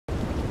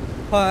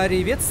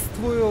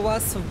Приветствую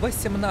вас в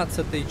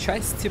 18-й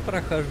части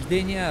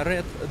прохождения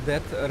Red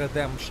Dead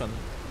Redemption.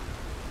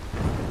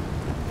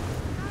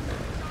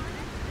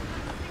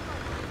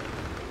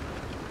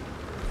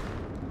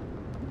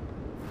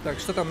 Так,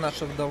 что там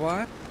наша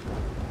вдова?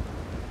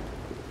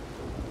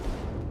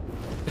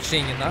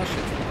 Точнее, не наша.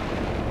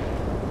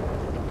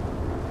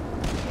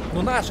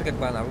 Ну, наша, как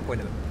бы она, вы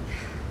поняли.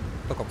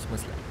 В таком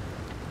смысле.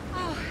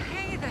 Oh,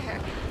 hey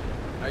there.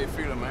 How you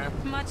feeling, man?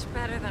 Much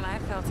better than I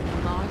felt in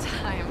a long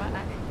time.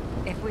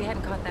 If we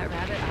hadn't caught that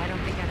rabbit, I don't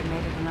think I'd have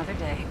made it another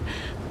day.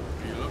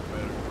 You look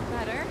better.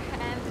 Better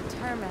and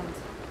determined,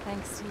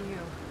 thanks to you.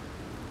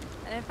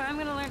 And if I'm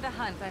gonna learn to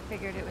hunt, I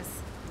figured it was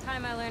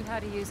time I learned how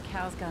to use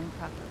Cal's gun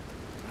properly.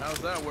 How's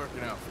that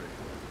working out for you?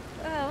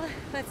 Well,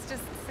 let's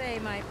just say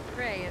my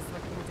prey is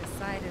looking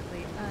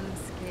decidedly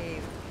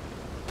unscathed.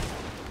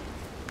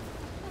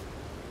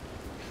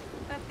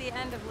 But the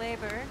end of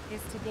labor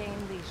is to gain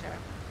leisure.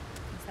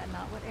 Is that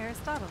not what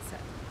Aristotle said?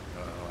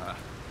 Well,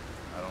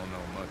 I don't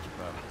know much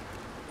about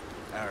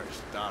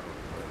Aristotle,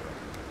 but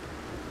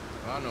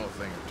I know a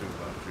thing or two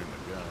about shooting a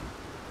gun.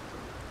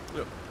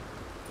 Look,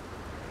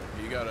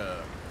 you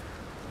gotta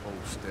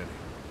hold steady.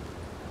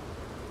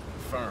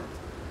 Firm.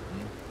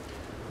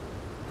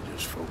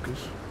 Just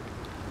focus.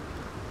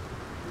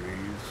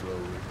 Breathe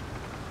slowly.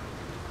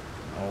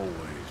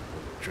 Always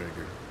pull the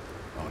trigger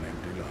on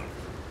empty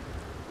lungs.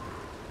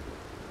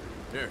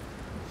 Here,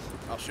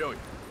 I'll show you.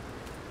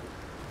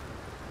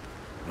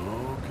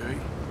 Okay.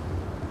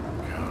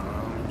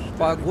 Calm and steady.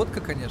 Погодка,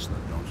 конечно.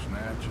 Don't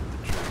snatch at the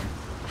trigger.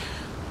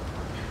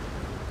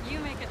 You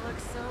make it look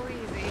so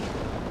easy.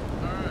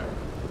 All right.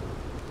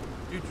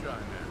 You try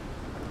now.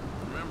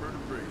 Remember to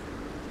breathe.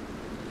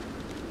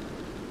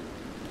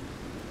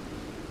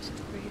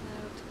 Just breathe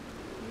out.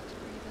 Need to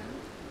breathe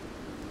out.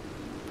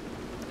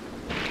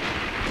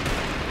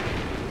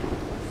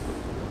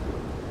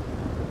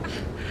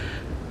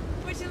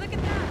 Would you look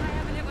at that? I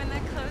haven't hit one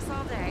that close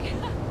all day.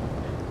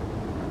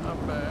 Not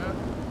bad.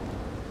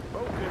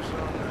 Focus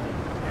on the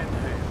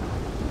inhale.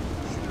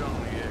 Shoot on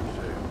the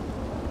exhale.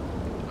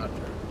 My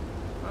turn.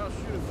 I'll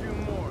shoot a few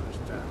more this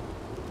time.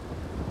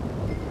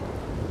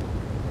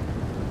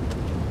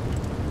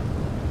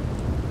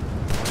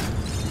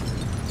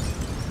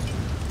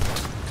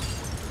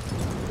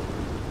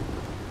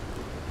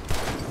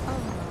 Oh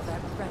no,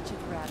 that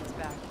wretched rat is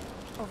back.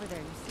 Over there,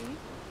 you see?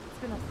 It's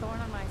been a thorn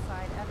on my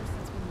side ever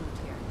since we moved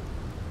here.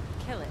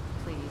 Kill it,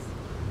 please.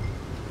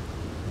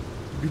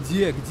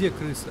 Где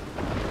крыса?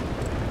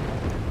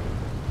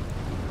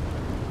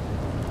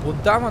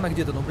 Вот там она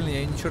где-то, но, блин,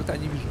 я ни черта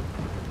не вижу.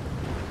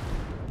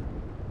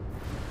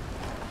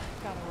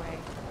 Got away.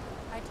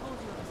 I told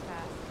you it was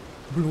fast.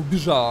 Блин,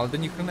 убежала, да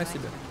ни хрена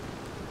себе.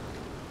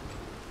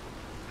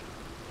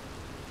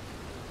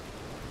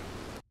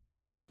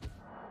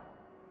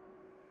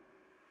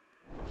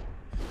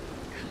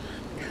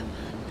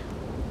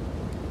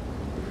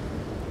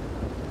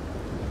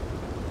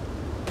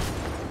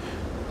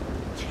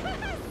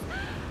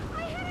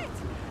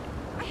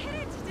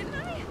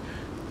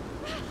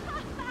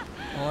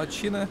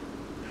 Молодчина.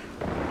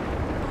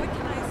 What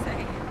can I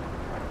say?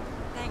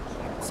 Thank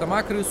you.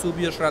 Сама крысу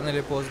убьешь рано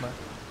или поздно.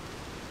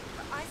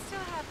 I still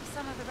have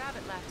some of the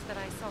rabbit left that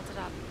I salted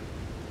up.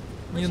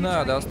 Не Would you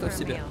надо, join me оставь for a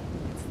себе. meal?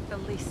 It's the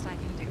least I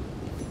can do.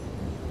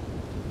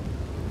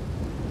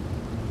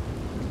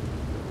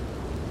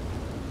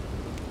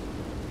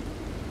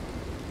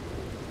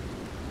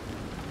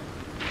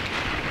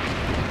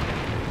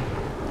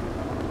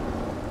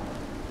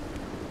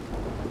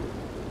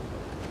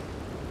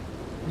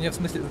 Мне в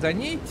смысле за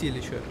ней идти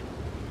или что?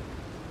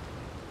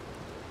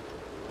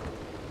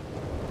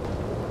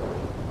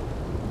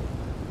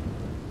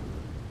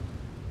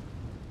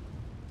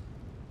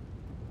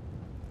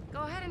 Go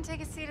ahead and take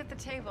a seat at the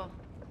table.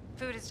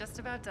 Food is just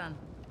about done.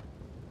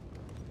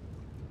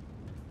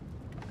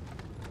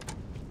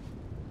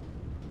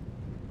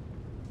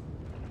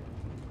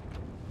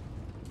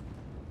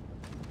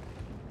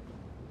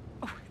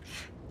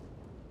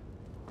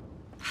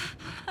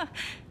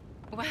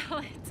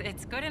 Well,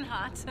 it's good and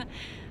hot.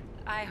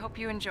 I hope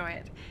you enjoy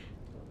it.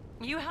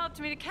 You helped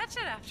me to catch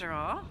it after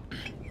all.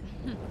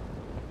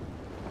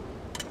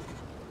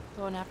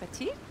 Bon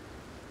appetit.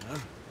 Huh?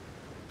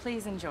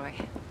 Please enjoy.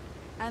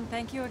 And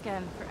thank you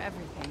again for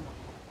everything.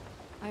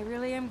 I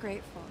really am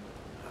grateful.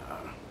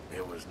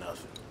 It was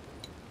nothing.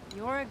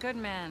 You're a good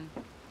man.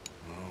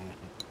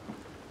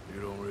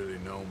 You don't really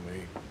know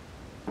me.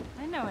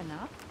 I know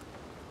enough.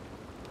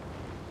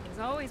 There's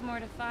always more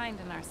to find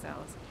in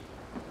ourselves.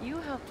 You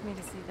helped me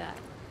to see that.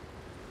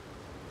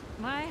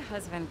 My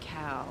husband,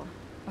 Cal,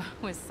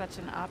 was such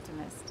an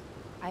optimist.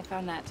 I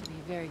found that to be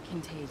very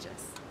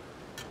contagious.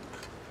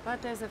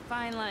 But there's a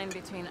fine line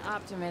between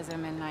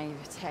optimism and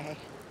naivete.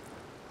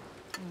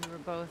 And we were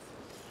both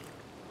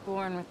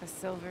born with a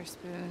silver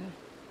spoon.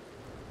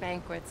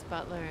 Banquets,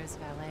 butlers,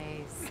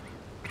 valets.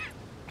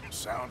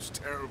 Sounds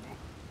terrible.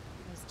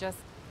 There's just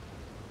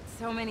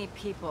so many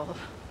people,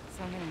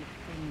 so many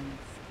things.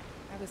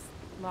 I was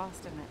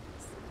lost in it,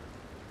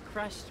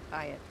 crushed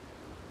by it.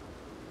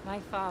 My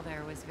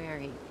father was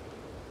very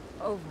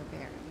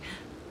overbearing.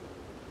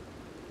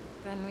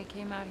 Then we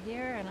came out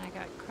here and I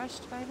got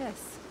crushed by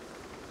this.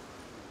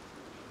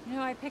 You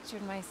know, I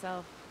pictured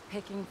myself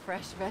picking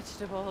fresh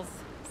vegetables,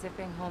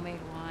 sipping homemade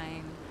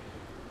wine,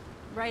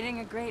 writing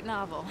a great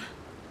novel.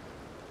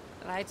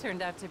 But I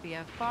turned out to be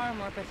a far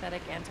more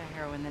pathetic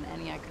anti-heroine than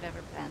any I could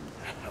ever pen.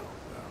 Oh,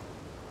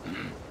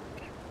 well.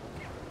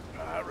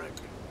 I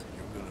reckon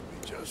you're gonna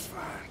be just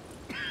fine.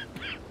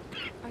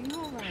 Are you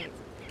all right?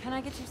 Can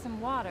I get you some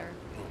water?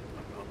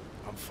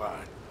 I'm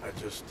fine. I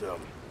just, yeah,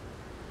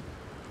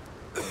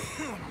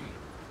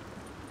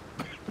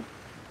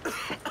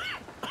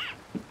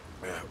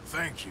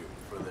 thank you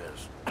for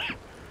this.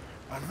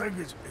 I think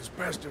it's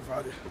best if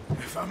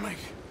I make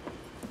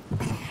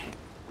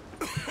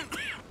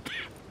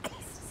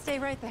Stay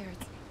right there.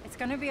 It's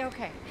gonna be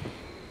okay.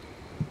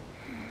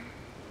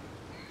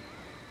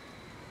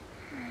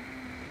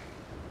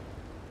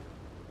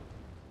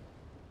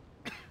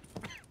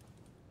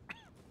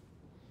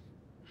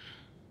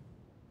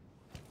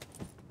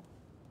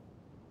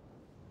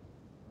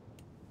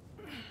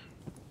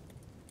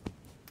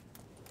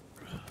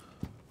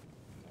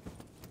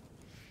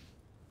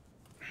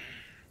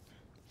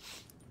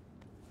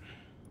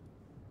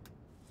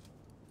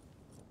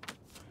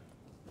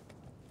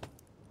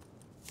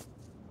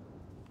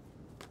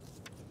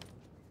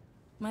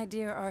 My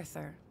dear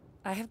Arthur,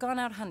 I have gone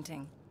out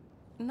hunting.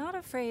 Not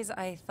a phrase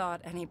I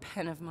thought any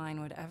pen of mine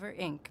would ever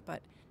ink,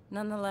 but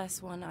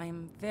nonetheless one I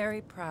am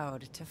very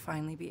proud to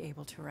finally be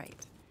able to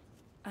write.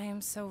 I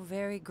am so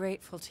very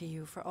grateful to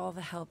you for all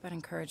the help and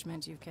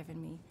encouragement you've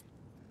given me.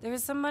 There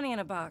is some money in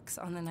a box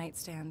on the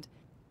nightstand.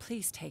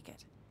 Please take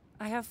it.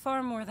 I have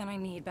far more than I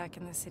need back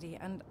in the city,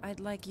 and I'd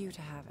like you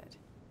to have it.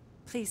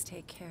 Please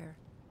take care,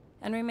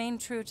 and remain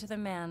true to the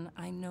man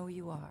I know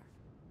you are.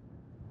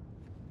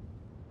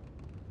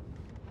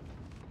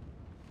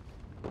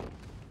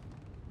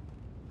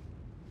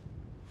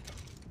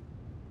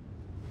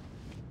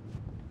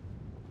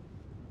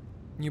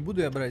 Не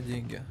буду я брать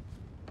деньги.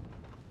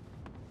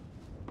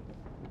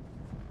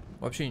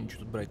 Вообще ничего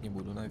тут брать не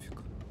буду, нафиг.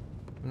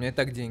 У меня и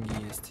так деньги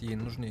есть, ей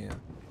нужнее.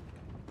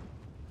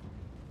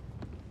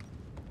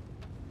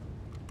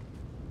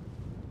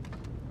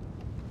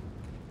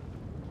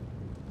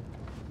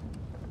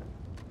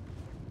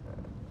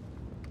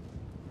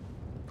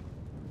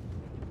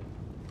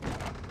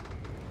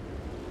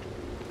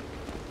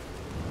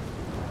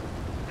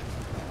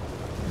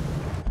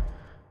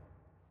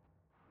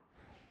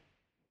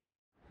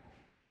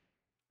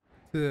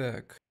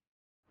 Так.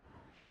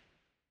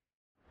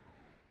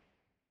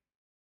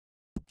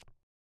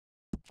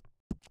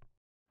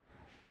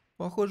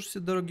 Похоже,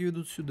 все дороги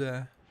ведут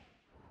сюда.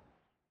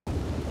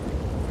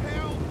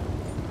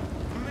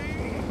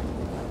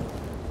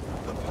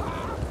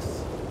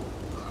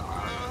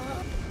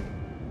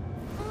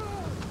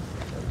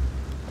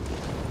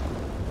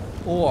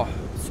 О,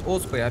 с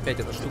оспой опять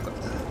эта штука.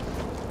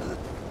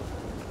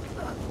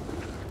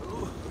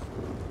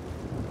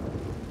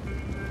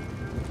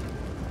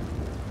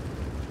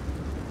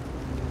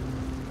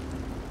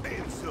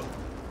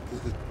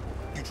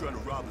 Trying to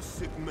rob a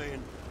sick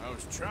man? I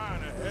was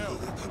trying to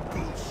help.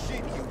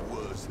 Bullshit you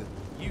was.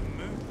 You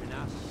move and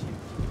I'll shoot.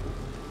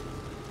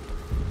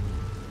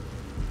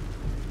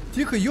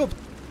 Тихо, ёп!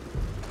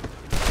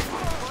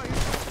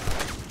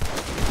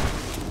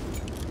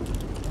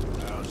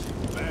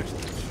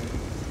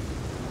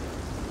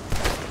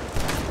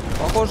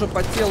 Похоже,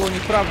 по телу у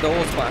них правда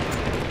оспа.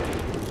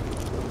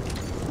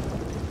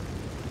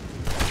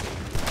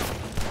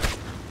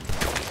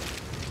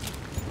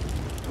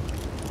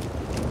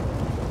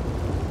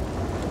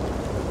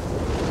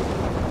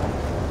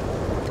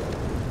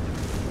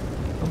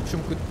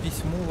 Какое-то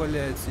письмо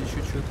валяется,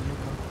 еще что-то,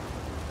 ну-ка.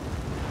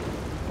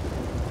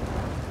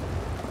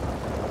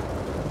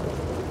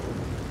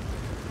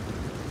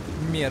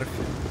 Мерфи.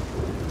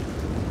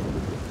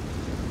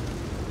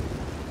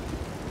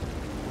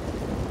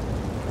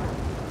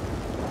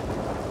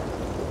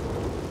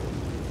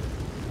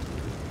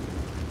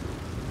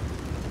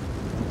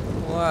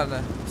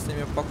 Ладно, с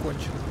ними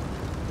покончено.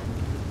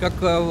 Как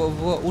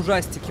в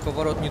ужастике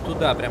 «Поворот не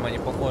туда», прям они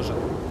похожи.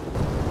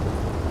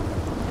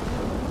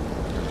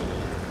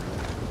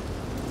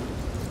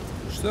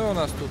 Что у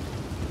нас тут?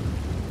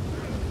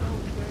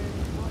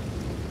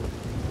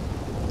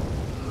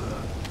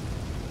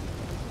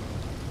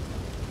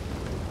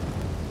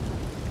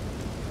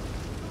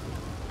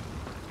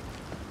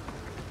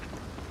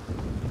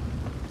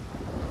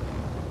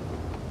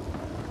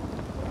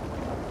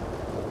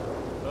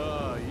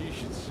 You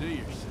should see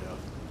yourself.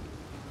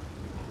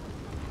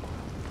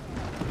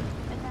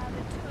 And now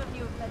the two of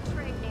you have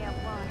betrayed me at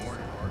once.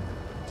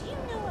 Do you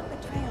know what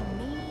betrayal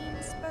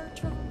means,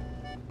 Bertram?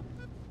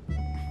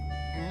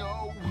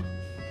 No.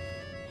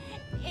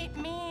 It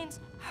means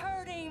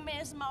hurting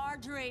Miss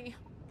Marjorie.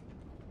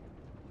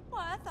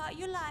 Why, I thought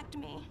you liked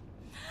me.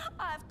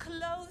 I've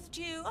clothed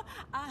you.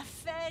 I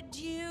fed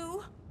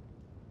you.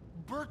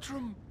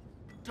 Bertram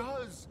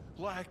does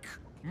like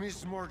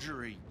Miss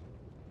Marjorie.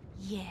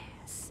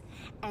 Yes,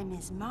 and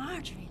Miss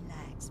Marjorie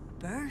likes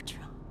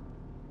Bertram.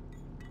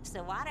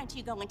 So why don't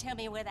you go and tell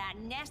me where that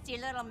nasty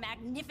little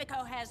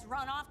Magnifico has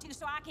run off to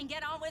so I can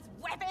get on with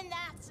whipping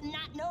that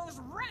snot-nose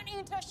right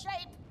into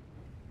shape?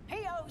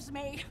 He owes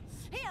me.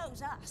 He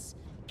owes us.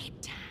 Big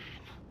time.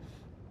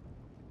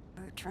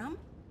 Bertram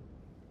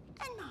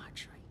and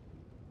Marjorie.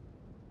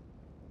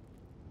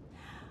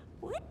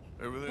 Would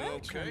Everything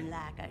Bertram okay?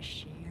 like a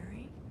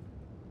sherry?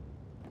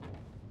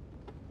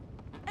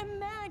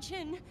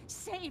 Imagine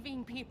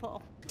saving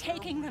people,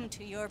 taking them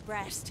to your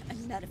breast,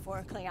 and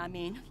metaphorically, I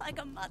mean,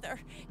 like a mother,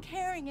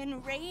 caring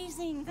and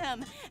raising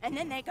them, and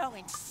then they go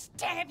and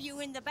stab you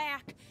in the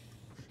back.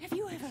 Have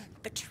you ever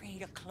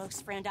betrayed a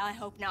close friend? I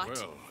hope not.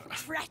 Well,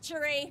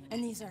 Treachery.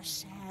 And these are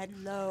sad,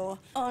 low,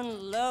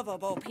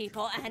 unlovable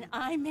people, and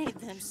I made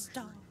them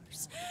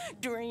stars,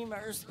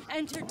 dreamers,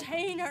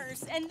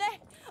 entertainers, and they...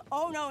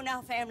 Oh, no,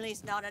 now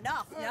family's not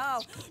enough.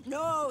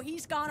 No,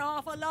 he's gone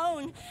off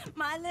alone.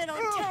 My little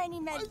tiny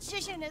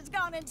magician has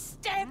gone and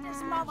stabbed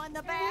his mama in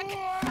the back.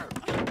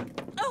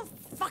 Oh,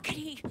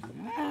 fuckity.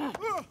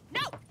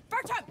 No,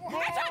 Bertram!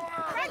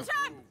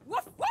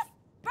 Woof, woof!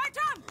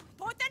 Bertram,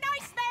 put the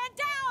nice man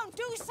down!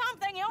 Do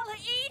something, you'll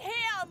eat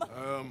him!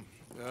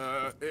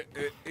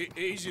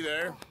 Easy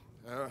there.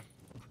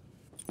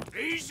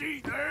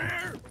 Easy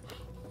there!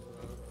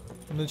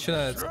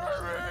 Начинается.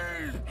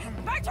 Hurry!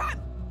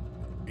 Bertram!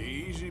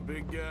 Easy,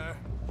 big guy.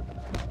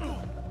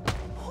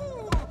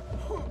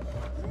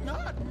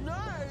 Not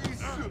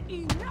nice!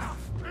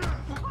 Enough!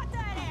 Cut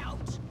that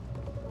out!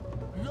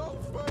 No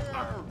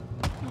fair!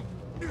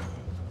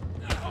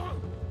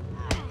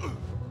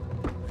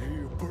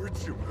 Here,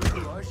 Bertram,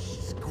 crush,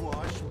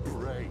 squash,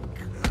 break.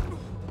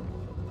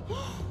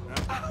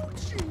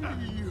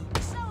 Ouchie!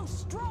 So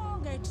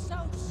strong and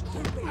so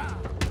stupid!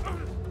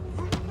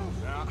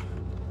 Now,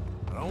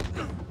 don't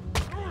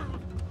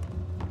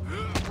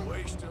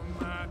waste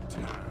my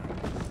time.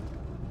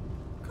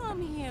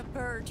 Come here,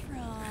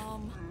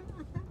 Bertram.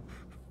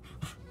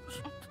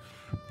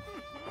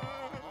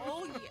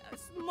 Oh,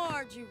 yes,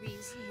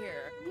 Marjorie's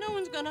here. No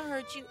one's gonna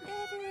hurt you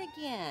ever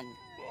again.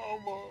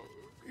 Mama,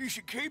 you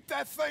should keep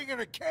that thing in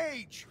a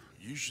cage.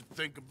 You should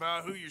think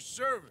about who you're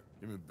serving.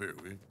 Give me a beer,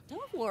 will you?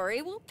 Don't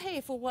worry, we'll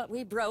pay for what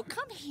we broke.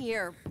 Come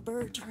here,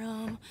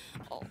 Bertram.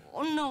 Oh,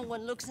 no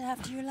one looks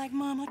after you like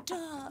Mama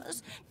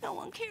does. No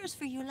one cares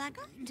for you like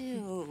I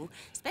do.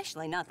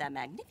 Especially not that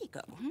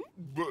Magnifico.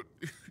 But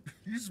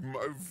he's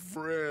my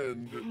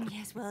friend.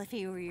 Yes, well, if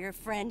he were your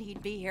friend,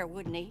 he'd be here,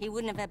 wouldn't he? He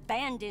wouldn't have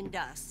abandoned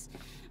us.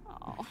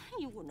 Oh,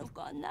 you wouldn't have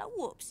gotten that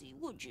whoopsie,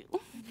 would you?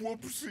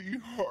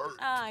 Whoopsie heart.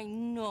 I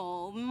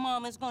know.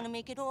 Mama's gonna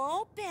make it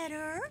all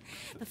better.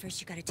 But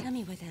first, you gotta tell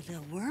me where that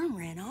little worm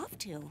ran off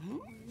to,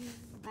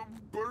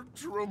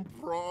 Bertram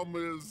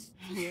promised.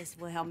 Yes,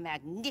 well,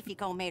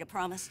 Magnifico made a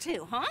promise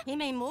too, huh? He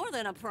made more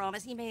than a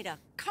promise. He made a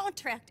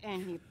contract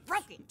and he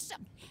broke it. So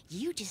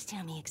you just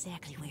tell me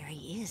exactly where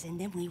he is and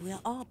then we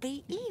will all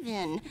be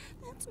even.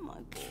 That's my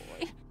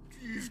boy.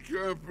 He's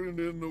camping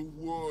in the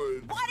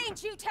woods. Why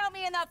didn't you tell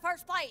me in the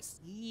first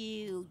place?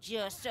 You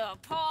just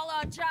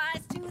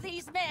apologize to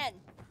these men.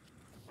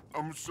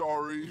 I'm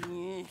sorry.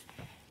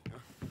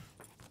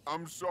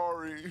 I'm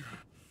sorry.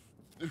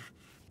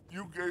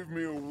 You gave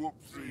me a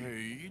whoopsie.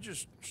 Hey, you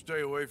just stay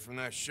away from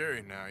that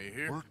sherry now, you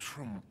hear?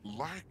 Bertram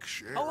likes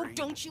sherry. Oh,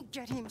 don't you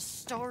get him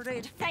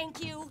started.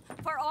 Thank you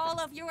for all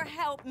of your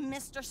help,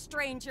 Mr.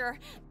 Stranger.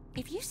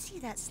 If you see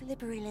that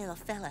slippery little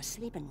fella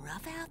sleeping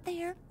rough out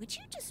there, would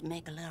you just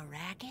make a little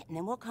racket and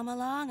then we'll come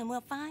along and we'll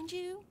find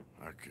you?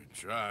 I could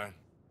try.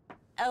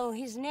 Oh,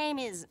 his name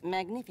is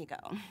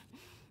Magnifico.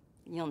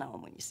 You'll know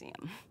him when you see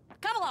him.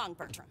 Come along,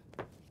 Bertram.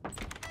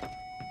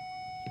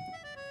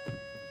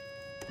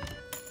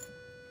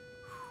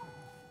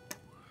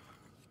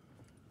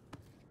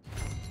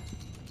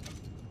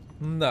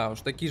 Да, уж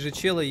такие же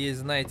челы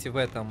есть, знаете, в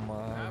этом,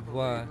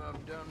 в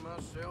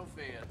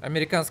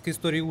американской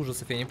истории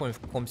ужасов. Я не помню, в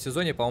каком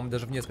сезоне, по-моему,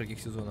 даже в нескольких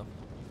сезонах.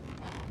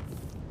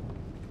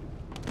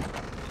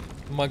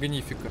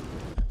 Магнифика.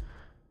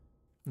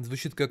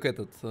 Звучит как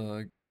этот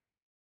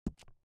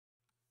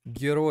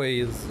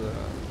герой из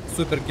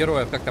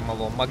супергероев, как там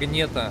его,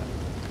 Магнета.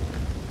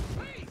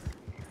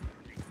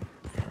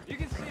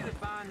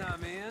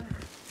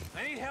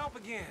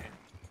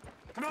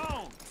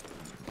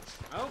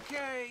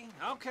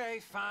 Okay,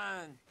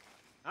 fine.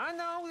 I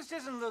know this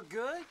doesn't look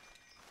good,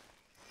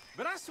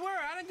 but I swear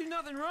I didn't do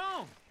nothing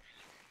wrong.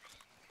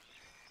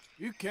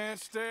 You can't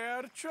stay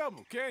out of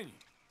trouble, can you?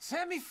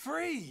 Set me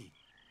free.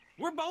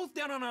 We're both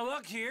down on our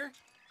luck here.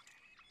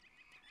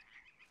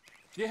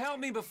 You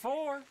helped me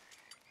before.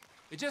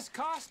 It just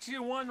cost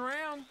you one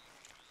round.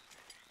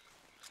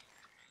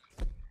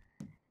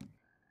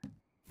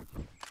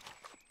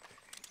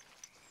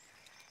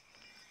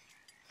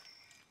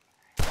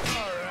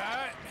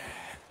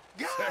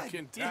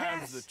 Second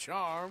time's the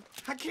charm.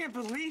 I can't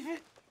believe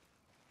it.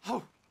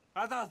 Oh,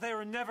 I thought they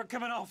were never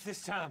coming off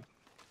this time.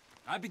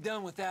 I'd be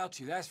done without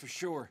you, that's for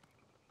sure.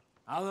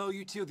 I'll owe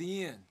you till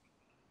the end.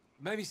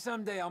 Maybe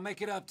someday I'll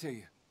make it up to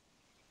you.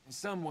 In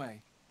some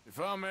way. If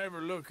I'm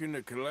ever looking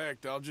to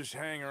collect, I'll just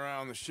hang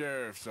around the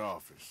sheriff's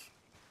office.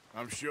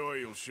 I'm sure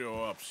you'll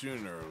show up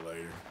sooner or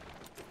later.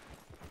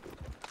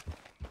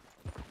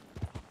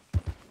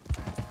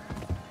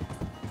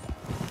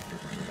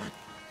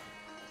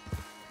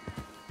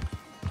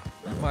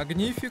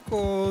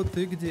 Магнифико,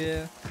 ты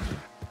где?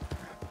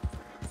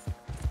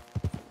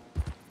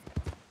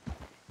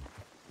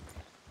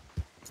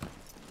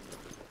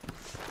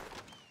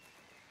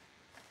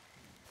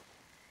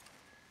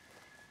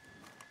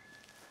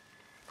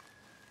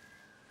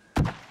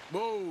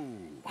 Whoa,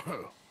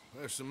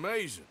 that's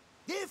amazing.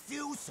 If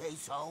you say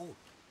so.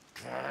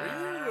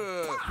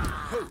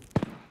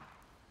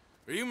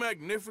 Are you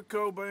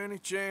Magnifico by any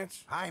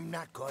chance? I'm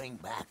not going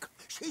back.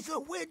 She's a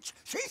witch.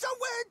 She's a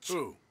witch.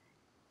 Who?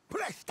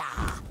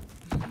 Presta.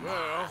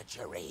 Well,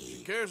 Marjorie.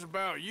 she cares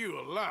about you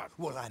a lot.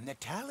 Well, I'm the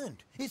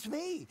talent. It's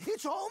me.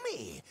 It's all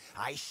me.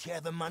 I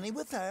share the money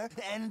with her,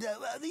 and,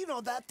 you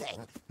know that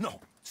thing. No,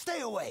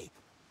 stay away.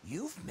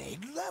 You've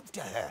made love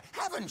to her,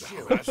 haven't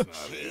you? That's not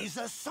She's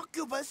a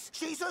succubus.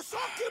 She's a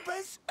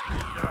succubus.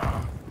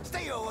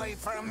 Stay away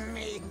from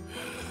me.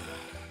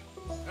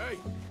 Hey,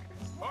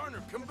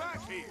 partner, come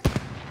back here.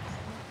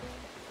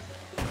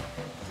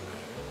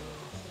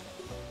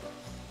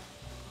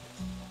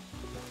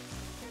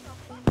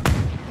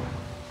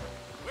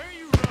 Where are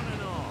you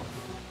running off?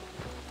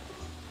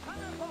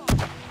 Running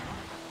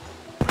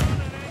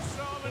ain't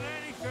solving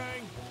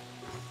anything.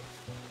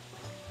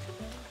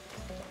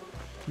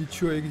 И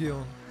чё, и где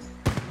он?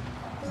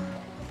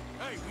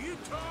 Hey, will you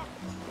talk?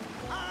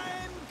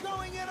 I'm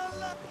going in a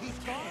love. He's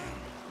gone.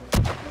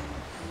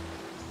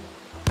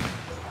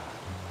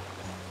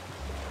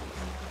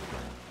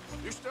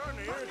 You're starting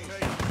to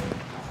irritate me.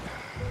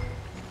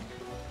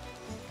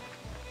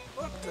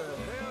 What the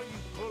hell you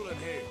pulling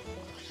here?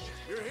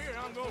 You're here,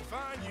 I'm gonna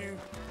find you.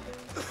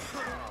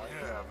 Oh,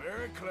 yeah,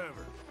 very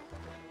clever.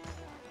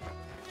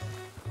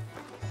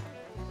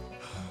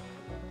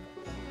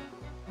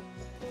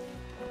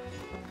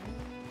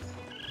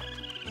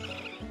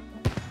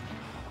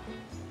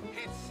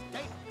 It's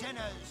steak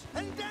dinners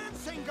and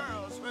dancing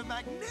girls with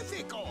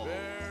Magnifico.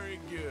 Very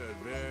good,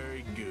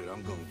 very good.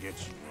 I'm gonna get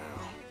you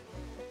now.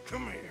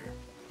 Come here.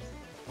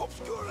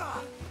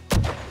 Obscura.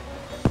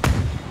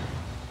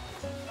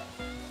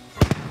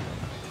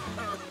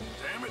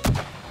 Damn it.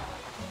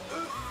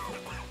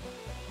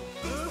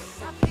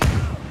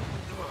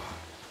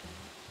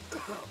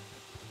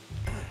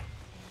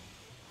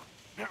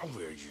 Now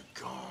where you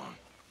gone?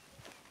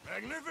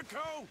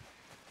 Magnifico!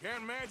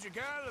 Can't magic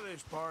out of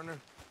this, partner.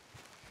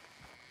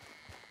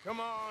 Come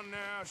on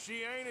now,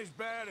 she ain't as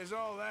bad as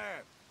all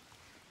that.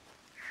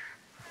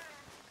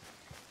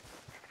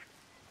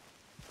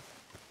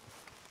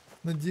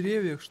 На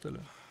деревьях, что ли?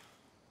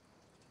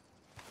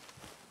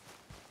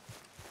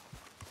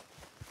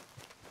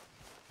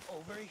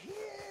 Over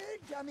here,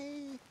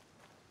 dummy.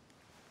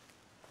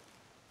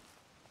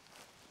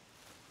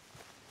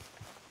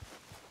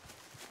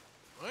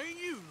 Ain't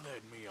you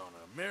led me on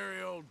a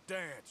merry old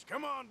dance.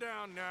 Come on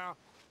down now.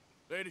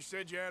 Lady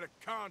said you had a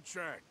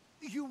contract.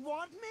 You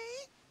want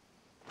me?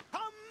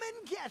 Come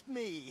and get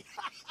me.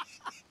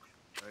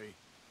 Hey,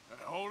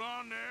 hold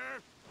on there.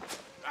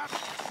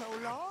 So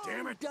long,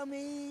 Damn it.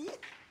 dummy.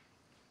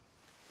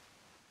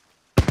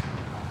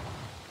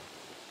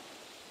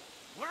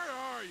 Where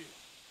are you?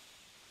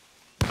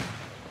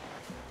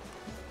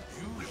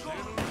 You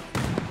little...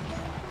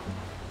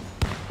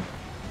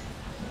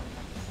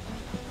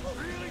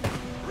 Really?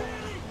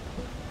 Really?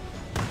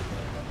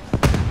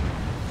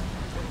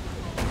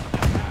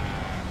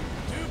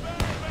 Too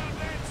bad about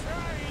that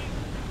train.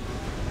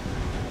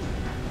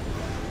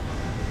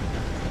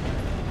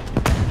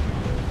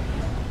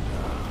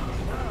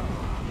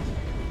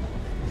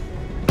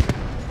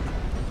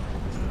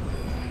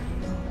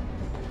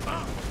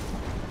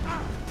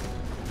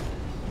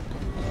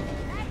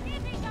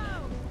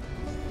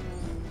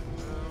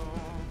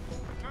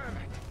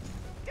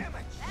 Damn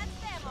it. That's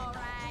them, all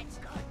right.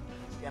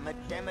 Damn it,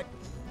 damn it.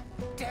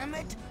 Damn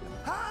it.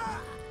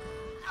 Ah!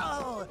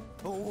 Oh,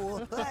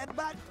 oh,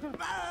 but,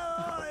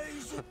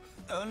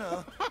 oh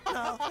no,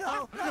 no,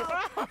 no, no.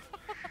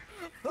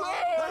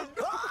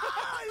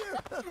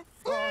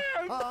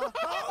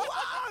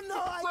 Oh, no,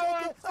 I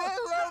can't.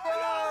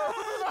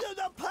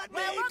 Put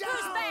me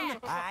down.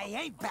 I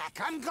ain't back.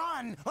 I'm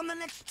gone on the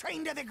next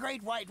train to the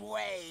Great White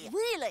Way.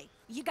 Really?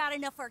 You got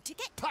enough for a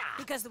ticket? Pah.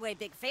 Because the way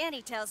Big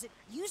Fanny tells it,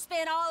 you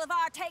spent all of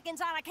our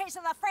takings on a case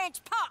of the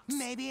French pox.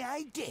 Maybe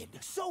I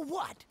did. So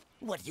what?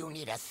 What do you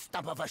need a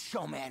stump of a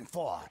showman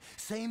for?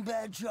 Same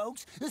bad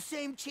jokes, the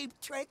same cheap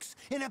tricks,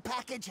 in a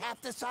package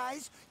half the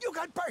size? You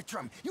got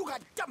Bertram, you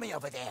got Dummy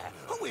over there.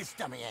 Who is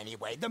Dummy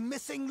anyway? The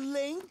missing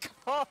link?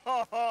 Shut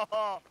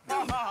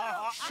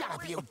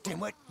up, you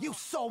dimwit. You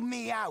sold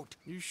me out.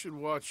 You should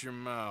watch your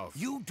mouth.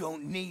 You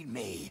don't need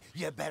me.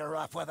 You're better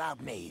off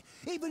without me.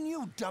 Even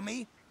you,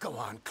 Dummy. Go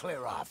on,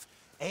 clear off.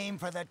 Aim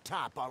for the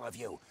top, all of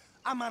you.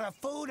 I'm out of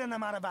food and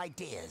I'm out of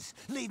ideas.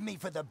 Leave me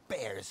for the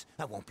bears.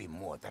 I won't be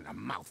more than a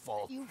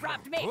mouthful. You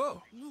robbed me.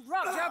 Whoa. You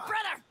robbed your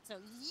brother. So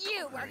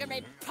you are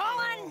gonna be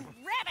pulling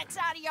rabbits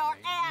out of your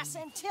ass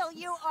until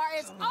you are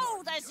as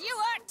old as you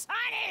are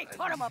tiny.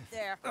 Put them up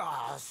there.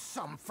 Ah,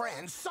 some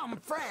friends, some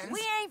friends.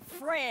 We ain't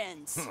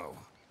friends. Oh,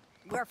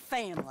 We're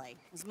family,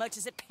 as much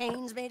as it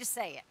pains me to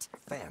say it.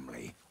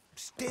 family.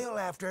 Still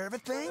after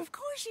everything? Of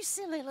course, you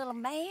silly little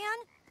man.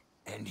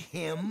 And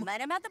him? Met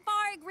him at the bar,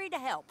 agreed to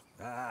help.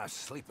 Ah,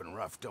 sleeping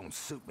rough don't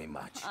suit me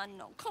much. I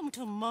know. Come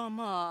to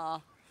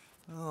Mama.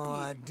 Oh,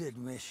 I did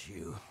miss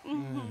you.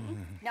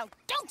 Now,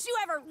 don't you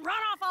ever run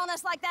off on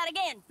us like that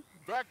again.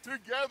 Back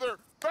together!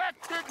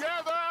 Back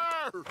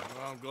together! Well,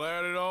 I'm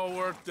glad it all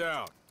worked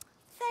out.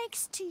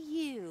 Thanks to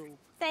you.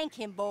 Thank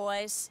him,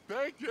 boys.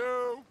 Thank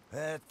you!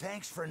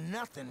 Thanks for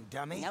nothing,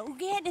 dummy. No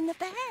get in the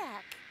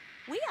back.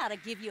 We ought to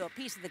give you a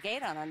piece of the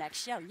gate on our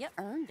next show. You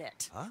earned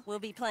it. Huh? We'll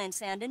be playing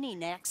Saint Denis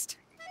next.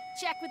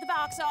 Check with the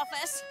box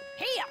office.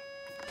 Here!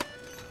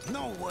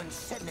 No one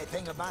said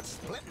anything about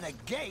splitting the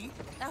gate.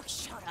 Oh,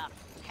 shut up.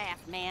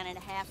 Half man and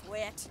half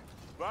wit.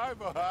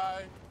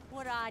 Bye-bye.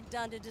 What I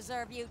done to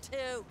deserve you,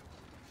 too?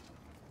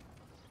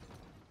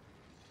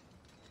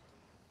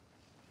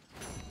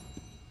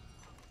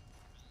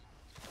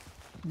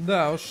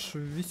 Да уж,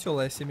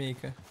 веселая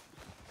семейка.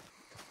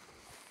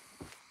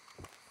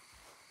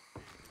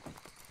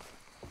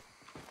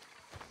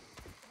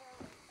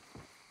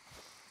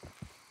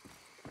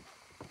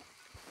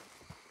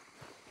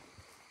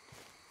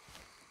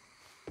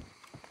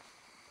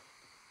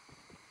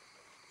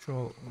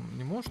 Чё, он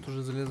не может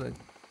уже залезать?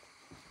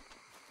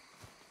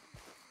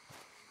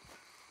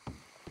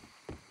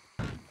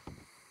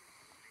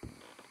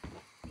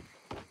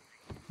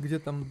 Где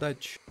там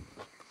дач?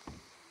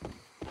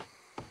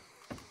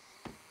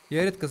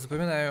 Я редко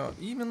запоминаю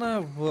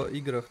именно в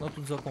играх, но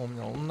тут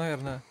запомнил. Ну,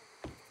 наверное,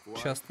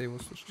 часто его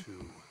слышу.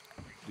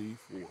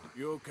 D4.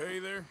 You okay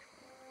there?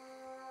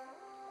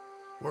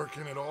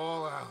 Working it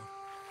all out.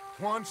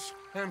 Once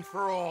and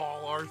for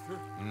all, Arthur.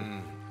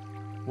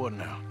 What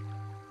now?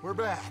 We're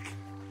back,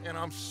 and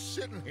I'm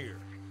sitting here,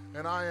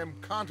 and I am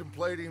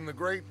contemplating the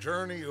great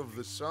journey of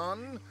the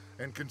sun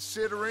and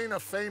considering a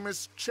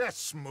famous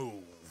chess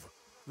move.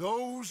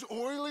 Those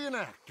oily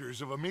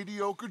enactors of a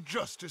mediocre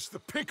justice, the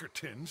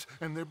Pinkertons,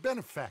 and their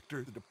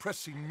benefactor, the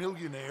depressing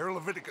millionaire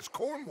Leviticus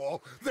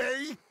Cornwall,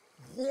 they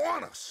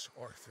want us,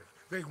 Arthur.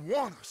 They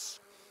want us.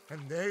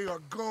 And they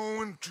are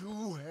going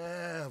to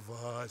have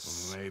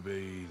us.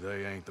 Maybe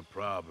they ain't the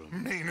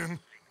problem. Meaning?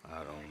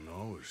 I don't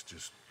know, it's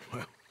just,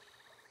 well,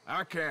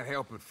 I can't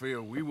help but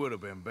feel we would have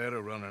been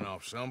better running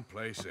off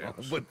someplace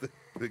else. But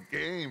the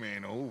game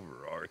ain't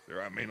over,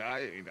 Arthur. I mean,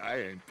 I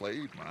ain't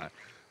played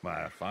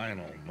my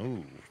final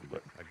move,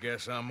 but I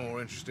guess I'm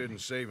more interested in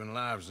saving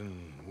lives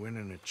than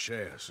winning at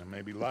chess.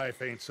 maybe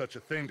life ain't such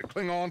a thing to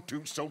cling on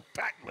to so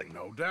tightly.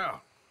 No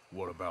doubt.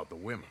 What about the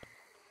women?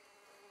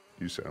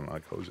 You sound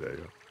like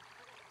Hosea.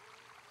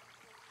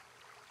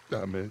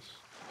 I miss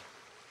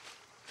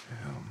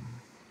him.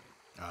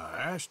 I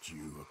asked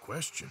you a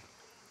question.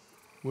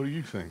 What do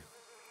you think?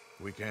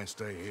 We can't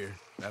stay here.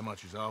 That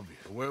much is obvious.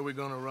 Where are we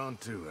gonna run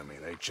to? I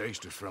mean, they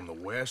chased us from the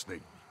west. They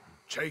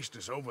chased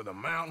us over the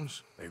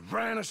mountains. They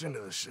ran us into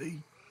the sea.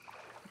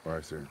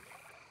 Arthur,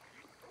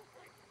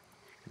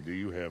 do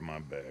you have my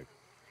back?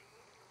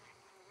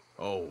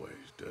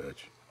 Always,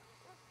 Dutch.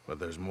 But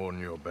there's more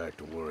than your back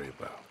to worry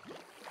about.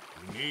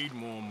 We need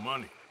more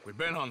money. We've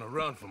been on the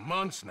run for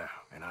months now,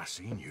 and I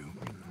seen you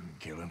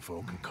killing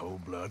folk in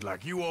cold blood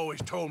like you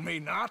always told me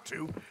not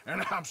to.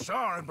 And I'm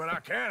sorry, but I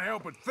can't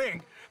help but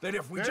think that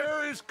if we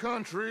There is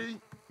country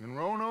in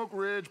Roanoke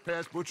Ridge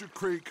past Butcher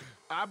Creek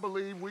I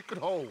believe we could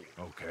hold.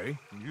 Okay.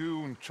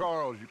 You and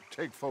Charles, you could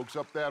take folks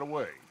up that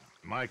way.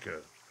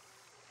 Micah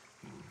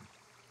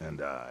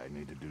and I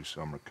need to do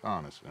some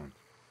reconnaissance.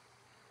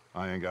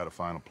 I ain't got a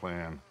final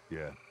plan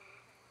yet.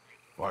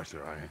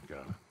 Arthur, I ain't got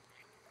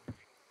it.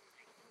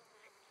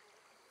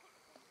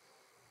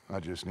 I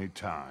just need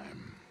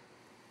time.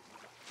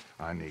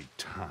 I need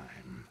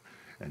time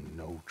and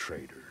no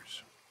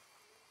traitors.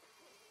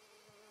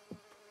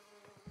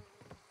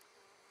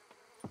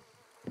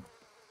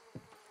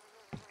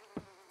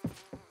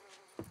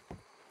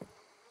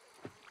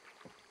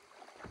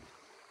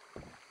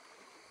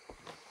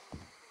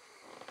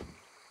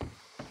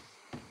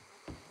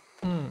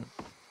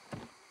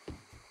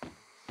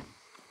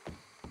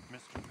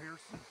 Mr.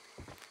 Pearson?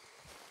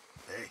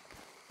 Hey.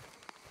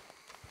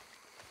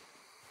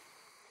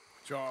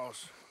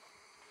 Charles,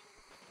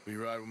 be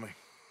right with me.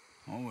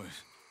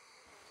 Always.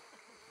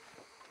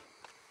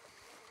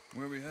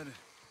 Where are we headed?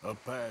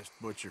 Up past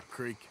Butcher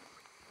Creek.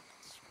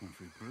 It's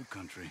country, blue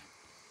country.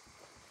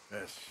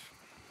 That's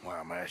why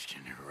I'm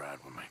asking you to ride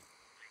with me.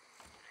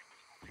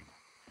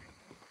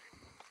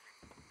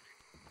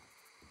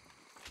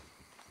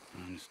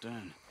 I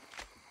understand.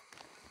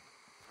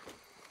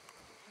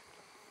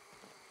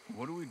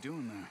 What are we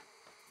doing there?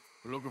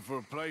 We're looking for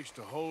a place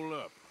to hole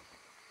up.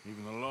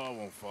 Even the law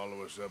won't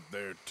follow us up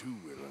there too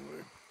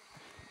willingly.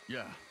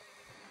 Yeah.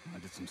 I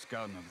did some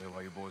scouting up there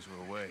while you boys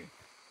were away.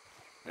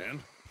 And?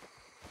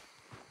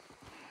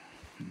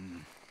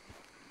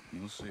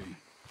 You'll see.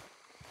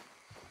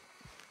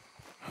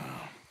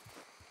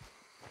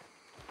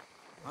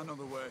 I know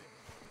the way.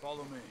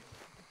 Follow me.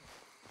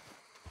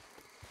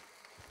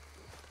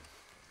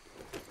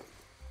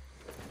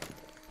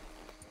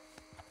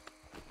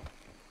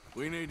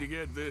 We need to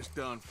get this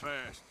done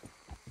fast.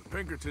 The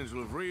Pinkertons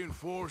will have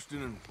reinforced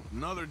in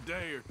another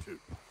day or two.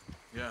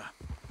 Yeah.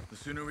 The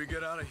sooner we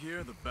get out of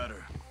here, the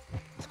better.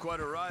 It's quite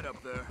a ride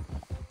up there.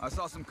 I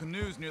saw some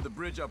canoes near the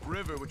bridge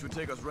upriver, which would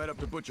take us right up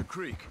to Butcher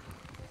Creek.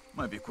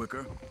 Might be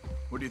quicker.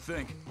 What do you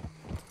think?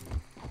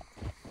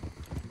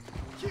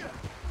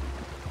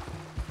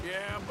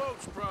 Yeah, a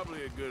boat's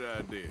probably a good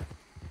idea.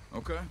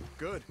 Okay,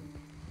 good.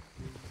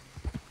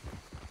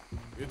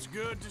 It's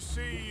good to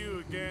see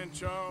you again,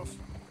 Charles.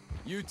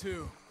 You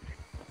too.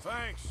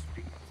 Thanks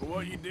for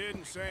what you did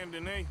in Saint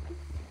Denis.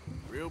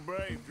 Real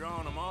brave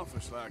drawing them off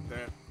us like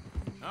that.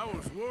 I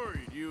was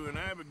worried you and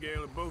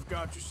Abigail had both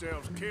got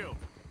yourselves killed.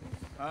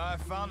 I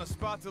found a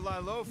spot to lie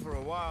low for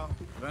a while,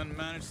 then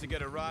managed to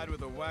get a ride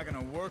with a wagon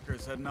of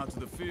workers heading out to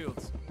the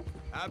fields.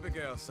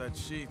 Abigail said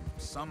she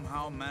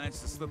somehow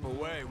managed to slip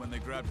away when they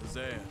grabbed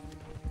Hosea.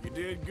 You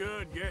did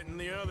good getting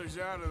the others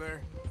out of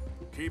there.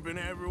 Keeping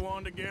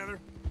everyone together.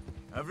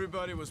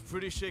 Everybody was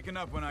pretty shaken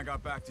up when I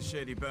got back to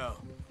Shady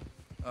Belle.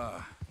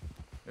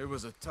 It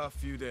was a tough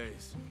few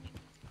days.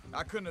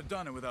 I couldn't have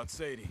done it without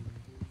Sadie.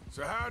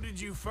 So how did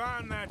you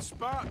find that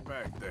spot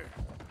back there?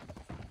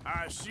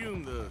 I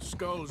assume the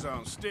skulls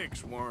on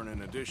sticks weren't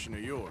an addition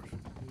of yours.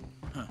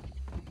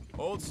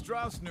 Old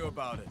Strauss knew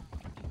about it.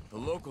 The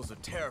locals are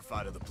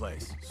terrified of the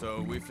place,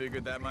 so we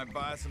figured that might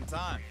buy us some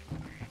time.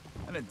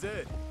 And it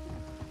did.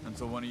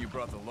 Until one of you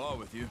brought the law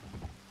with you.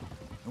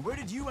 And where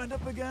did you end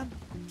up again?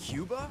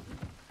 Cuba?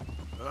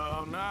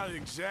 Oh, not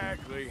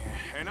exactly.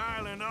 An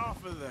island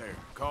off of there,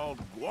 called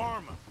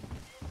Guarma.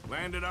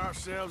 Landed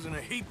ourselves in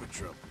a heap of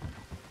trouble.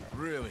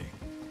 Really?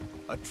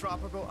 A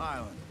tropical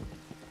island?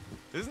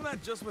 Isn't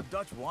that just what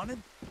Dutch wanted?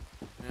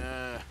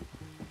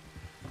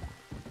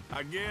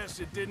 I guess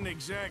it didn't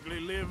exactly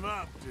live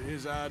up to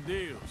his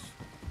ideals.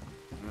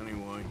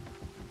 Anyway,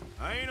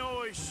 I ain't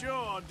always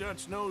sure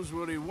Dutch knows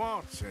what he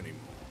wants anymore.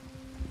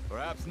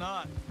 Perhaps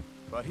not.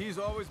 But he's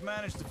always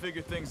managed to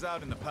figure things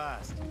out in the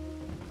past.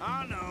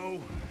 I know.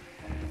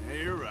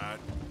 Yeah, you're right.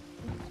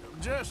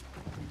 Just...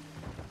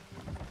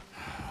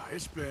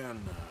 It's been...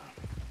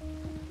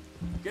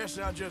 Guess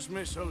I just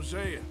miss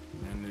Hosea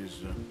and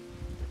his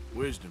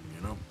wisdom,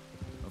 you know?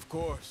 Of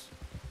course.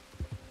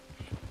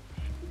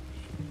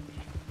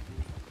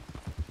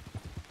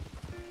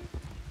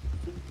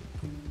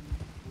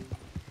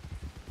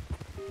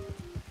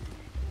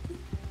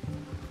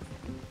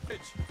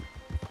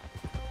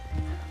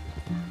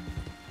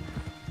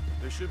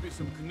 There should be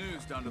some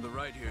canoes down to the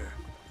right here.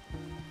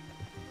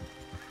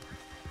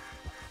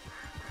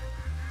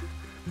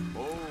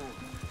 Oh,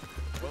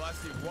 well, I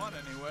see one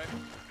anyway.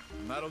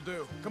 And that'll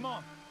do. Come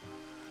on.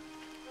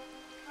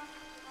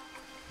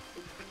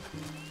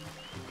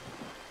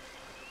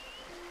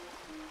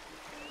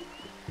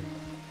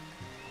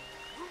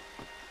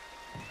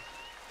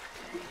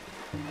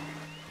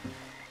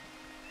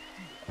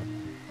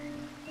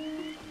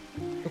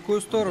 В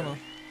какую сторону?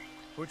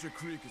 Butcher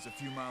Creek is a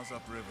few miles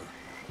upriver.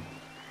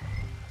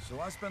 So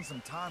I spent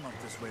some time up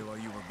this way while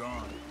you were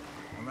gone.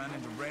 I ran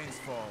into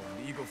Rainsfall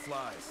and Eagle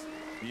Flies.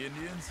 The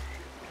Indians?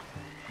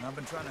 And I've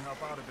been trying to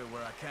help out a bit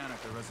where I can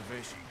at the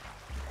reservation.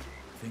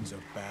 Things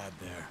are bad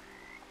there.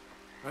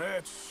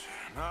 That's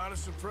not a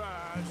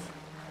surprise.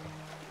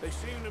 They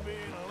seem to be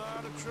in a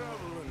lot of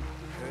trouble and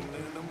heading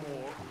into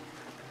more.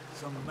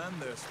 Some men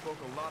there spoke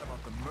a lot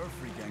about the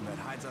Murphy gang that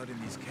hides out in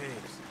these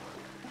caves.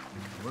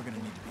 We're gonna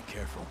need to be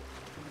careful.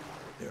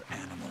 They're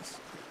animals.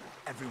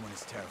 Everyone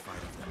is terrified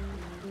of them.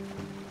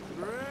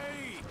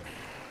 Great!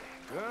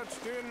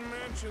 Dutch didn't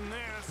mention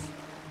this.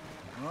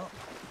 Well,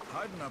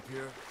 hiding up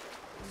here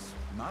is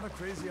not a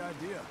crazy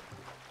idea.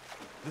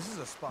 This is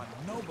a spot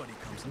nobody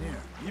comes near,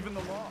 even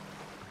the law.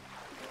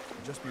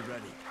 Just be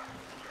ready.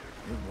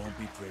 It won't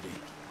be pretty.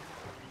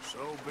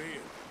 So be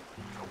it.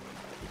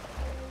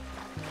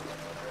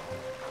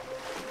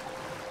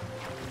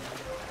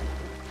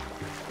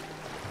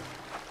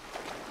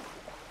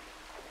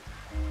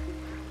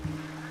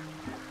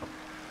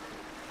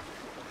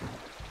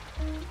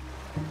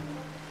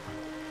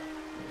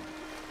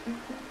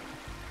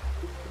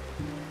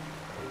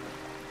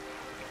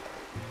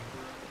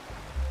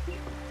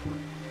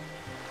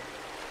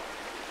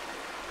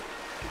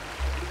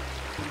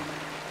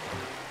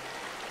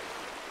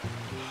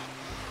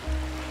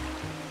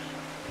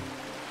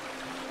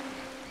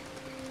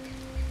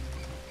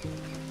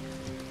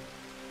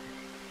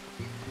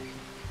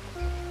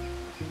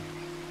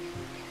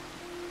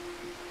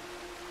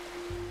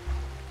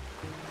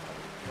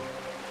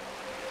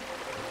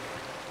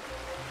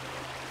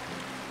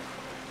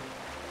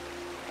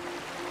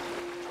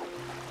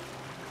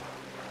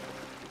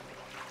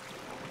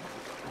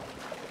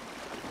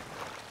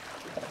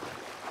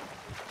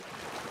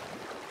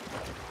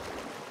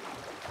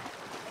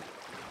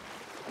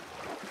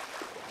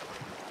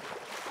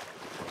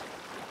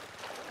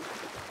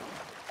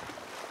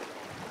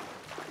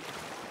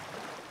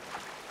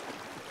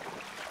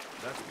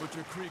 That's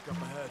Butcher Creek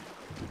up ahead.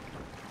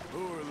 Who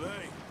are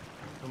they?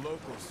 The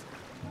locals.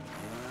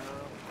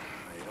 Well,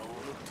 they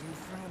don't look too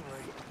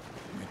friendly.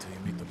 Wait till you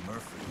meet the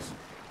Murphys.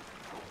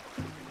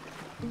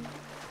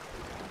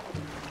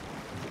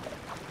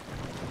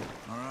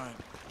 All right,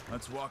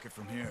 let's walk it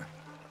from here.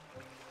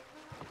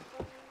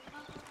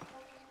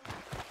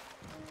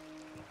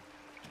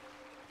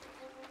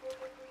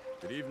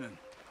 Good evening.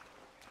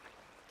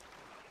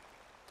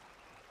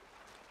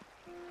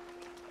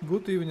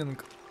 Good evening.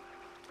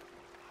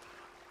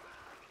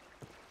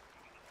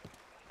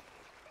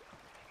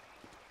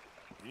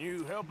 Can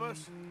you help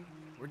us?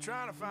 We're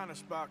trying to find a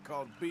spot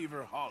called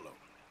Beaver Hollow.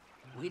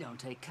 We don't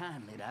take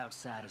kindly to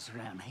outsiders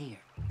around here.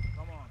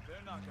 Come on, they're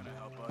not gonna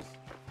help us.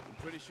 I'm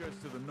pretty sure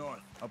it's to the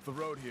north, up the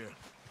road here.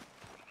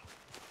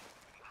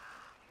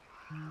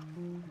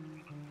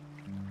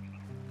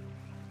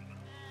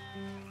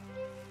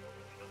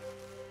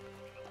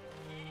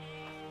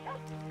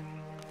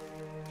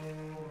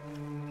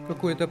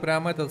 Какой-то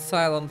прям этот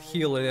Silent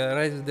Hill или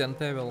Resident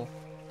Evil.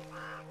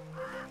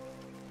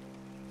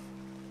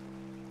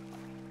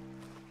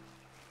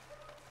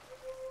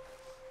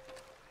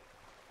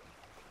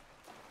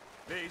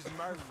 These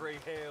Murphy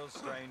Hills,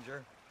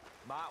 stranger.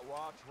 Might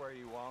watch where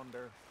you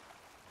wander.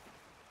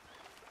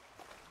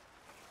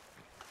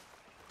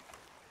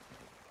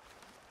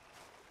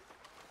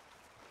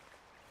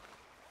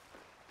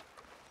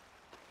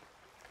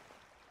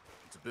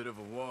 It's a bit of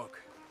a walk.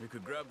 You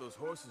could grab those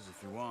horses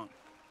if you want.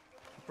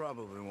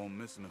 Probably won't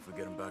miss them if we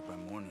get them back by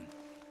morning.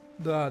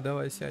 Да,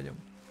 давай сядем,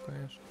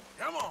 конечно.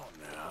 Come on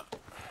now.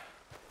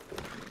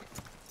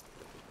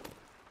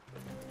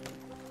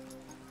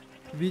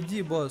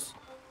 Веди, босс.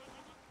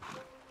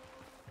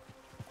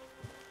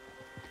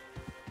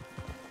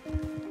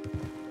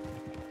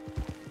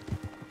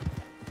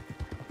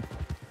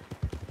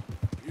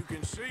 You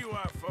can see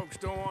why folks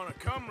don't want to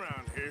come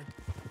around here.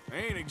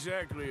 Ain't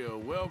exactly a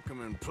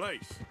welcoming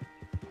place.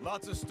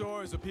 Lots of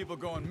stories of people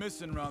going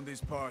missing around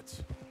these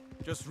parts.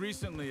 Just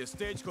recently, a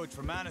stagecoach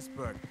from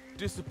Annisburg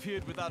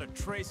disappeared without a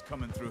trace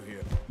coming through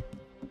here.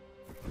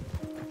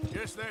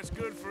 Guess that's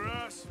good for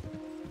us.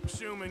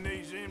 Assuming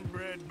these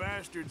inbred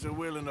bastards are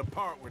willing to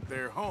part with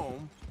their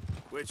home,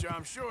 which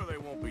I'm sure they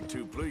won't be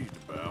too pleased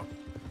about.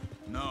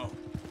 No,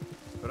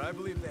 but I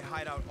believe they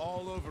hide out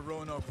all over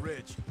Roanoke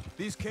Ridge.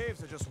 These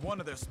caves are just one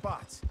of their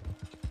spots,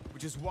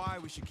 which is why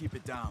we should keep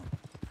it down.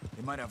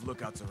 They might have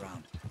lookouts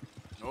around.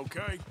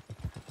 Okay.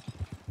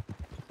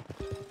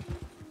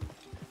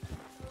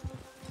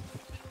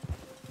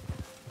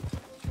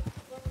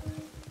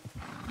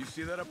 You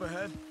see that up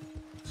ahead?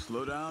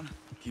 Slow down,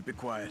 keep it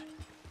quiet.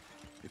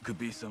 It could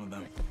be some of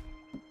them.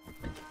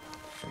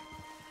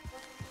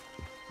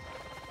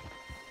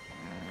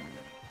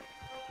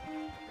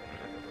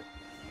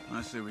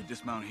 I say we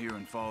dismount here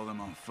and follow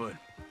them on foot.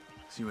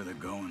 See where they're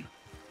going.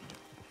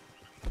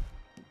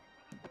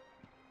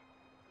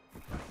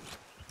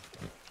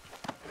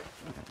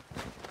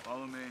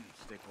 Follow me,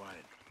 stay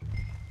quiet.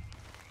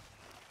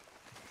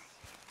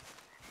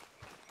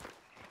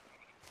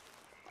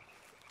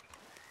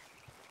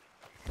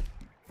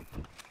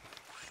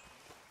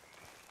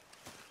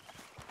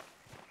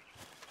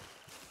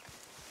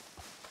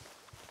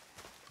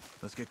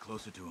 Let's get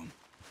closer to him.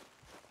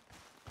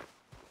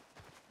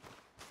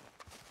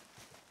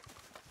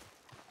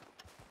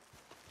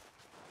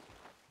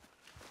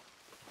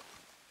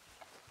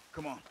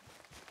 Come on,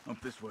 up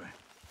this way.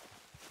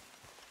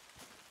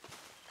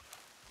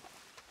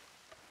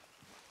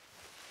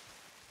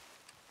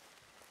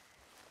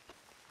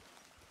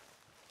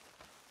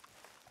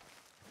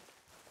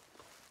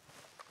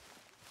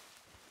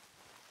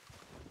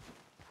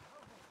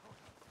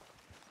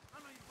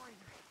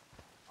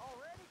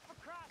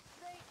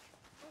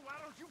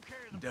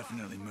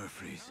 Definitely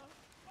Murphy's.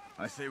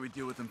 I say we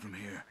deal with them from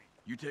here.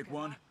 You take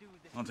one,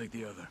 I'll take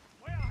the other.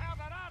 Well, how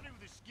about I do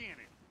the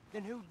skinning?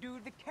 Then who do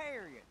the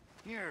carrying?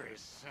 You're a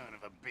son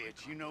of a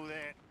bitch, you know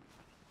that?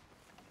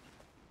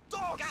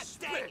 Dog God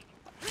spit!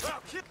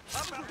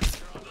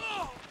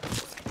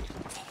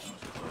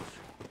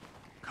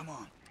 Come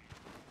on.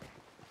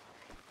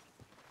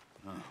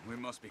 We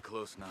must be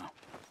close now.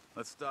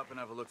 Let's stop and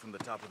have a look from the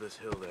top of this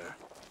hill there.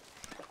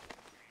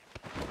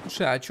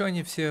 Слушай, а чё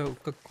они все в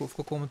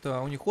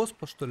каком-то... У них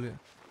оспа, что ли?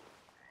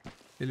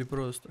 Или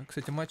просто?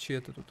 Кстати,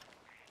 мачете тут.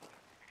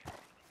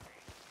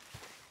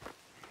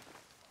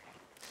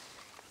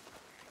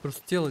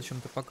 Просто тело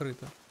чем-то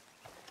покрыто.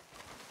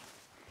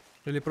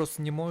 Или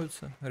просто не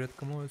моются,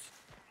 редко моются.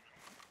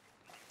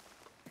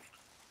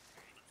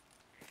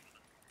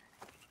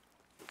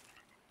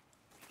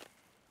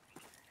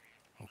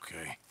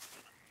 Okay.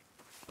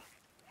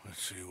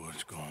 Let's see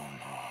what's going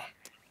on.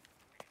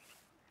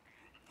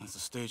 That's the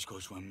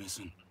stagecoach went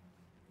missing.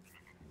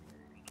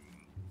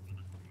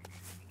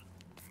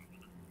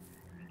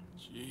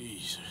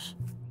 Jesus.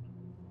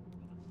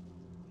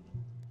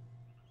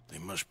 They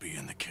must be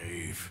in the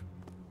cave.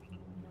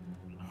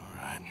 All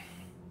right.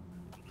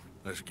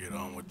 Let's get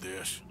on with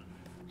this.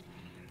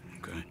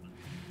 Okay.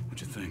 What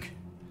you think?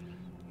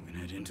 We can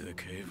head into the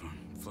cave or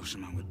flush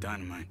them out with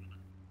dynamite.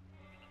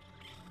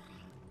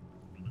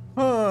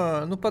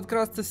 Ну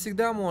подкрасться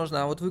всегда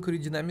можно, а вот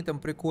выкурить динамитом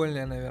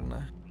прикольнее,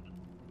 наверное.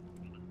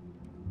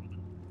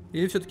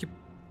 Или все-таки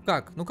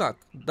как? Ну как?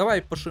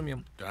 Давай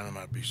пошумим.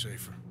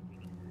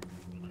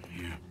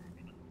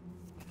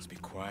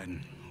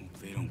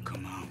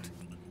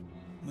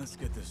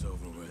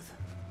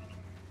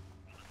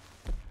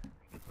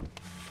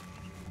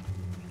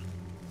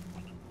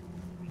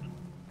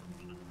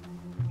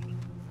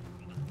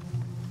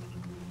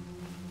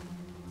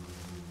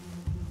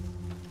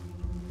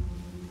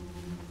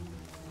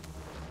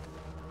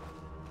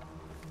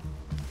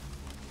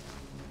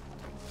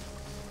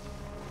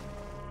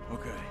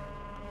 Okay.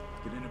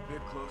 Get in a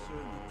bit closer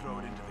and we'll throw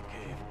it into the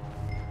cave.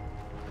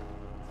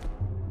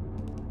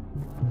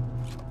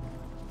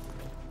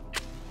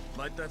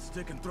 Light that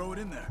stick and throw it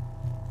in there.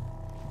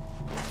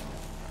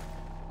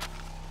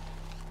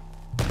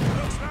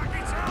 Looks like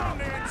it's on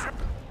there,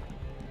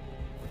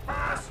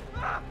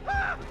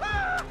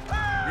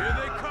 Here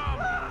they come!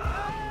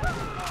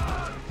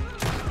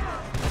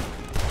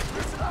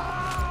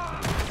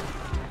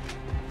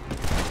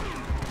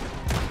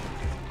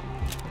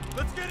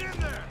 Let's get in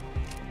there!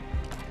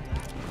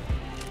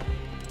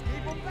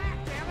 Keep them back,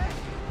 damn it!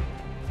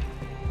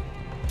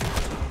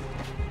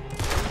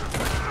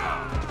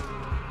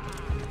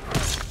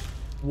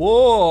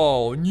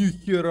 Воу,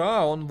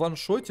 нихера, он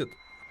ваншотит.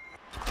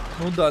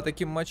 Ну да,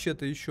 таким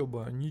мачете еще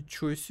бы.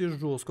 Ничего себе,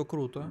 жестко,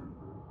 круто.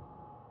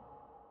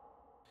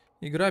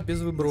 Игра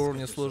без выбора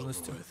уровня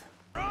сложности.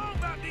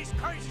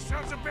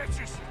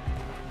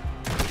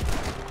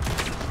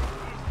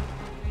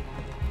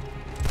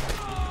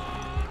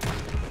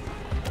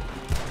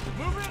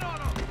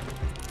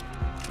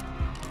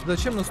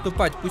 Зачем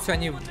наступать? Пусть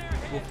они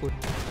уходят.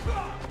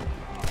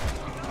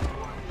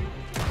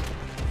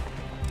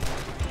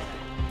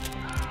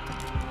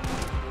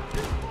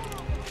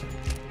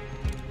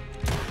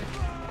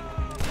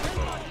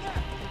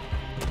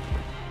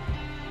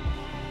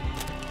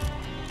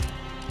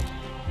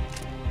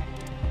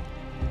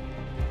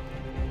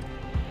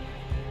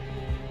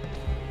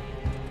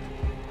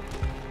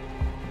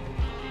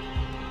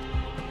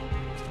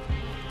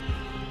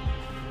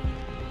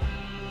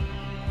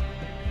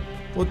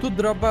 Вот тут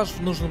дробаш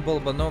нужен был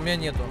бы, но у меня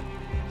нету.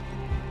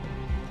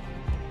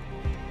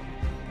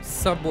 С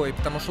собой,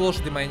 потому что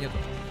лошади моей нету.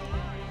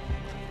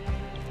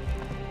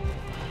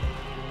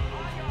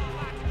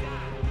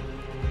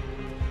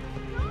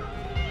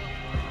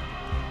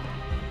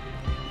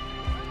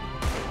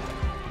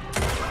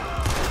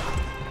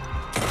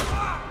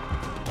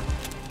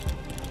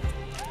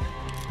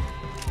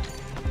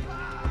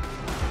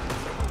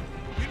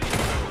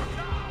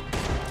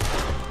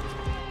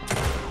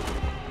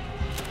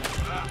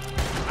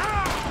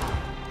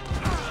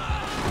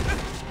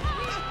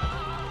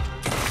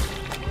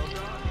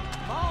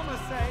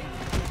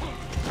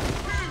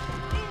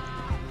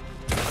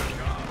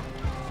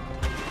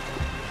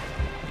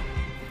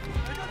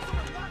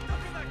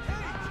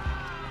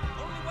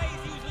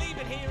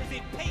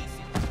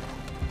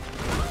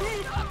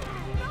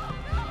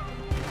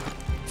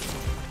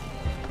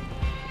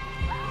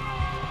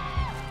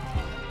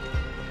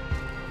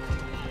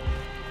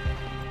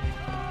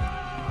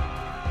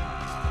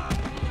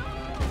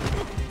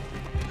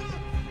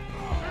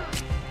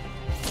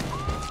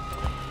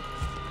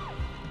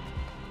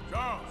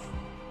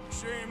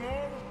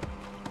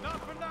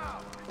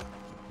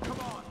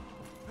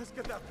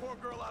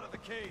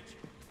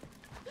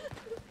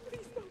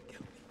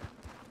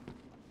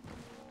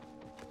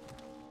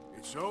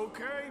 It's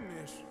okay,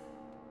 miss.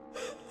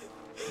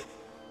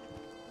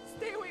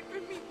 Stay away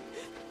from me.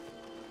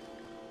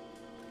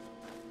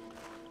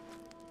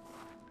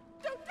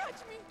 Don't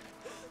touch me.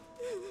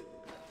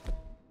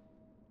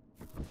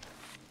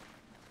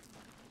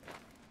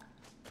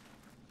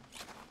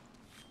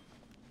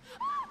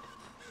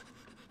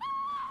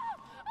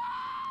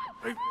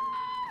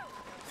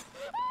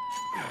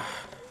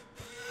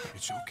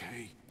 It's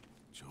okay.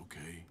 It's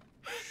okay.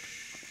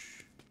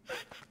 Shh.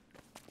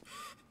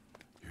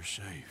 You're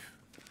safe.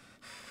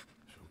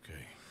 It's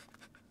okay.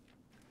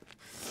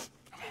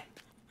 Come on.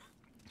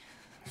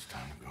 It's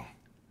time to go.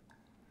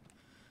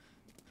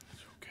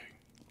 It's okay.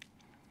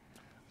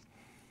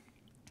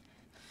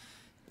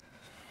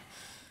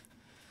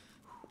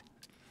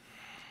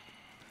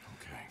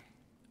 Okay.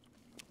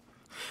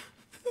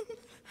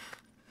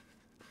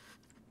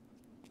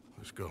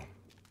 Let's go.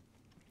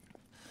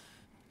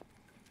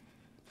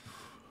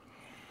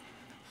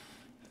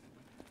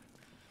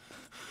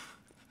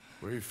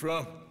 Where are you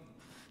from?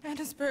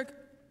 Annesburg.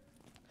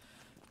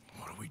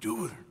 What do we do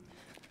with her?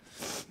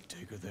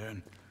 Take her there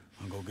and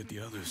I'll go get the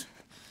others.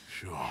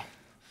 Sure.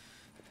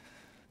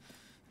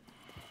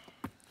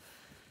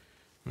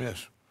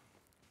 Miss,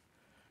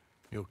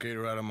 you okay to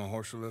ride on my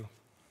horse a little?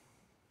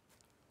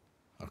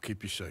 I'll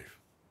keep you safe.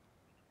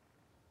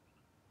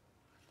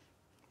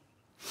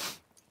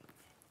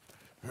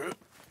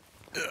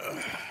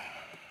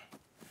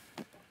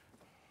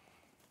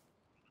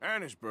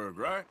 Annesburg,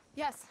 right?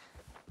 Yes.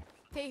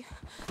 They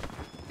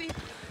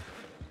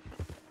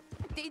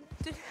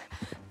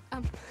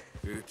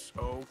It's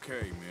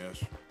okay,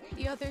 miss.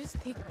 the others,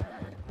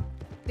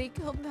 They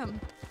killed them.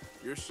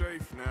 You're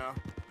safe now.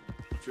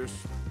 Just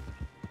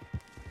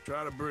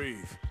try to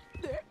breathe.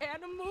 They're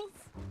animals.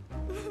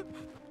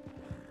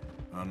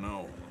 I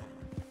know.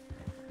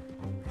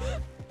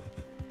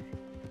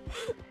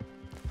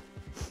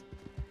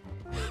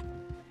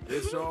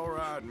 It's all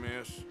right,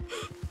 miss.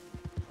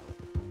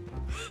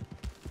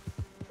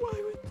 Why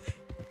would they?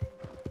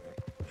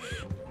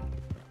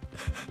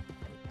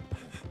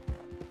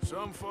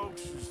 Some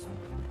folks is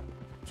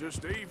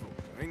just evil.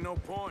 Ain't no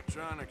point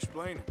trying to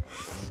explain it.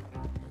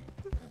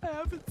 I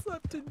haven't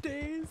slept in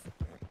days.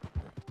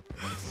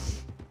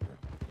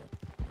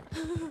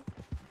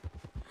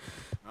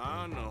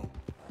 I know.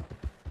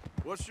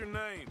 What's your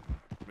name,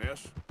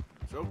 miss?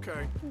 It's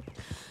okay.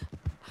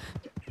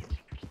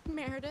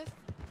 Meredith.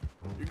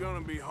 You're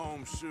gonna be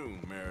home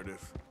soon,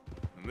 Meredith.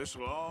 And this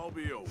will all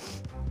be over.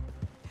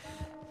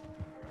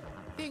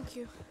 Thank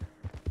you.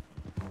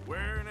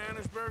 Where in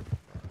Annisburg?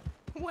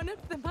 One of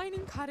the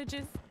mining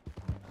cottages.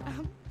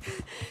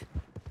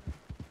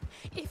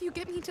 If you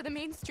get me to the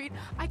main street,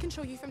 I can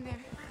show you from there.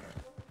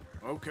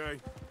 Okay.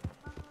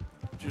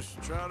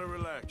 Just try to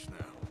relax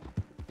now.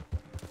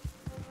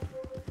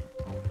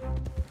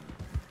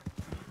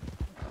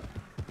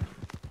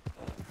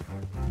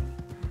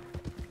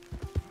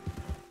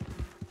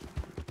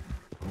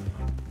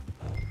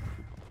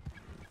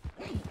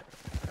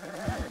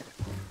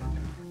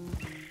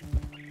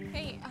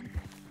 Hey,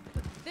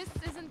 this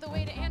isn't the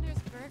way to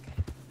Annisburg.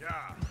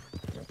 Yeah.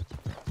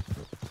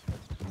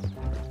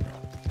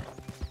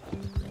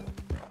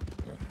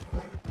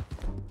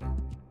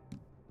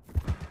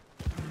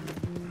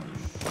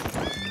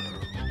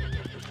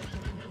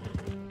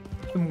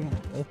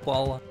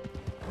 Упала.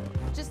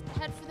 Just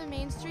head for the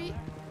main street.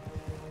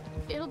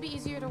 It'll be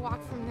easier to walk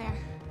from there.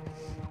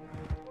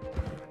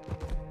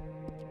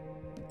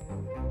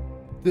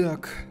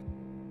 Так.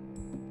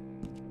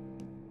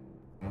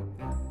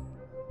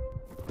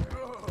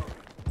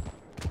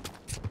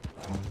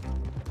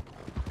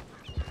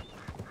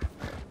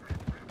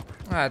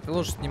 А, эта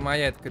лошадь не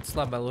моя, это какая-то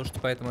слабая лошадь,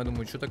 поэтому я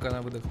думаю, что такая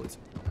она выдохлась.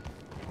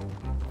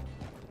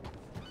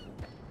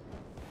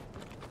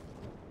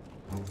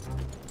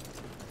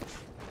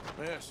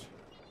 Miss.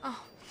 Oh.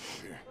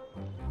 Here.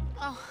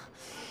 Oh.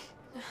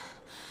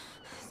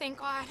 Thank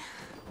God.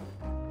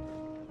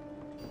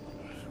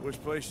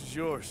 Which place is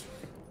yours?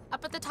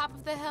 Up at the top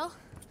of the hill.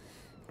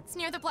 It's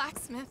near the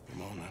blacksmith.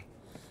 Come on now.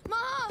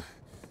 Mom!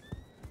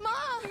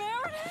 Mom!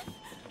 Meredith!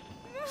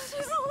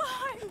 She's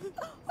alive!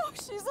 Oh,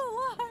 she's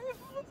alive!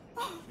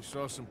 You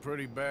saw some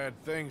pretty bad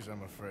things,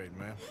 I'm afraid,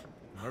 man.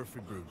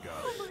 Murphy brood got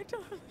Oh, it. my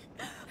darling.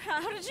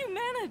 How did you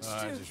manage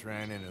to? I just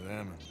ran into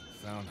them and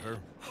found her.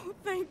 Oh,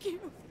 thank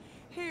you.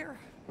 Here,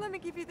 let me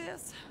give you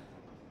this.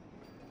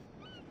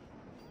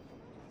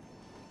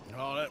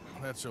 Oh,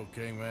 that's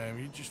okay, ma'am.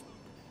 You just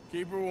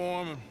keep her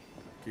warm and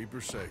keep her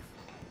safe.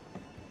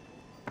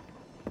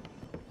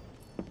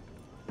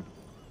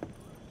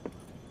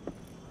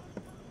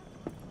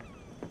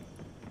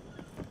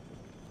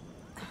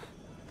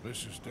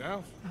 Mrs.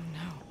 Downs? Oh,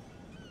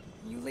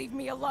 no. You leave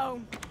me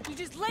alone. You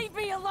just leave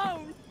me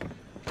alone.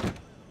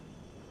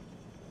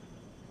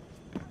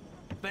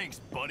 Thanks,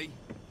 buddy.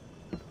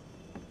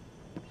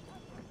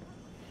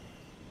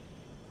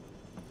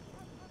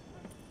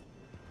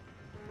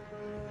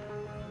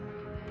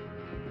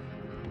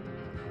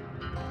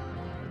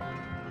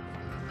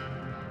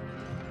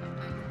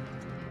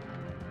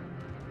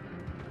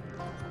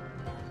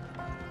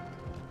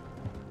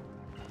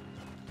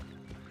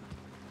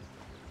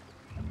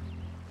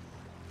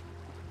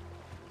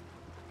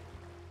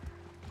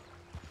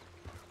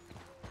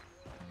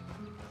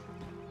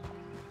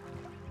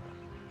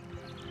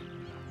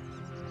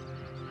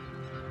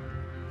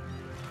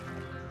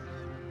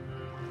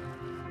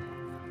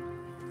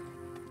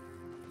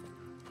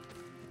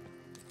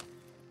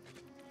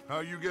 How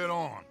you get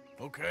on?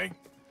 Okay.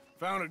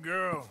 Found a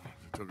girl.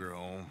 Took her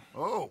home.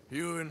 Oh.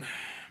 You and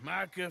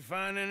Micah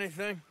find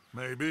anything?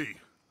 Maybe.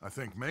 I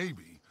think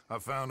maybe. I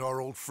found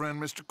our old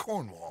friend, Mr.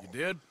 Cornwall. You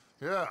did?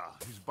 Yeah,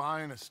 he's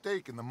buying a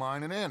stake in the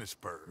mine in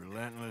Annisburg.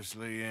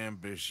 Relentlessly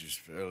ambitious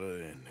fella,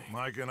 isn't he?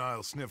 Mike and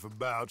I'll sniff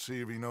about,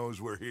 see if he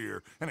knows we're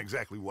here, and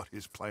exactly what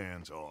his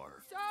plans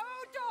are. So,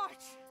 Dot,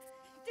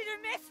 did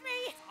you miss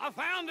me? I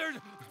found her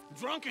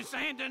drunk in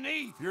Saint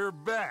Denis. You're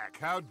back.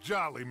 How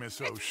jolly, Miss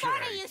O'Shea. It's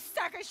funny, you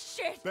sack of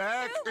shit.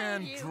 Back Who are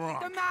and you?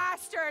 drunk. The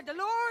Master, the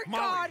Lord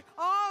Molly. God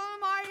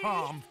Almighty.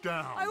 Calm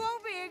down. I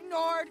won't be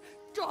ignored.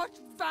 Dutch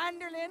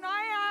Vanderlyn,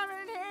 I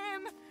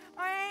am him.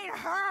 I ain't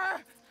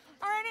her.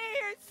 Or any of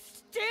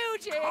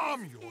your stooges.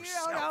 Calm You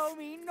yourself. don't owe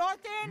me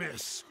nothing.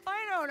 Miss. I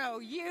don't owe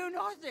you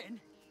nothing.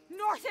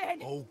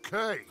 Nothing.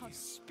 Okay. I'll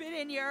spit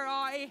in your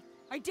eye.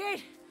 I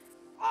did.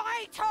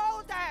 I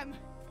told them.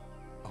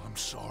 I'm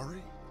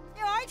sorry?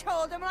 Yeah, I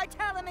told them and I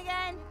tell them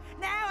again.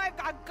 Now I've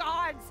got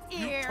God's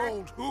ear. You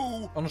told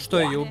who? Он что,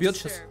 ее убьет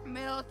сейчас? Mr.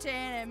 Milton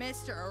and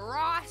Mr.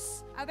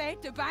 Ross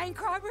about the bank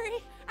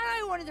robbery, and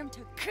I wanted them to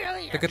kill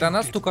you. Так это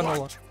она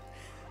стуканула?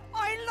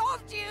 I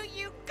loved you,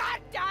 you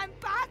goddamn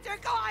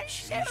bastard! Go on,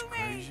 shoot me!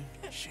 Crazy.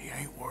 She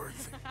ain't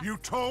worth it. You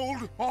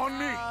told on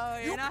me. Oh,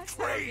 You you're not so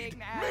betrayed big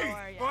now, me.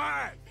 are you?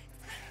 What?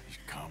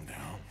 Just calm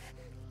down.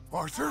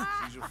 Arthur?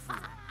 She's a fool.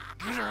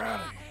 Get her out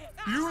of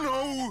here. You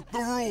know the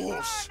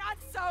rules. You're not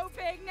so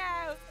big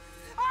now.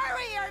 Are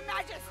we, Your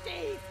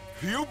Majesty?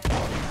 You...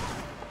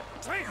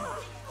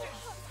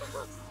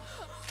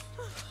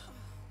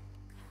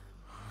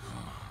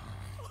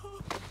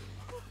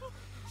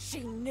 She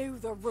knew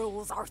the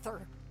rules,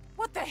 Arthur.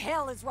 What the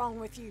hell is wrong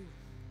with you?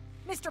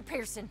 Mr.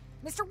 Pearson,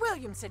 Mr.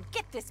 Williamson,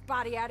 get this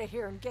body out of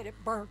here and get it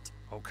burnt.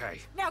 Okay.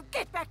 Now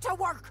get back to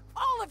work,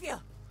 all of you!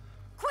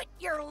 Quit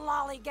your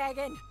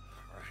lollygagging!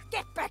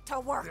 Get back to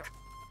work!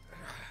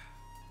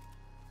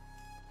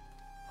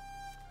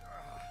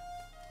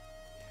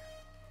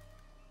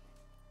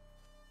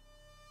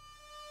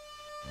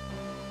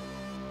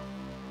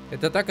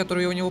 Это та,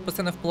 которую я у него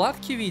постоянно в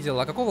плавке видел?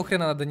 А какого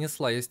хрена она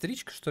донесла? Я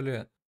истеричка, что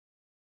ли?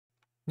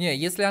 Не,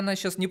 если она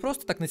сейчас не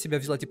просто так на себя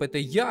взяла, типа, это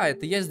я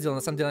сделала,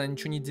 на самом деле она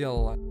ничего не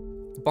делала.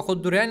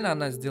 Походу, реально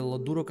она сделала,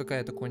 дура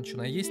какая-то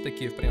конченая. Есть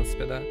такие, в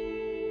принципе, да?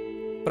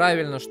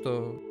 Правильно,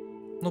 что...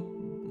 Ну,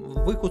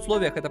 в их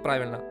условиях это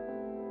правильно.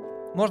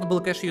 Можно было,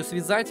 конечно, ее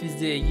связать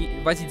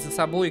везде, возить за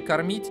собой и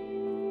кормить.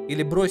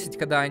 Или бросить,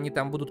 когда они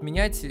там будут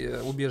менять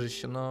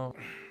убежище, но...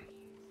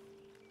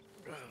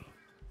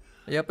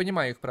 Я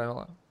понимаю их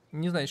правила.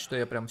 Не значит, что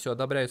я прям все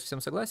одобряю,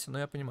 совсем согласен, но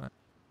я понимаю.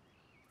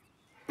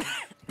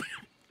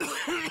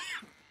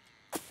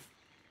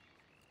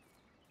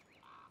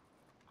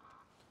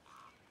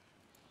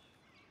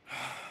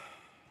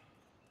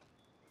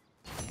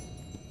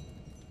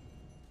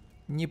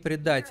 Не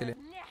предатели.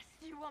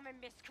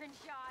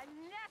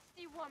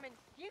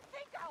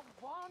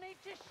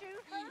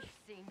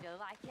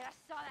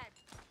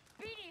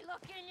 Beady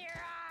look in your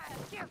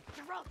eyes. You're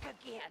drunk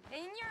again,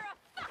 and you're a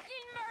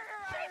fucking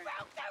murderer. She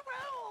broke the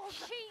rules.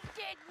 She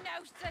did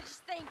no such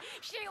thing.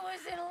 She was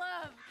in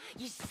love.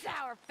 You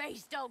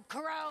sour-faced old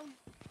crone.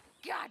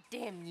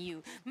 Goddamn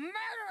you,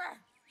 murderer!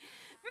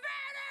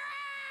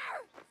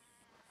 Murderer!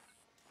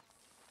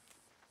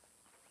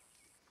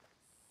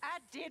 I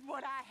did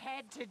what I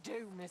had to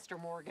do, Mr.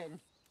 Morgan.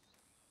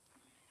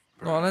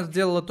 Ну, она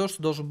сделала то,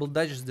 что должен был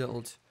Дач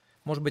сделать.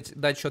 Может быть,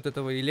 Дачу от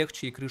этого и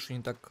легче, и крышу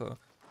не так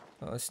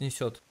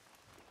снесет.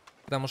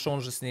 Потому что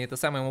он же с ней. Это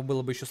самое, ему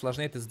было бы еще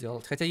сложнее это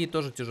сделать. Хотя ей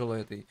тоже тяжело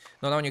этой.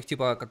 Но она у них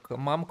типа как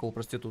мамка у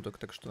проституток,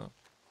 так что...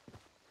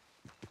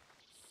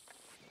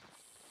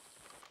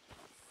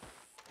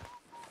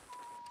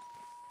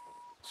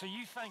 So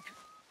you think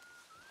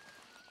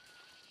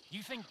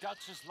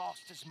Dutch has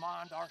lost his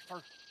mind,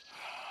 Arthur?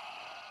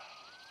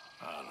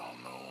 I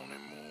don't know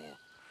anymore.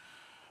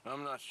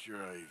 I'm not sure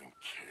I even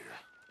care.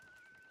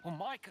 Well,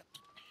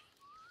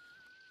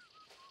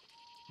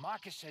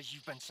 Micah says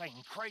you've been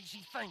saying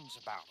crazy things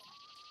about him.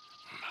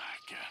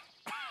 Micah.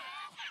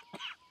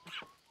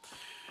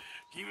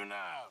 Keep an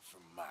eye out for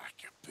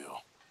Micah,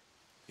 Bill.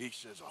 He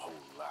says a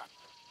whole lot.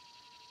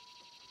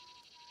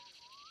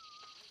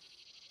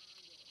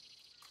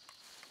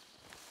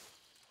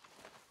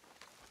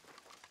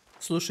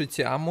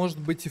 Слушайте, а может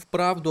быть и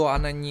вправду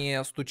она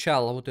не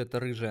стучала, вот эта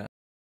рыжая?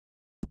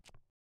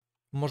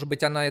 Может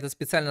быть, она это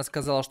специально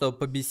сказала, чтобы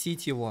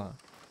побесить его?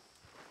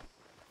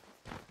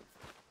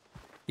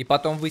 И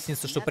потом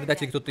выяснится, что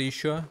предатель кто-то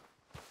еще?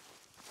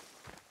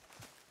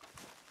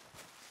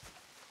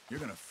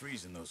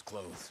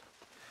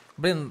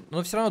 Блин,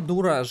 но все равно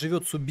дура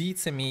живет с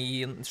убийцами,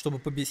 и чтобы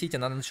побесить,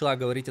 она начала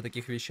говорить о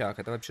таких вещах.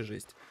 Это вообще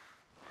жесть.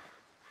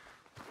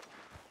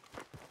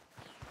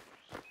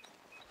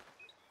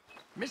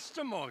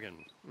 Mr.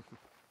 Morgan.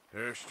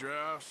 Herr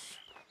Strauss.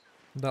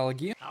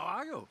 Долги? How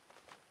are you?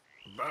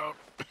 About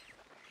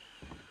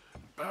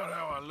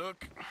how I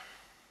look.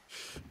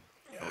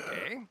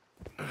 Okay.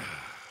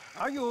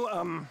 Are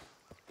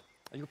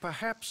you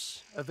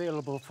perhaps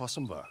available for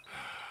some work?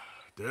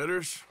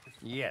 Debtors?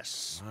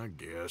 Yes. I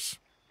guess.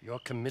 Your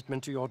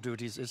commitment to your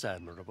duties is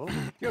admirable.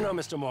 You know,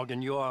 Mr.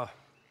 Morgan, you're...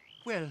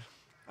 Well,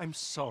 I'm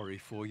sorry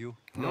for you.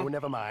 No,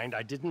 never mind.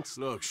 I didn't...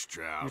 Look,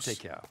 Strauss. You take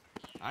care.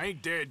 I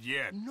ain't dead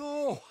yet.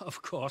 No,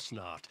 of course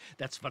not.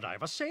 That's what I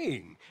was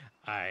saying.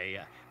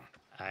 The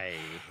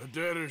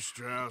debtor,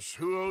 Strauss.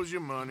 Who owes you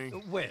money?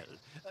 Well,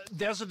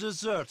 there's a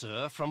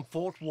deserter from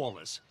Fort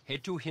Wallace.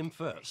 Head to him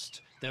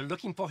first. They're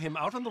looking for him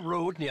out on the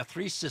road near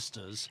Three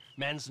Sisters.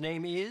 Man's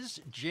name is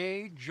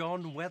J.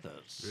 John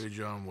Weathers. J.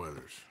 John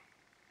Weathers.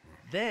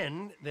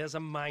 Then there's a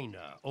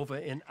miner over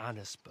in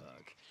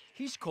Annisburg.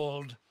 He's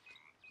called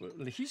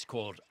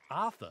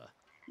Arthur.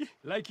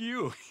 Like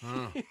you.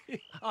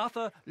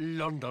 Arthur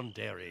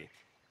Londonderry.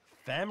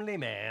 Family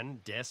man,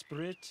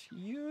 desperate,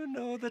 you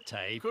know the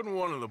type. Couldn't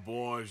one of the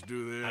boys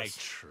do this? I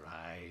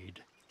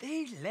tried.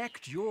 They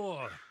lacked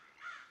your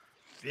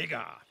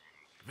vigor.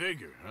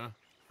 Vigor, huh?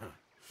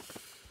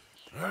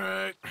 All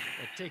right.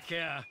 Take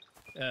care,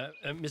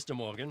 Mr.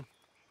 Morgan.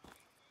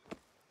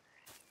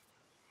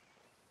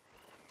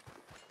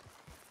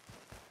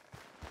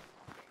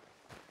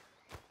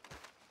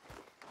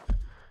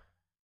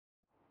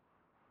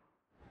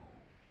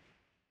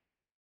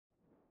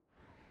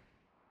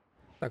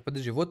 Так,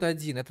 подожди, вот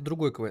один. Это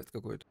другой квест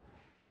какой-то.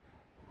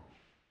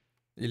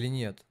 Или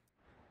нет?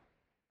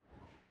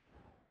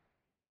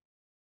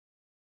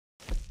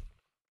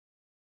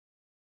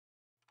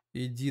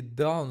 Иди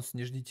даунс,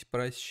 не ждите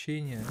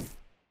прощения.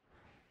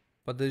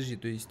 Подожди,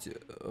 то есть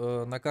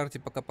на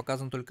карте пока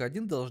показан только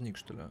один должник,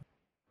 что ли?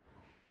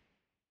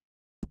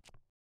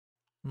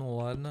 Ну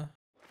ладно.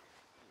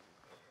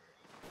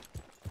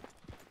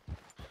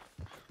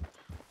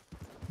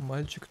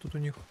 Мальчик тут у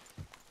них.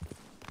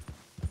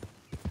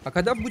 А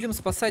когда будем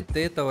спасать-то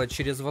этого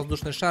через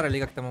воздушный шар,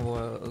 или как там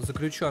его,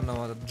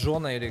 заключенного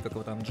Джона, или как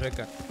его там,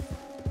 Джека?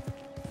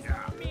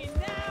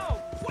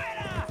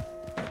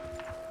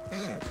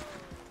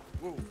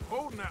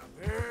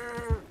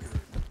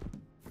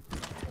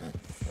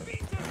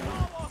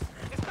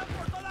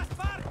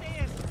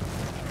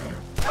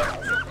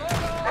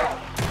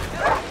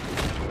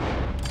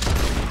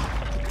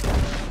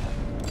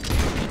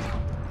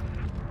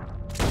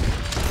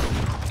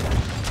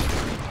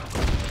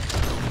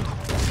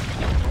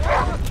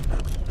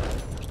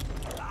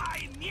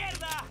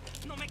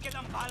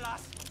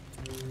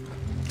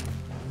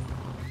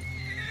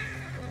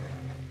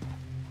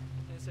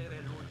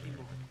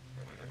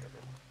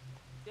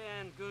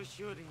 Good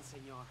shooting,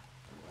 señor.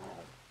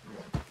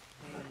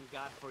 Thank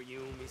God for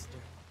you, mister.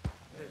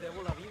 Te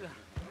debo la vida.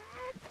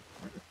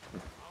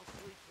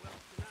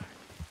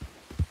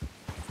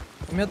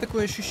 У меня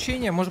такое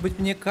ощущение, может быть,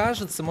 мне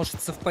кажется,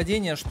 может,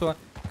 совпадение, что,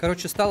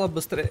 короче, стало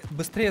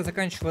быстрее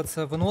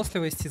заканчиваться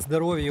выносливость и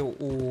здоровье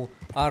у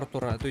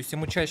Артура. То есть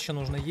ему чаще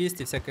нужно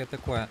есть и всякое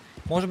такое.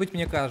 Может быть,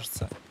 мне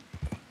кажется.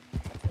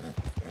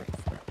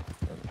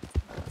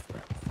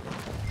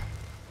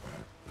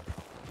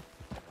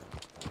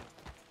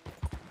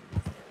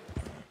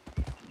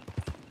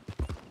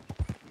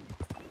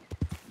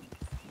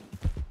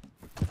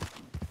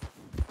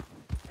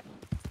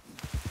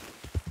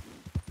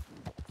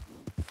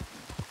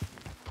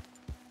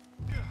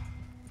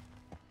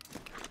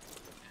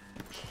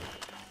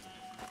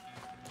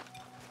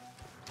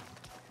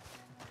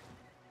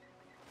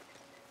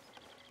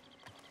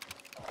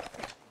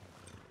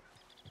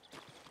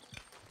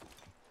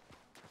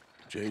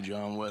 J.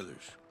 John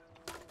Weathers.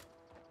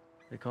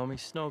 They call me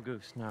Snow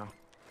Goose now.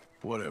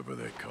 Whatever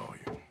they call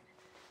you.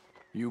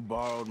 You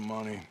borrowed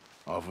money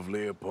off of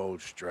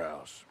Leopold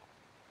Strauss.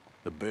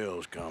 The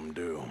bills come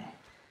due.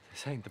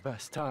 This ain't the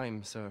best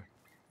time, sir.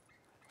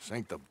 This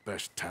ain't the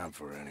best time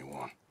for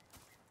anyone.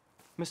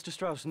 Mr.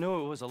 Strauss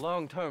knew it was a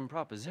long-term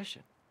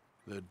proposition.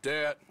 The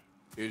debt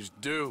is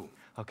due.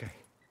 Okay.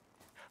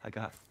 I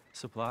got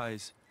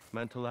supplies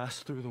meant to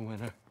last through the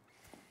winter.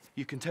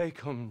 You can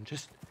take them,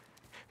 just...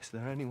 Is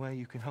there any way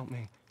you can help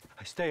me?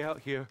 I stay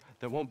out here,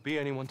 there won't be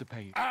anyone to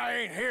pay you. I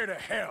ain't here to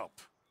help.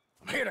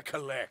 I'm here to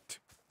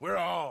collect. We're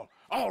all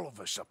of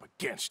us up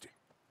against it.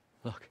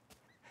 Look,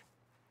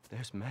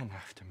 there's men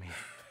after me.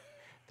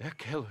 They're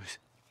killers.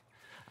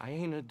 I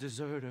ain't a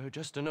deserter,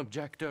 just an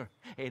objector.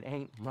 It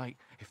ain't right.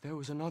 If there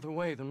was another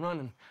way than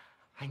running,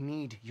 I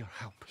need your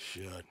help.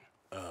 Shut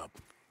up.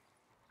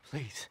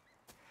 Please.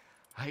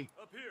 Up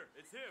here,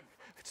 it's him.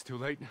 It's too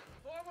late.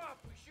 Form up,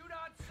 we shoot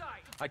on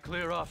sight. I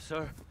clear off,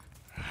 sir.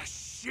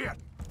 Shit.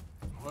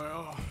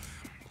 Well,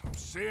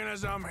 seeing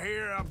as I'm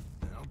here, I'll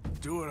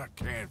do what I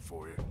can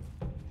for you.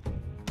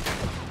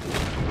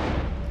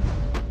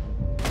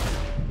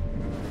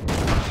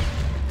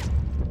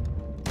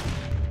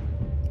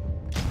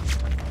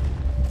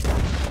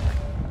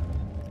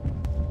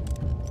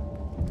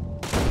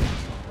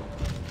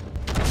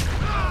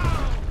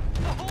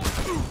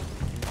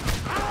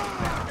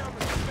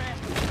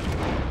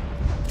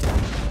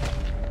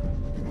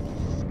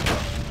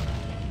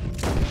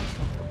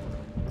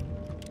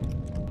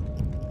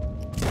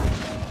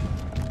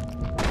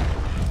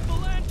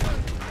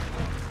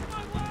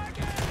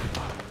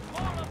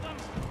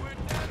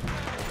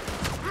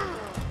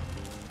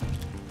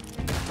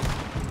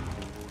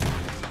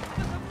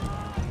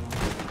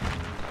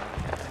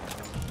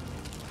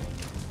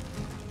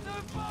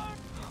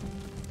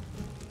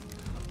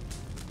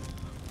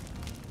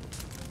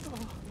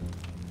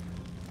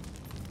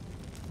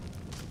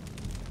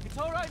 It's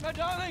all right, my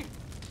darling.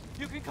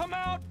 You can come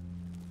out.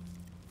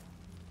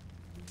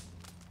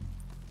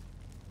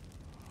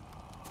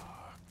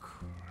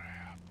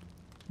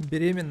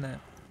 Беременная.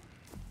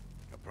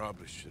 I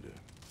probably should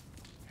have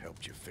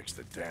helped you fix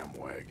the damn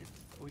wagon.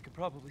 We could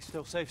probably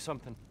still save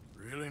something.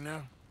 Really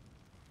now?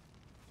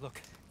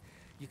 Look,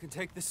 you can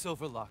take this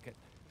silver locket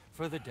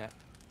for the debt.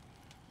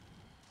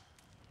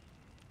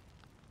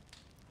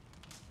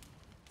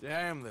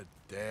 Damn the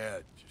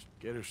dad. Just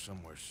get her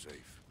somewhere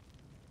safe.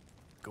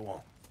 Go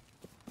on.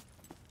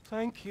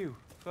 Thank you,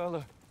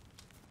 fella.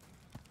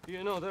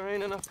 You know, there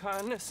ain't enough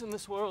kindness in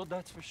this world,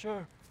 that's for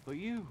sure. But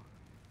you...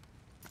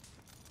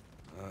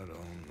 I don't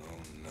know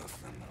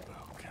nothing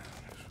about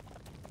kindness.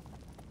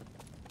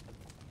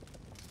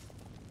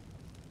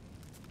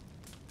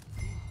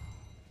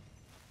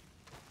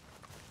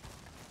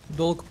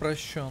 Долг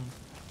прощен.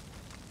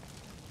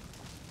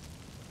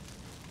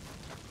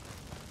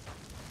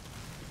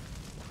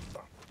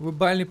 Вы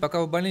больны,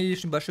 пока вы больны,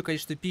 лишь небольшое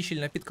количество пищи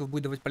или напитков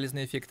будет давать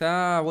полезный эффект.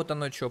 А, вот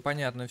оно что,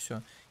 понятно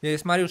все. Я и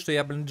смотрю, что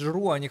я, блин,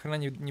 жру, а ни хрена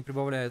не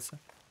прибавляется.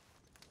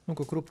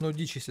 Ну-ка, крупную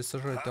дичь, если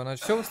сожрать, то она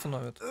все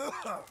восстановит?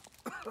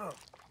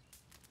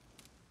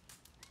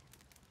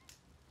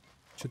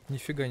 Что-то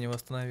нифига не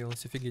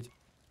восстановилось, офигеть.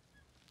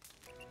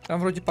 Там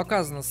вроде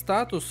показано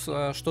статус,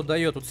 что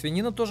дает. Тут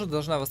свинина тоже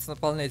должна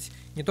восполнять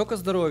не только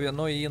здоровье,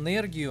 но и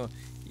энергию,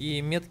 и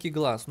меткий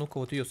глаз. Ну-ка,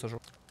 вот ее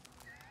сажу.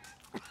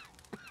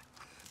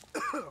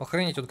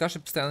 Охренеть, вот каша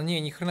постоянно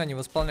ни хрена не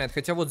восполняет.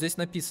 Хотя вот здесь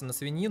написано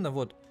свинина,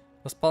 вот,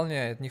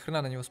 восполняет. Ни хрена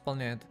она не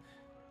восполняет.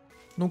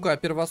 Ну-ка,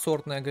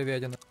 первосортная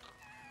говядина.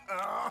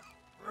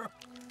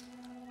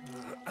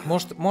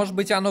 Может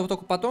быть, оно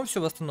только потом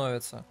все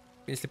восстановится?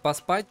 Если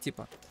поспать,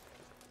 типа.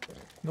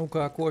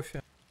 Ну-ка,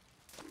 кофе.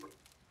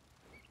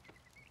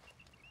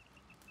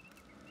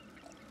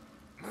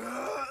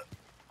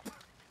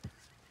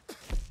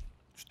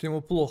 Что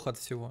ему плохо от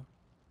всего.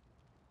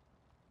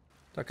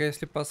 Так, а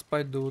если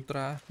поспать до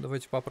утра?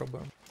 Давайте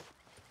попробуем.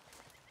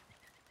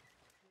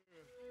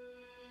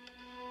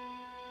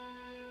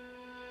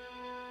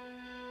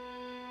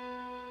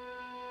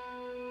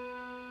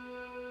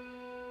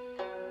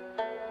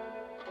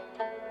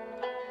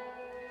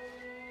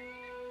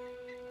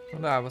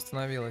 Да,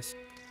 восстановилась.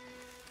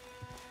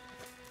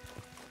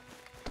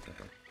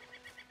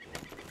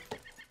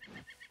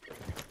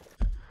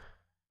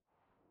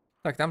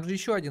 Так, там же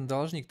еще один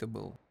должник-то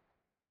был.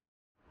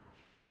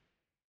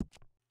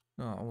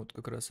 А, вот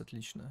как раз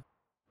отлично.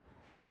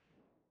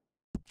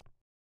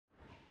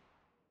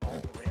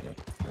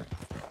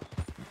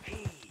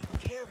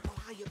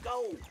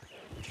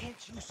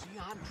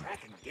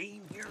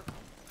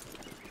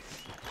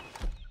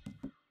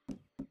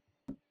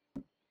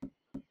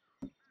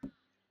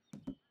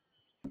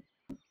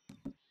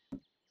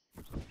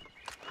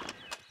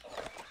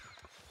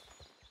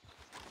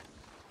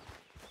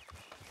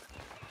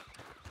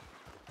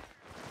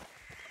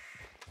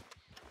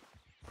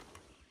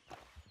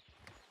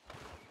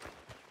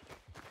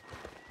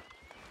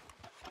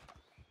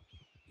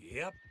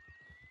 Yep,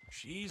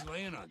 she's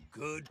laying a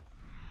good.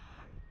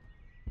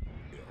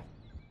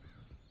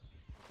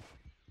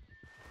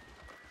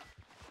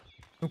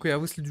 Ну-ка, я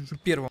выследю уже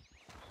первым.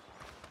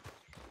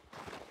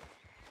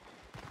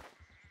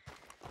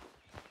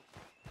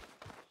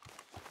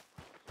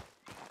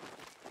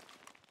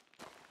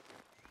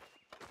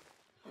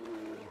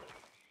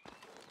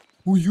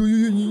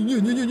 Ой-ой-ой,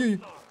 не-не-не-не.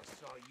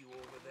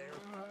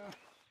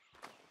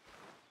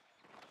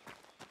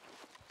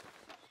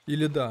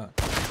 Или да.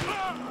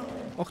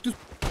 Ах ты...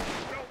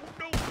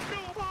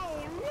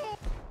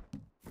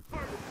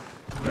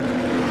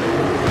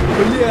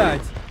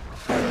 Блять!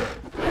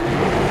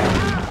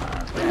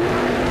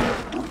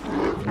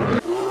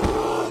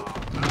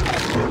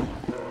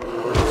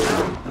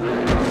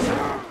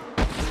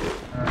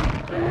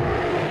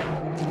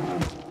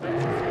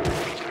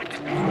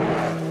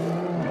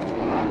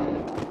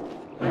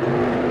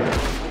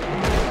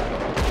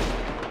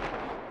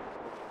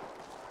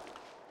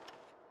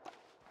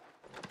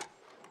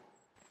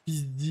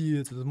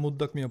 Пиздец, этот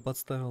мудак меня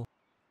подставил.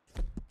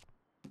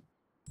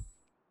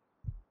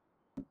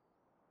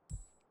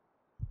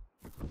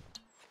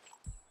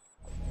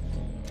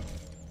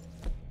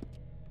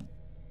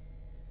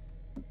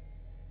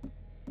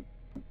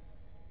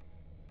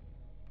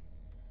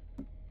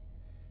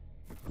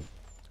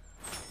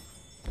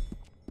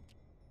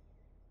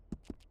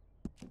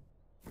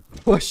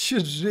 Вообще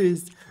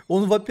жесть.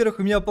 Он, во-первых,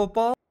 в меня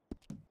попал.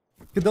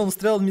 Когда он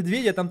стрелял в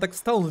медведя, я там так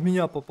встал, он в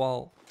меня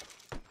попал.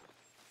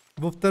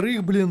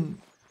 Во-вторых, блин,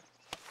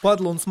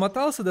 падла, он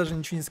смотался, даже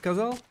ничего не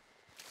сказал.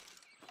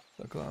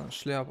 Так, ладно,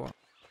 шляпа.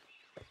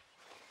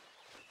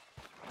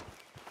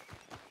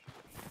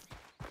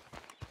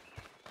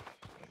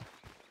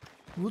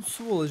 Вот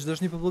сволочь,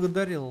 даже не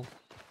поблагодарил.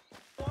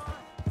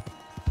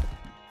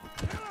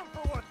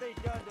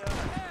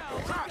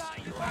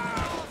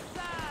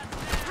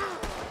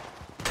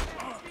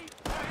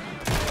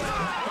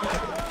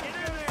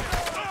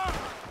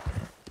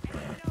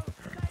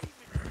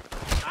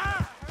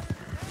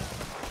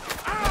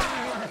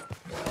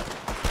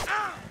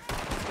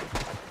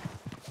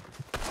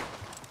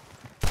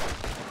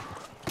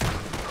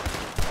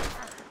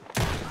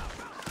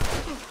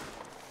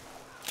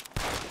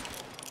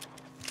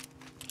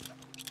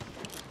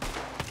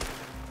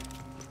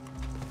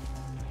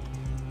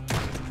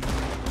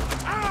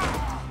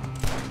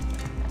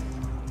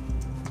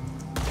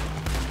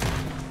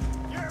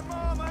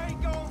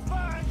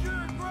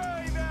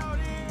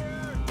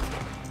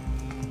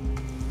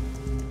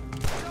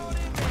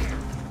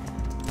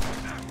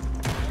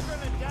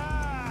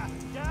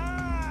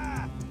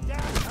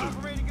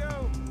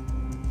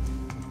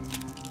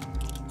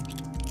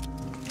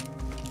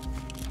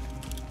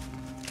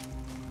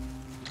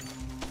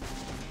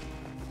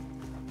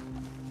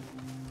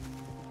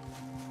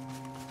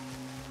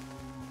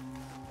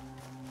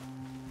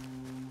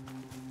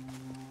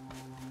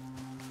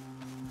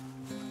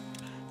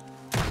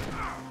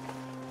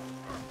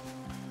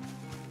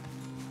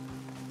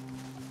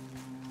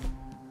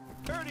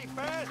 Dirty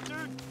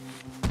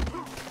bastard!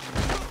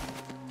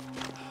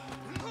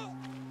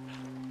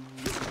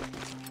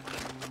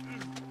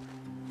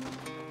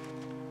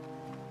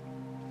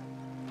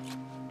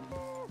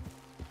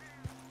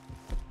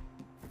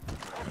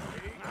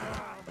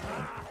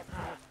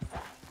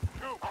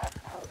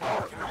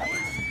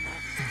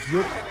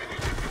 Ёп.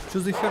 Что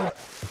за хер?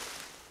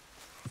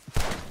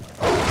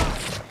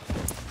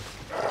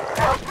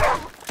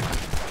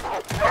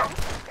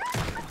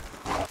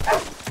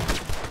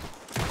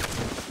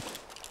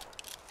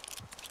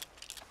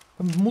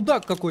 Там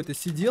мудак какой-то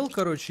сидел,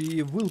 короче,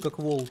 и выл как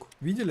волк.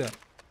 Видели?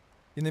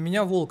 И на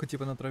меня волка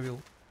типа натравил.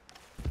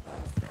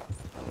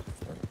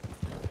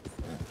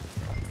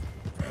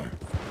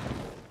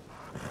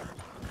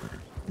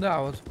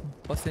 Да, вот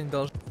последний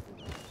должен.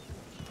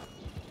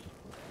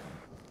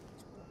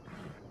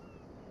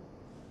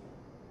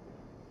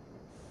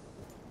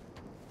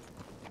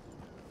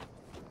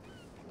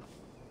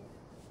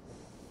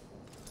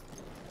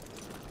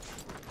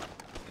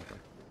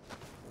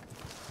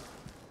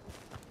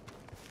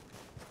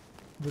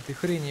 В этой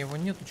хрени его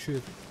нету, что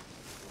это?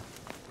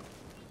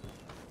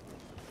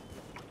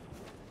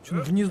 Что,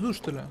 внизу,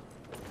 что ли?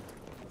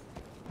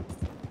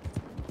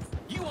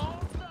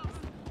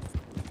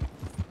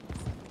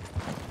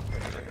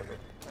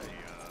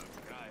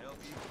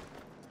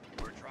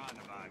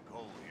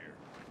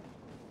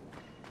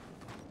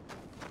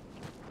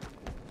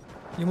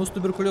 Ему с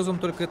туберкулезом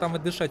только там и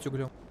дышать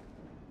углем.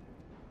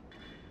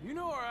 You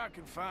know where I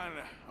can find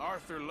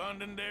Arthur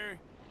Londonderry?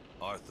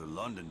 Arthur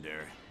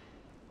Londonderry?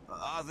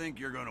 I think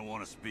you're gonna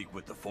want to speak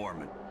with the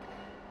foreman.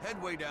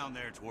 Head way down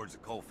there towards the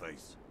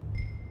coalface.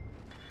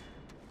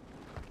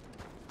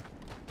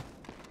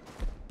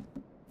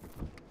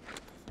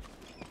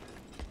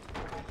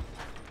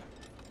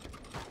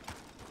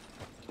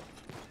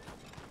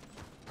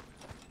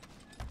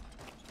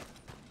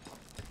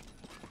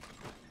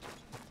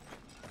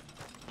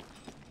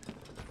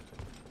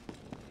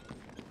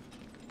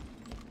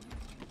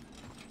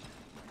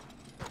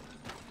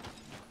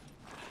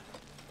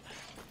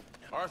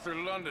 Arthur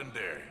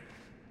Londonderry.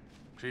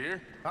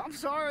 Here? I'm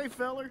sorry,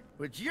 feller,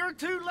 but you're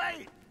too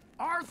late.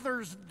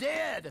 Arthur's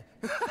dead.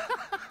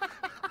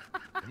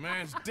 The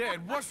man's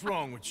dead. What's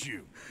wrong with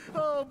you?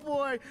 Oh,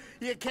 boy.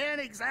 You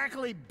can't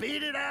exactly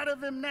beat it out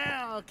of him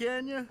now,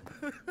 can you?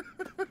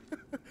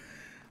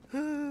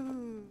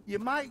 You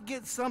might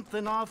get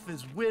something off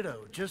his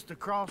widow just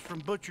across from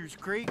Butcher's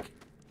Creek,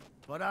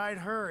 but I'd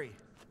hurry.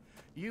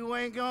 You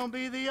ain't gonna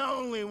be the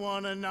only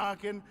one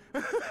a-knocking.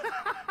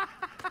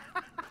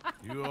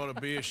 You ought to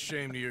be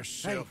ashamed of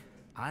yourself.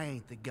 Hey, I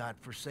ain't the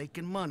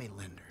godforsaken money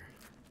lender.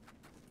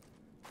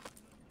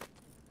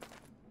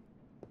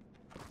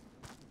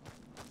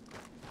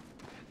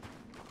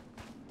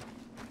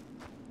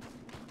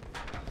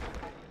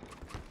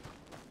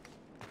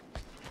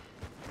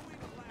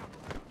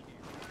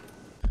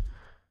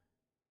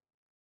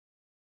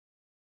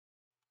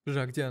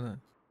 Жак, где она?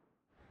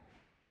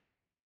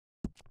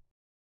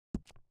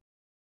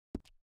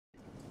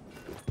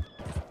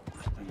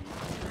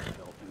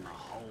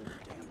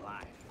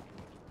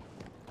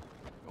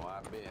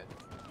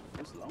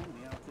 It's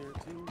lonely out there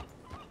too.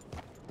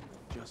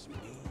 Just me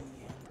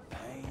and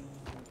pain.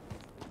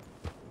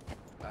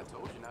 I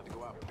told you not to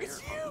go out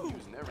It's barefoot. you! He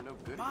was never no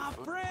good. My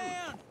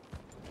friend!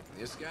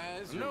 This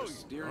guy's No, your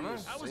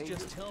mysterious I was savior.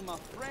 just telling my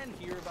friend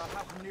here about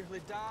how I nearly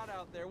died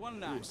out there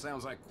one night. Ooh,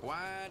 sounds like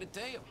quite a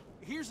tale.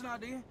 Here's an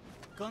idea.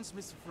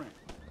 Gunsmith's a friend.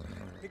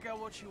 Pick out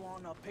what you want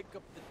and I'll pick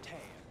up the tab.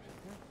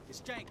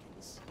 It's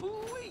Jenkins.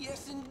 Ooh,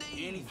 yes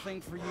indeed.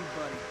 Anything for you,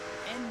 buddy.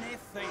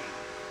 Anything.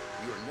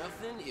 You're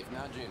nothing if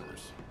not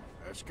generous.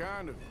 That's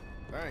kind of...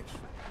 Thanks.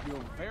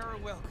 You're very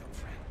welcome,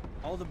 friend.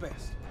 All the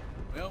best.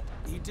 Well,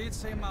 he did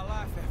save my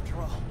life after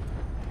all.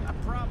 I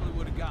probably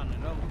would have gotten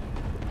it over.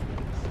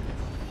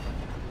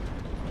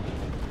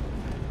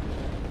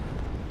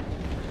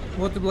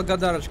 Вот и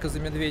благодарочка за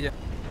медведя.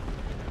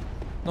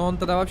 Но он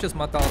тогда вообще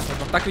смотался.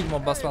 Он так, видимо,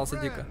 обосрался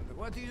дико.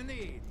 What do you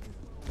need?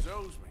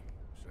 Owes me.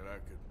 Said I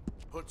could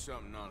put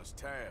something on his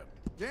tab.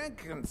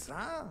 Jenkins,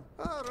 huh?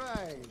 All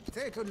right.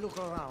 Take a look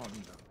around.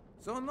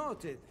 So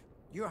noted.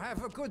 You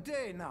have a good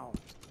day now.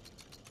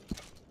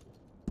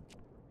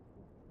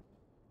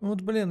 Вот,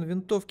 блин,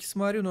 винтовки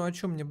смотрю, ну а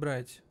чем мне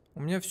брать?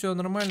 У меня все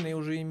нормально и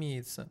уже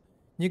имеется.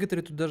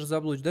 Некоторые тут даже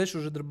заблочены. Дальше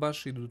уже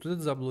дробаши идут. Тут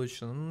это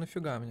заблочено. Ну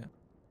нафига мне?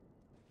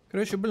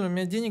 Короче, блин, у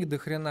меня денег до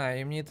хрена,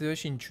 и мне это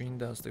вообще ничего не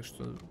даст, так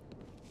что...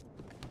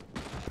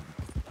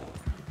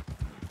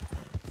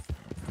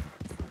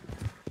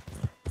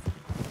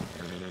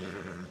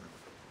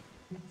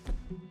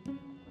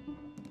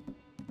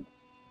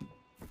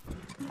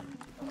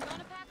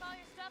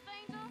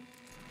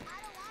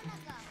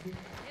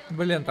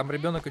 Блин, там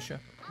ребенок еще.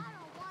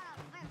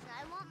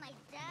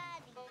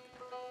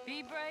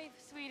 Be brave,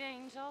 sweet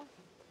angel.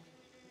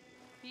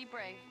 Be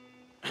brave.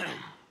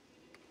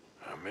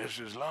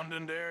 Mrs.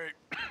 Londonderry.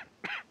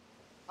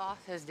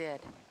 Arthur's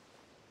dead.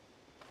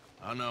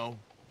 I know.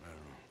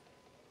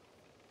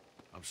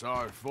 I'm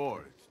sorry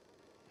for it.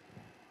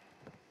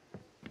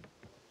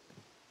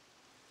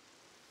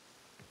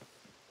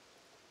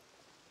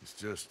 It's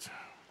just...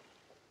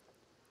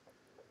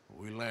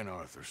 We lent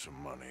Arthur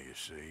some money, you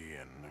see,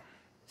 and...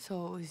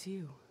 So it was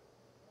you.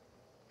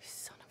 You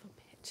son of a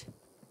bitch.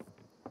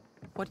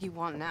 What do you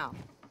want now?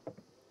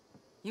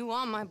 You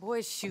want my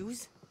boy's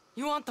shoes?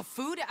 You want the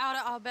food out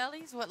of our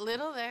bellies, what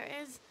little there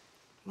is?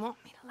 You want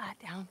me to lie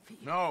down for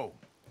you? No,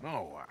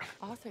 no.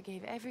 Arthur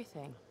gave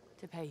everything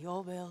to pay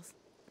your bills.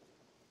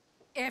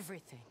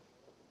 Everything.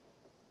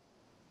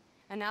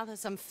 And now there's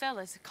some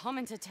fellas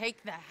coming to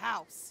take the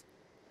house.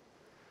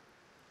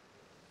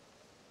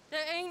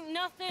 There ain't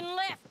nothing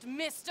left,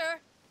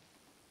 mister.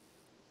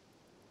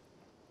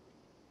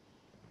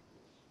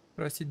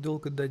 Просить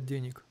долг, отдать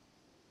денег.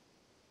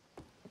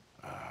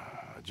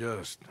 I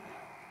just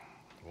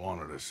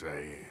wanted to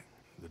say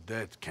the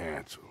debt's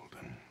canceled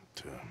and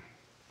to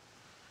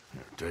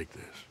here, take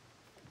this.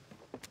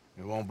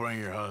 It won't bring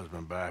your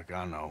husband back,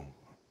 I know.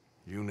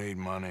 You need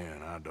money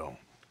and I don't.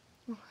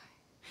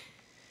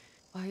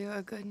 Well, you're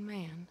a good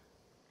man.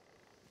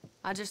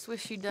 I just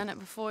wish you'd done it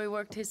before he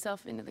worked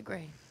himself into the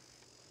grave.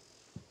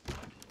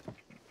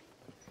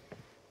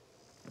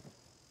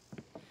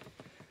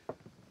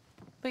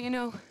 But you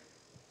know,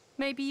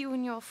 maybe you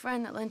and your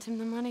friend that lent him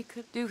the money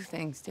could do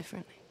things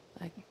differently.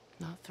 Like,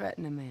 not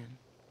threaten a man.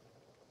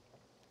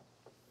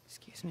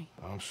 Excuse me.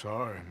 I'm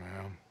sorry,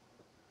 ma'am.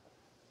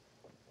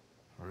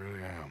 I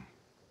really am.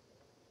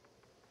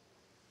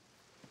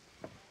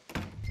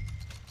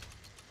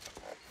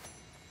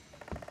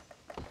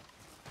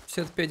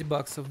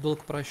 $55,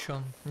 долг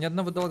прощен. Ни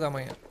одного долга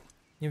мы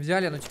не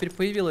взяли, но теперь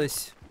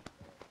появилась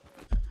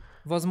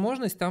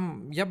возможность.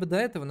 Там я бы до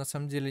этого на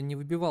самом деле не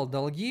выбивал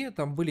долги.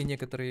 Там были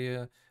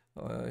некоторые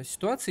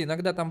ситуации.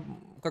 Иногда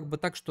там как бы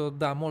так, что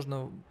да,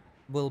 можно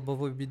было бы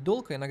выбить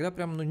долг, а иногда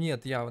прям, ну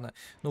нет, явно.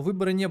 Но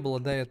выбора не было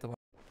до этого.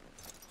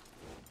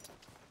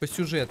 По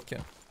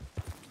сюжетке.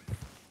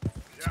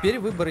 Теперь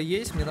выборы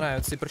есть, мне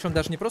нравится. И причем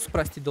даже не просто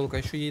простить долг, а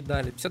еще ей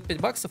дали.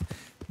 $55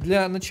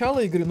 для начала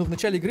игры. Ну, в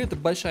начале игры это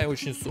большая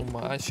очень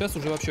сумма. А сейчас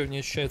уже вообще не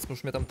ощущается, потому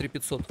что у меня там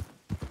 3500.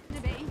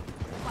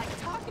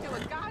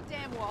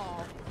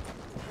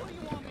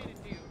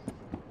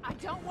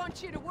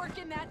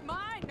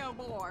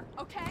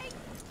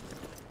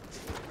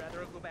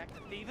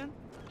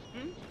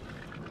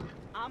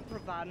 I'm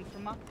providing for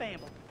my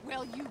family.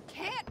 Well, you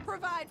can't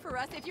provide for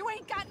us if you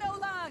ain't got no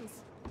lungs.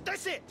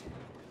 That's it.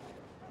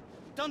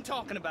 Done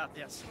talking about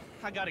this.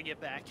 I gotta get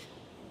back.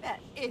 That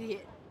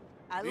idiot.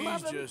 I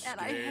love him and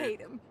I hate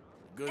him.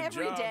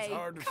 Every day,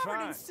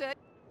 covered in soot.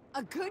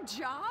 A good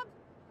job?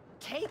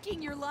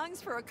 Taking your lungs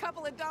for a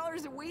couple of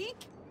dollars a week?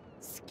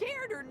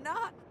 Scared or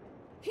not,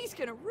 he's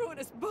gonna ruin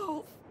us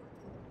both.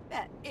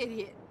 That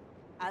idiot.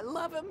 I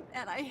love him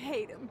and I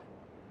hate him.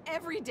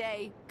 Every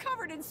day,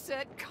 covered in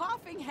soot,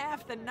 coughing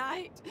half the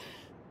night.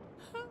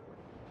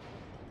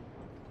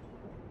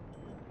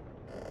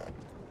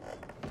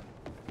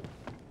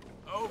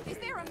 Okay. Is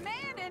there a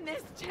man in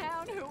this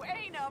town who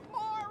ain't a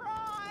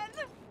moron?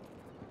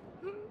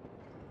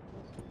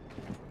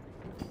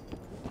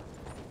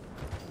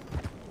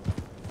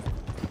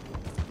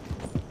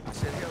 I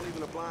said hell,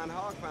 even a blind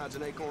hog finds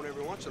an acorn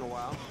every once in a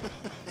while.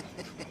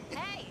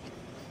 Hey,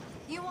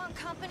 you want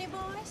company,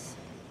 boys?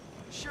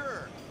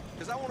 Sure.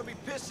 Because I want to be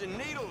pissing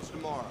needles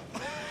tomorrow.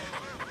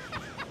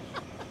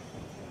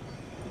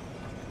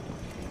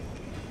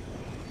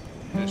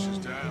 This is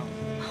down.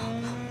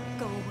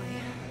 Go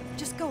away.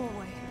 Just go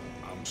away.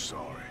 I'm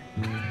sorry.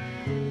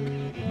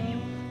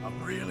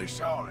 I'm really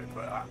sorry,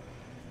 but I...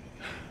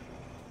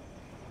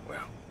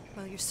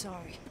 Well, you're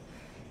sorry.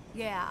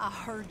 Yeah, I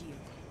heard you.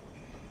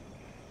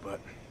 But,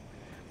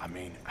 I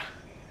mean...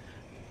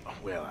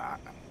 Well,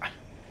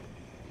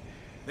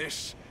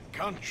 this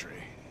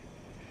country...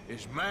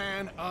 is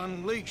man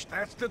unleashed.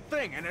 That's the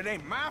thing, and it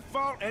ain't my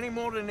fault any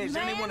more than it's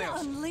anyone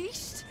else. Man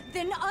unleashed?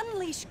 Then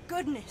unleash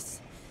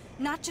goodness.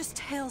 Not just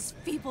hell's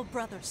feeble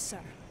brothers, sir.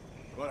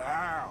 But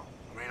how?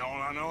 I mean,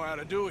 all I know how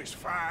to do is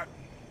fight,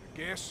 I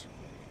guess.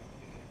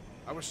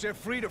 I was set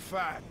free to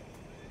fight.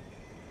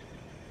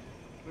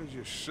 Where's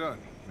your son,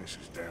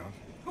 Mrs. Downs?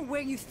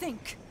 Where you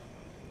think?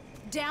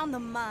 Down the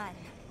mine.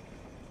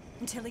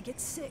 Until he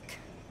gets sick.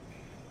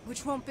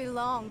 Which won't be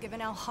long,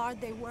 given how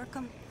hard they work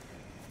him.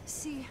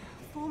 See,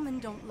 Foremen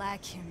don't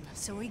like him,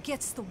 so he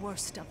gets the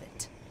worst of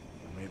it.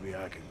 Maybe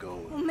I could go...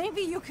 Well,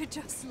 maybe you could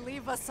just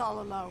leave us all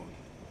alone.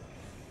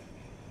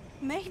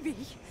 Maybe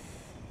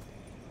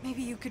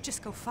you could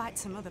just go fight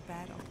some other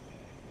battle.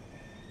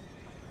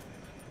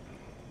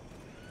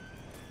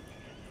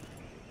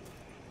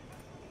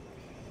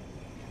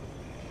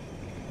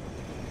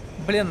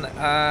 Блин,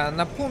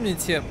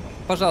 напомните,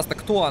 пожалуйста,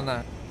 кто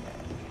она?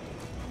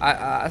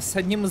 С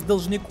одним из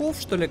должников,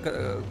 что ли,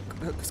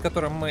 с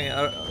которым мы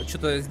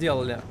что-то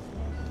сделали?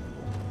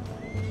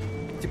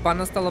 Типа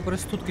она стала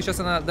проституткой, сейчас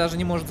она даже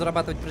не может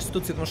зарабатывать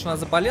проституцией, потому что она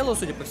заболела,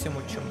 судя по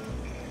всему,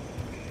 чем-то.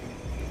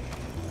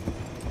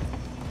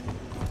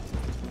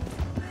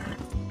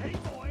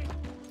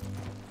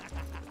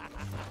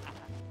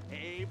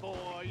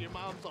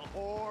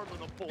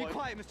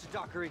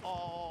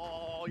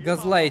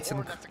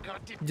 Газлайтинг.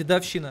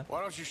 Дедовщина.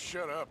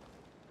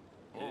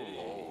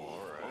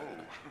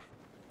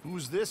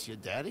 Who's this, your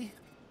daddy?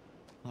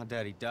 My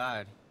daddy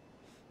died.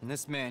 And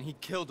this man, he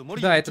killed him. What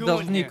are Да, you это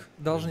doing here?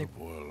 должник.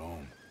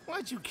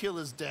 Why'd you kill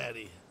his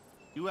daddy?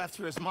 You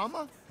after his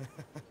mama?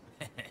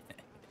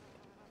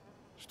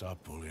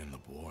 Stop bullying the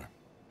boy.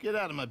 Get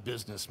out of my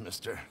business,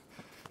 mister.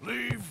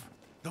 Leave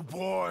the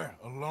boy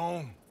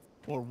alone.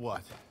 Or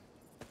what?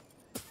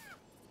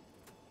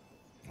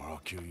 Or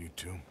I'll kill you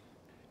too.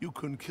 You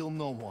couldn't kill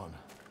no one.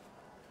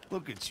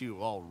 Look at you,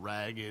 all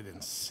ragged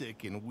and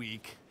sick and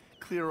weak.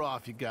 Clear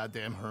off, you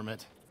goddamn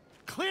hermit.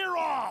 Clear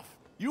off!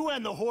 You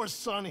and the horse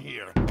son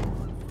here.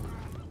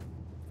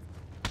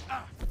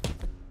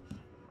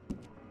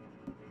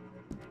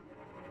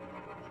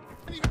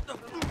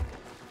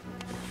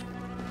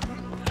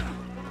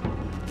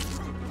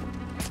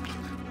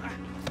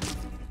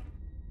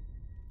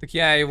 Так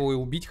я его и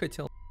убить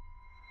хотел.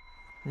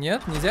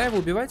 Нет, нельзя его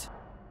убивать?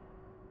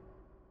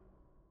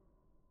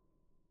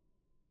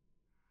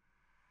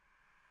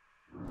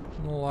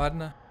 Ну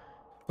ладно.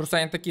 Просто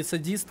они такие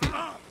садисты.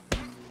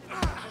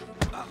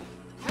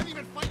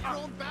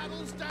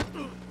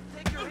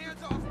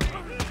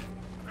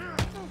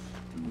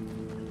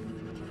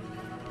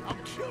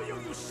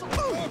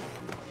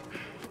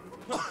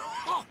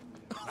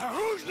 Now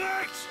who's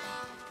next?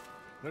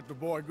 Let the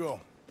boy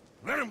go.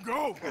 Let him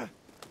go.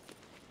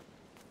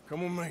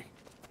 Come with me.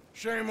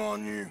 Shame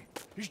on you.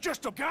 He's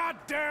just a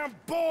goddamn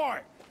boy.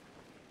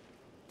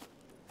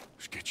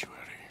 Let's get you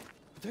out of here.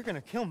 They're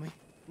gonna kill me.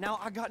 Now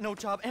I got no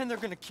job and they're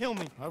gonna kill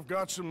me. I've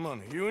got some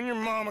money. You and your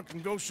mama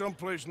can go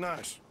someplace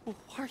nice. Well,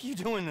 why are you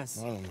doing this?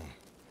 I don't know.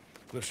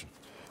 Listen,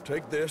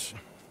 take this.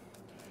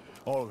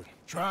 All of it.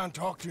 Try and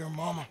talk to your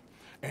mama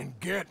and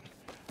get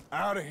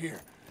out of here.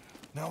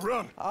 Now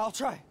run. I'll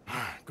try.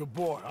 Good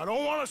boy. I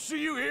don't want to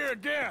see you here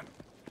again.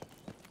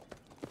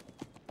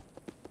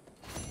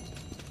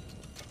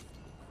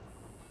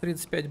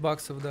 35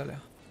 баксов дали.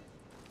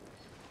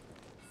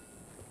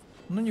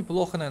 Ну,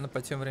 неплохо, наверное,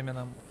 по тем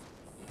временам.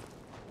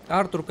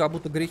 Артур как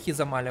будто грехи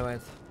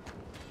замаливает.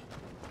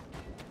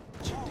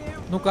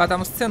 Ну-ка, а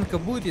там сценка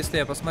будет, если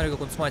я посмотрю,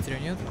 как он с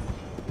матерью, нет?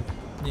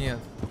 Нет.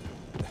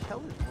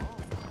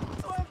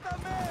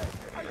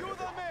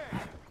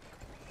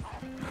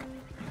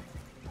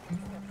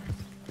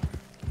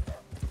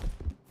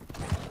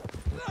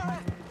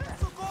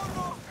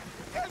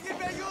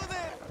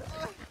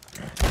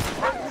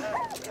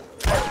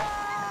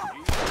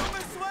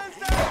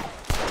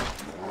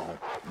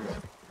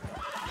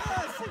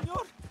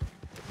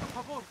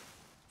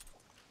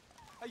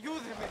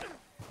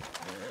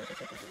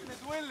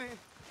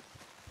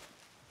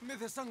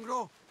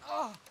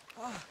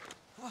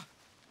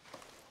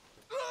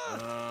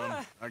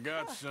 I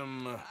got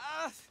some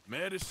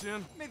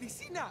medicine.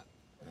 Medicina.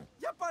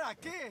 ¿Ya para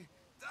qué?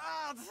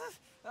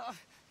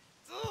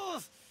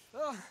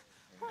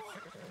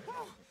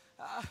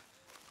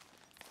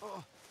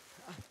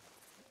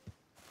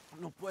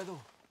 No puedo.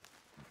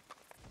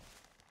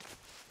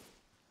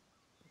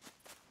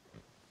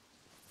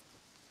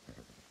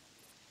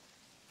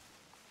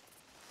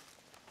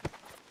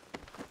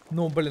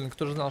 Ну, блин,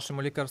 кто же знал, что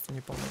ему лекарство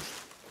не поможет.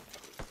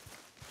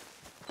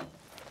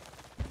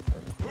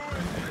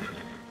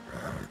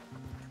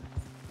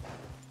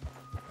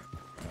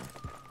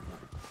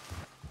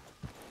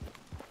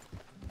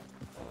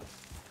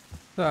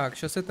 Так,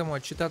 сейчас этому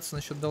отчитаться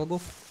насчет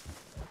долгов.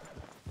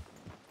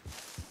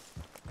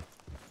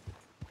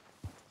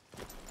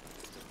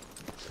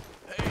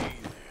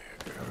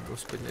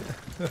 Господи.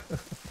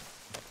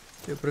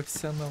 Я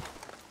профессионал.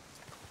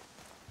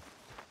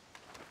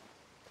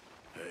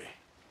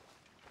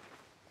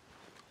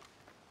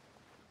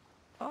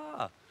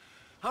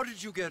 How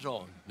did you get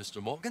on,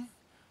 Mr. Morgan?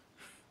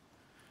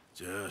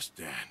 Just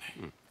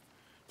dandy.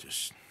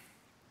 Just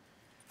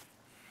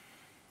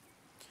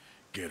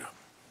get up.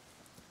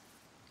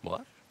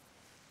 What?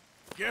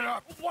 Get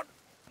up.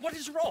 What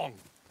is wrong?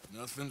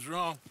 Nothing's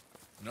wrong.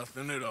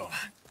 Nothing at all.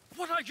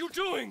 What are you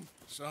doing?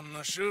 Something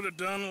I should have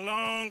done a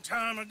long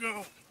time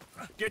ago.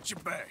 Get your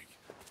bag.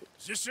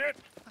 Is this it?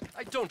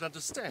 I don't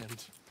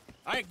understand.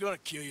 I ain't gonna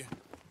kill you,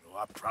 though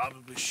I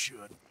probably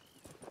should.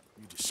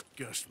 You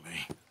disgust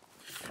me.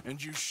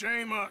 And you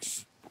shame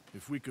us.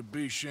 If we could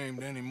be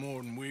shamed any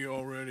more than we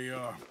already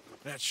are,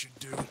 that should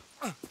do.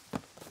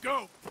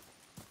 Go!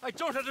 I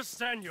don't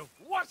understand you.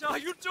 What are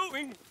you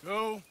doing?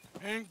 Go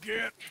and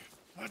get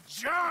a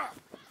job!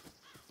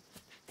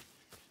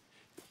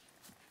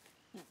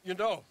 You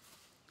know,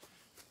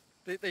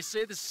 they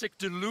say the sick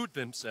delude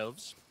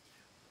themselves.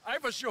 I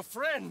was your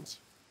friend.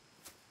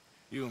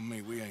 You and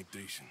me, we ain't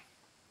decent.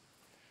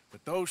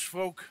 But those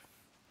folk,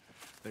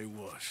 they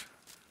was.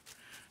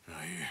 Now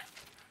here,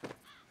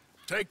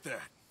 take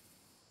that.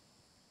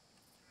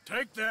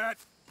 Take that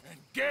and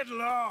get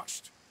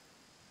lost.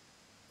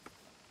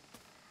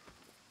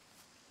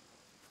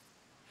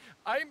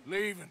 I'm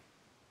leaving.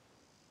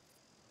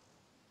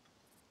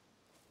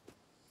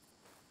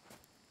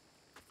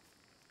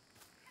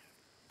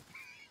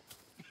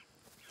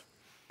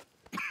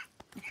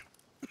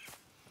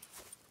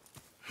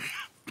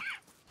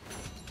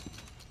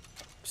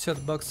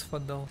 $50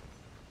 отдал.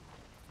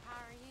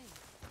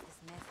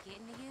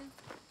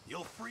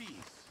 You'll freeze.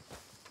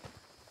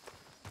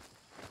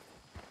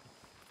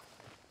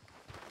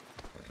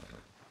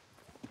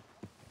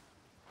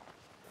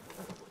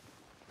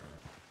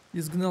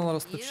 Изгнал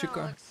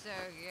ростовщика.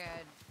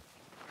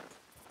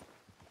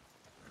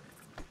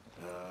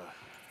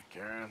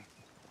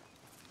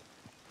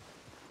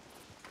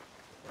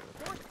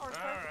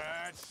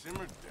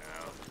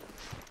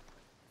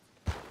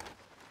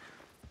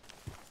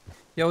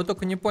 Я вот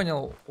только не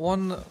понял,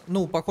 он,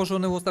 ну, похоже,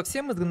 он его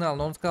совсем изгнал,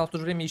 но он сказал в то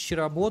же время ищи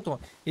работу,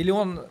 или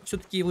он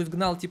все-таки его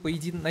изгнал, типа,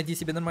 иди, найди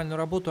себе нормальную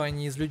работу, а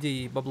не из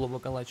людей бабло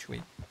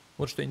выколачивай.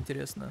 Вот что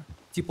интересно.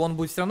 Типа, он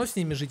будет все равно с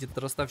ними жить, этот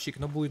ростовщик,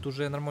 но будет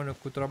уже нормальную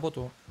какую-то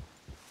работу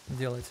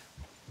делать.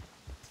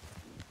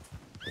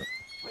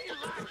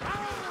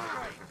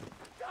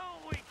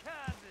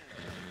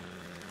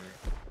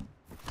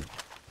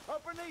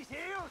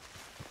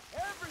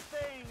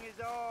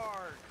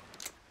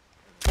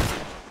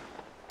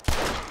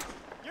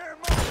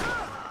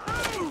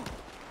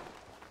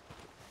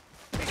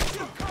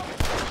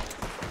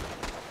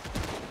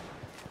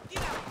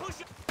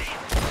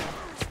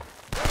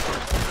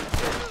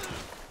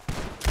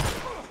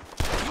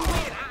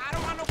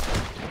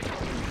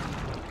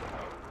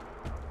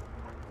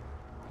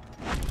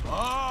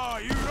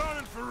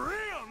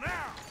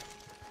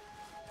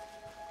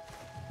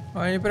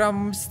 Они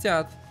прям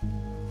мстят.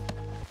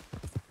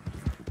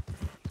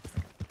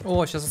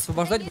 О, сейчас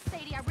освобождать.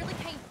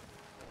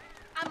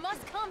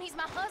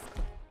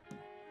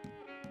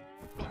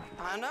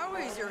 I know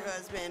he's your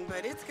husband,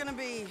 but it's gonna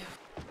be...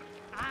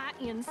 I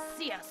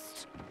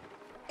insist.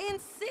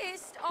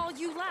 Insist all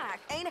you like.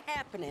 Ain't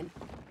happening.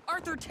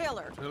 Arthur, tell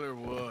her. Tell her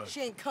what?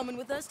 She ain't coming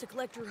with us to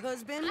collect her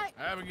husband.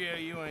 Abigail,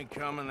 you ain't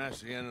coming.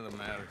 That's the end of the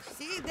matter.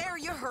 See, there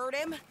you heard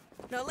him.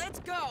 Now let's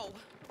go.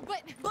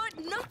 But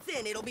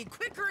nothing. It'll be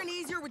quicker and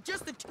easier with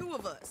just the two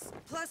of us.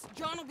 Plus,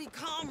 John will be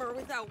calmer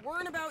without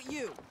worrying about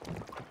you.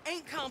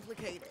 Ain't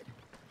complicated.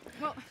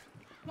 Well,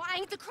 I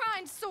ain't the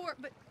kind sort,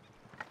 but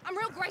I'm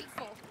real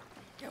grateful.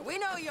 Yeah, we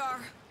know you are.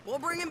 We'll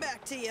bring him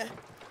back to you.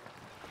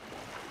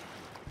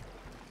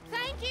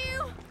 Thank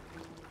you.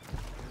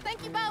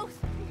 Thank you both.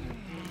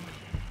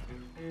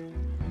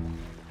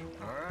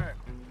 All right,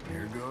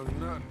 here goes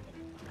nothing.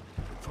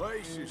 The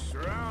place is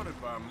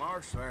surrounded by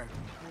marshland.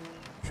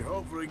 Should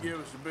hopefully give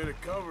us a bit of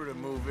cover to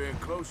move in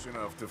close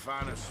enough to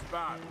find a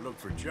spot and look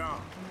for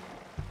John.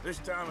 This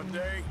time of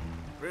day,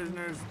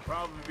 prisoners will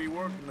probably be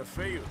working the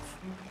fields.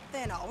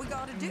 Then all we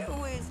gotta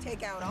do is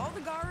take out all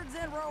the guards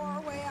and row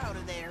our way out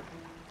of there.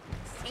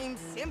 Seems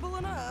simple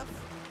enough.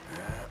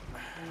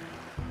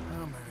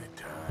 How many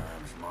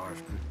times,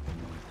 Marston?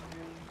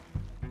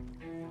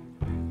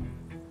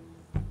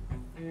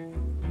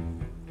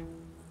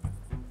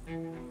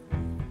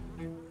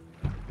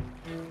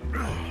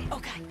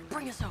 Okay,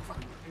 bring us over.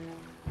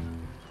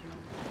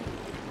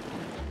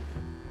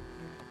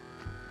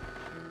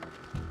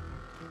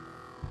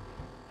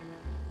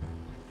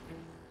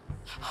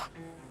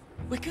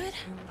 We good?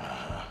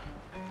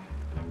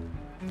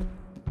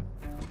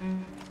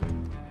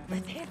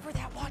 Let's head for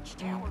that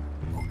watchtower.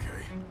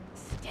 Okay.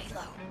 Stay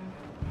low.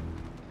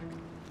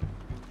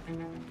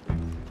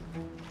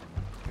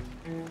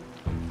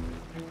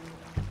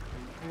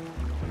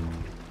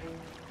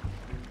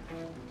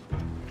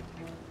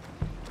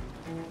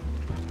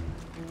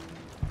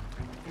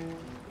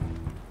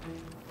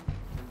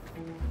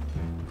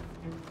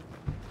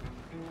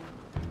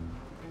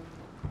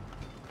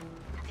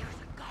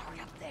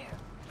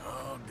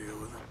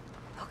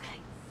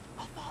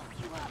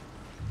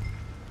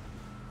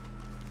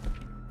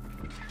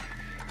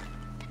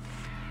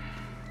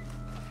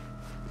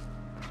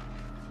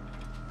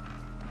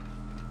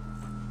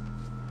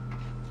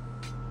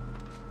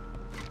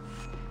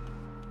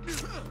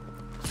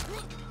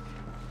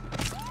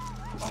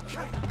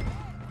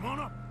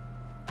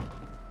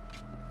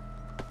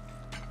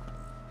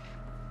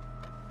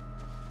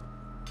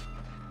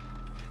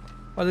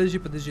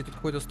 Подожди, тут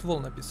какой-то ствол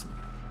написан.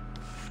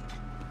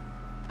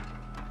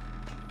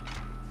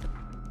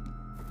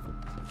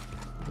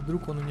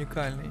 Вдруг он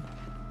уникальный.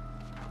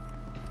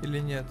 Или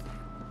нет?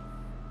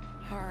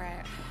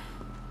 Alright.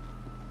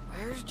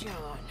 Where's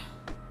John?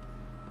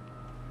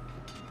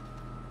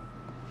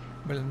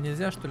 Блин,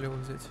 нельзя что ли его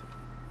взять?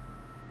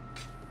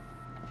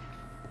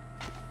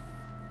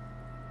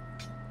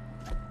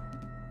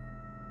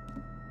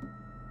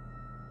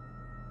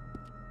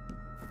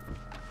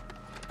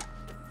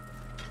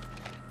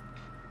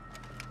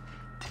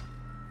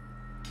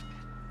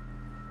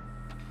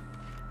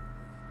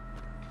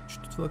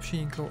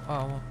 Вообще никого.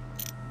 А,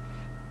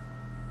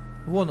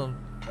 вон он.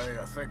 Hey,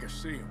 I think I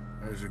see him.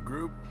 There's a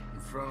group in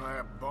front of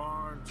that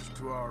barn just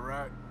to our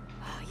right.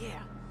 Oh,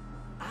 yeah.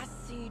 I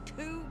see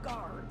 2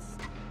 guards.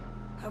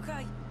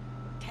 Okay,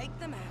 take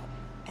them out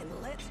and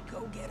let's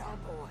go get our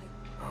boy.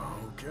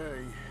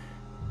 Okay.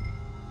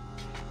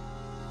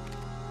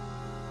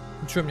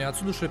 Ну что, мне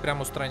отсюда что ли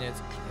прямо устранять?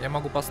 Я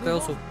могу по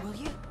стелсу.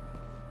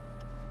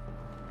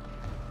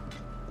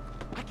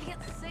 I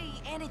can't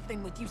see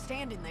anything with you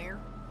standing there.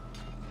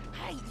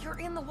 Hey, you're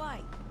in the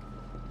way.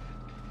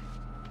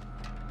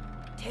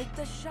 Take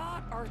the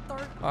shot,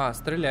 Arthur. А,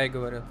 стреляй,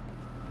 говорят.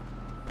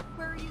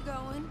 Where are you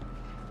going?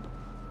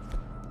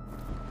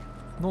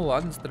 Ну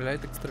ладно, стреляй,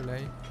 так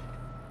стреляй.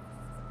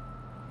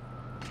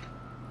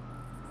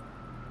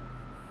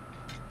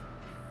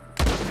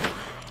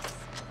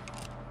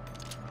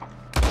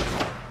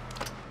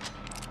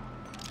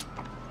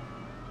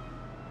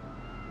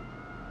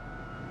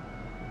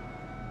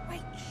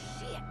 Wait,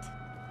 shit.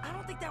 I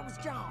don't think that was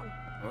John.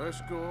 Well,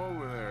 let's go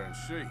over there and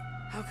see.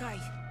 Okay,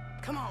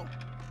 come on.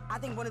 I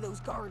think one of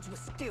those guards was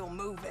still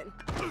moving.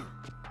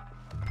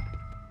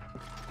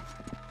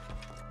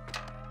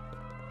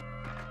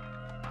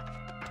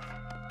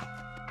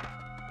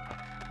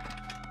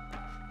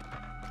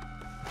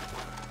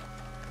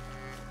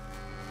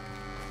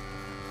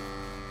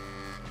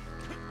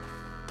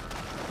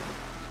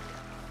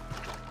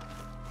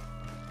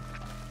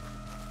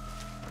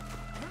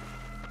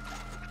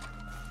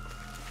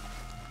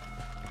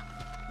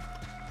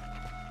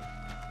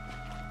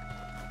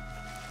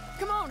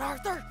 Come on,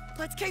 Arthur.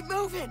 Let's keep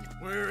moving.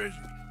 Where is he?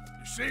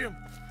 You see him?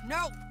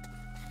 No.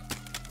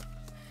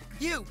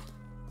 You.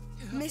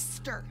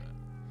 Mister.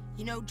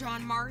 You know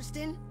John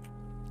Marsden?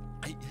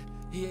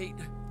 He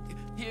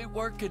ain't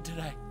working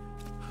today.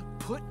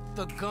 Put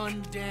the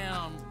gun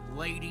down,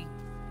 lady.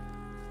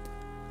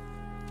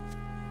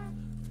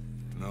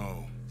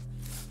 No.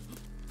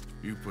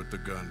 You put the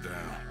gun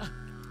down.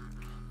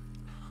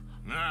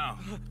 Now.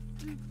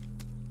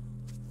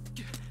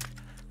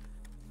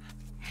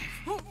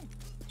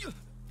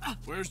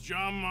 Where's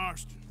John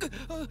Marsden?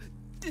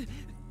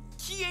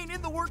 He ain't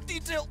in the work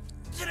detail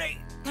today.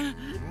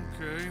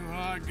 Okay, well,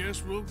 I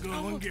guess we'll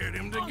go and get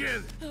him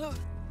together.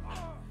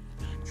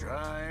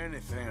 Try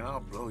anything, I'll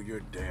blow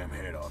your damn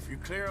head off. You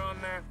clear on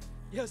that?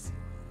 Yes.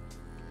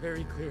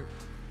 Very clear.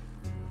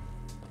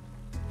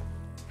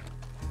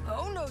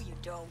 Oh, no, you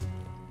don't.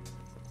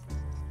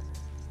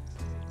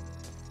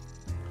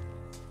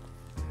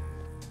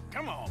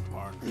 Come on,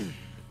 partner.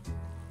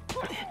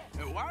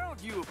 Hey, why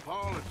don't you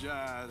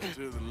apologize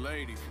to the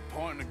lady for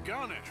pointing a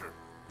gun at her?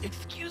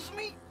 Excuse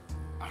me?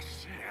 I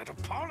said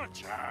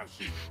apologize.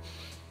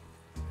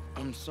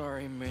 I'm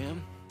sorry,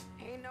 ma'am.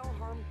 Ain't no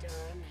harm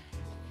done.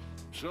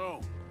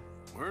 So,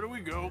 where do we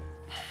go?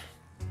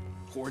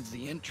 Towards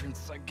the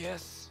entrance, I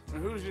guess.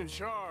 And who's in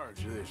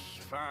charge of this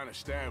fine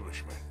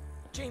establishment?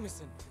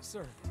 Jameson,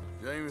 sir.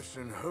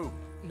 Jameson who?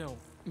 No,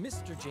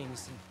 Mr.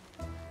 Jameson.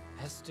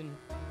 Heston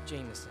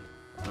Jameson.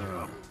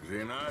 Oh, is he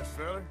a nice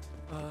fella?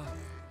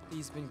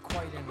 He's been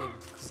quite an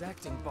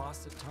exacting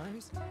boss at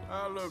times.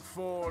 I look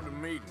forward to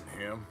meeting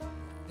him.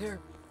 They're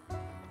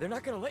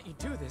not gonna let you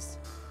do this.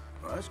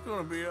 Well, that's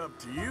gonna be up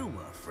to you,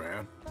 my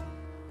friend.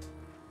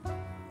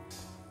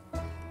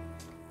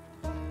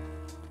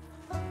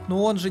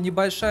 Ну он же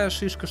небольшая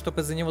шишка,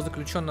 чтобы из-за него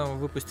заключенного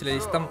выпустили.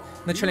 Если там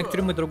начальник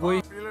тюрьмы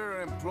другой.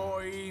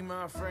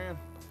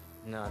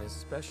 Not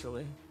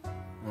especially.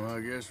 Well, I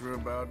guess we're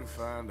about to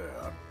find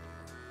out.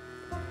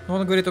 Ну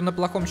он говорит, он на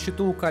плохом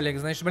счету у коллег.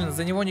 Значит, блин,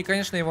 за него не,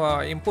 конечно,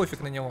 им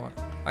пофиг на него.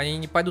 Они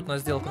не пойдут на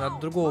сделку, надо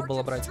другого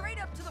было брать.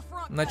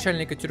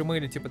 Начальника тюрьмы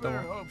или типа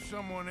того.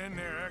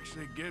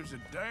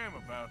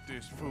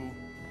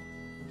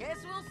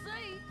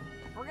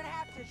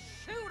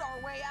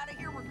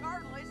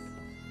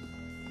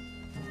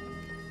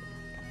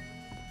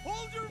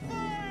 Hold your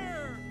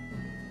fire!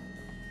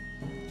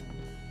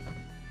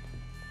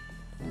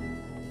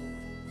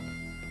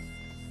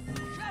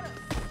 Shut up!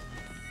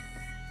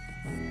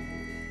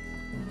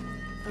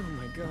 Oh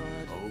my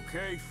God.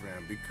 Okay,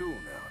 friend, be cool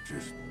now.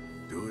 Just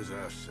do as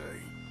I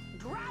say.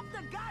 Drop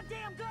the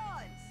goddamn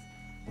guns!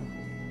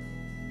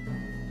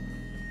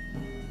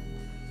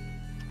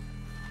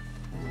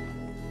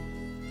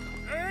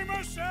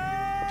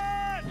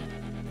 Jameson!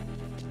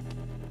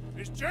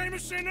 Is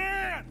Jameson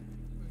in?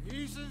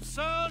 He's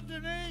inside,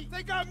 Denis.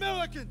 They got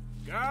Milliken.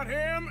 Got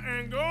him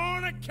and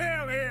gonna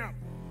kill him.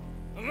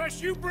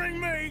 Unless you bring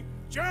me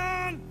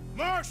John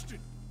Marsden.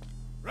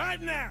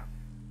 Right now.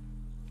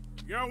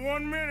 You got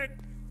 1 minute.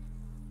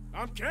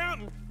 I'm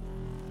counting.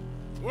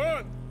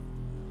 1,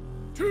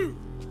 2,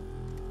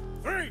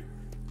 3.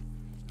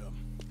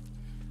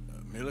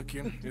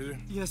 Milliken, is it?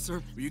 Yes,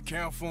 sir. Will you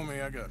count for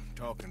me? I got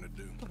talking to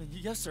do.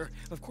 Yes, sir.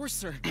 Of course,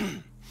 sir.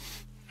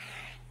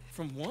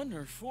 From 1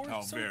 or 4?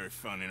 Oh, very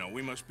funny. No,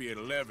 we must be at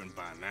 11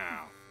 by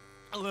now.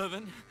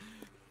 11,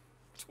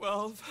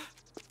 12,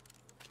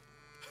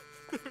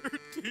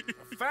 13,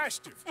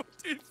 faster.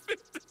 14,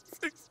 15,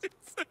 16,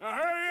 17. Now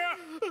hurry up!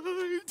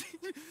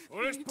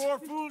 Well, this poor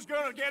fool's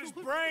gonna get his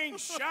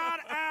brains shot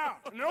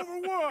out. And over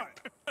what?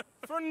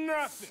 For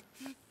nothing.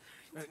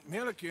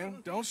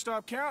 Milliken, don't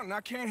stop counting.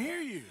 I can't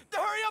hear you.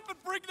 Hurry up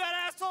and bring that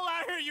asshole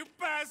out here, you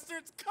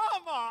bastards!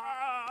 Come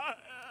on!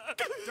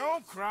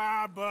 Don't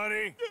cry,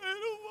 buddy. I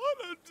don't want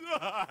to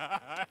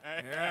die.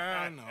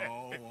 Yeah, I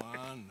know.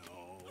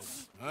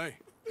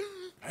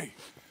 Hey,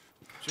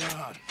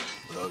 John.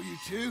 Hello, you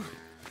two.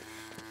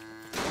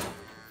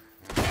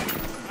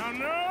 Now,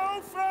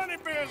 no funny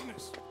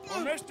business.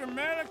 Well, Mr.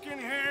 Milliken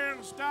here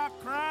will stop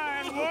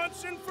crying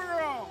once and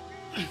for all.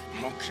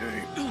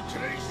 Okay,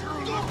 today's your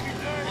lucky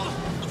day.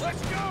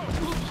 Let's go.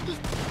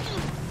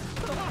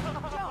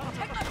 Joe,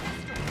 take my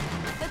pistol.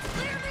 Let's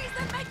clear these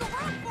and make a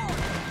run for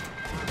it.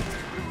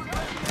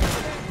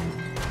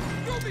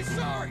 You'll be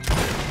sorry.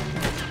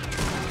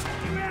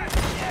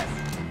 Yes.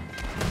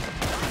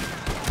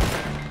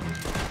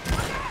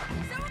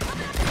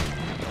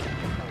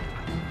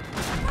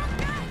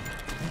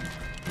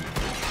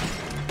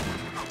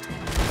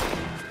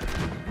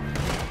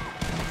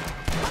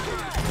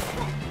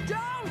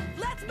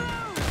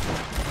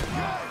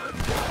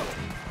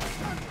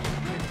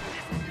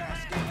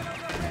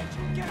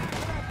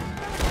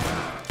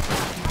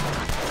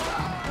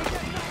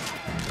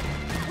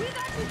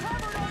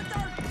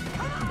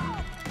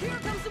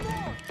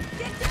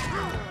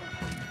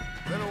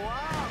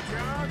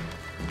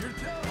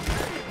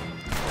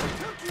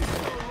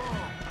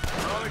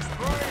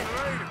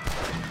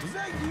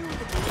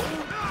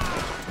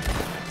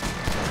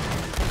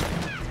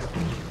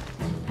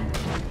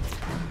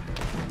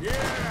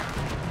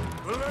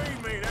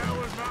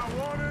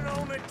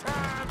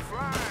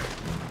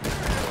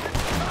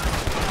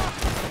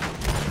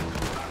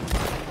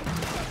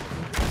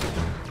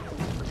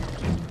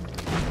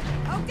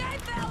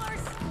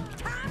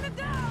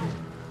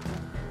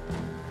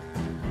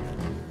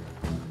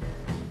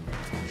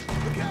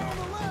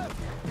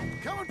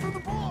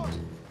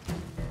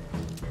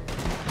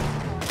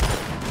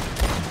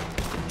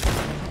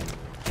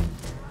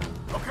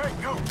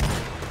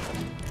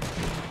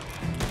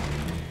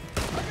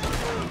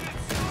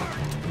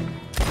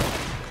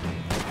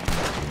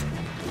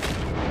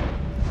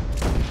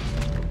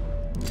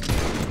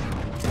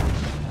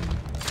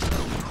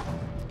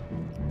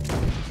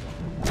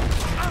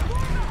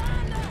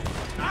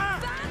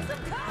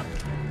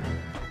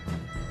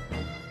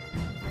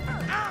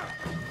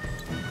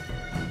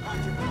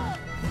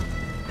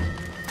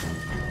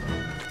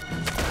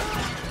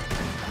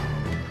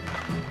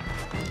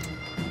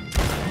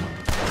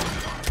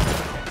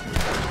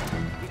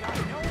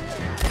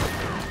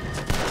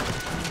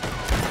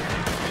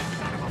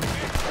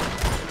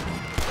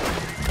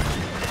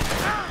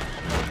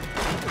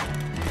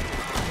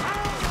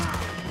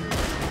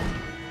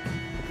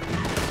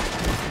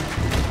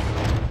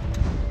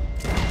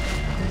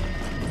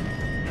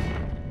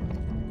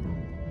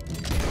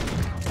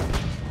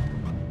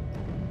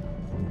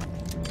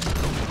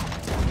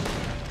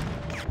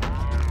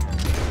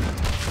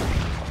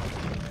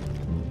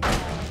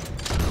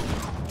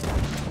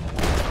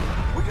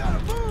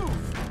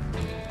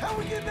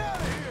 getting out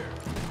of here?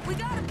 We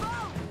got a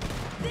boat!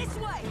 This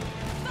way!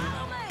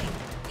 Follow me!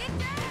 Get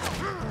down!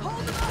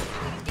 Hold the boat so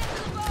we can get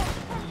to the boat!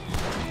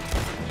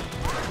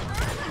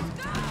 Arthur, let's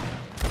go!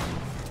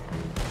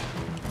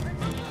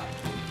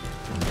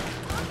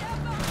 Look out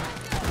behind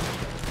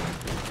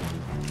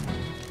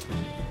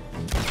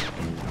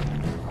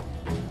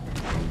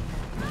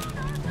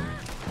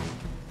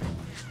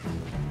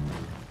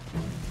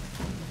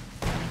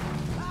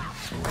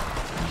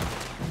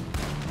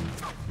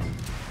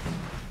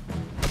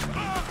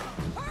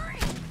Hurry!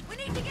 We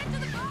need to get to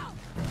the boat!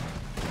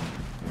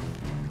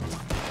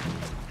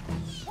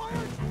 Why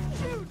aren't you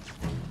shooting?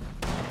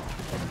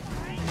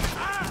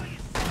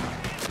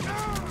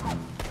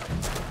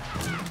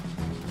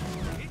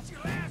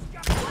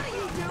 What are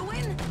you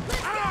doing?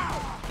 Let's go!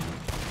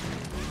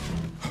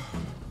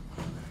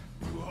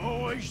 You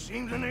always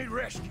seem to need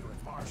rescuing,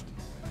 Marston.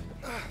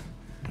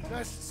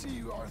 Nice to see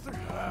you, Arthur.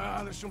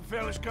 There's some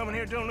fellas coming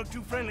here. Don't look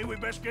too friendly. We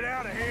best get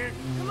out of here.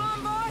 Come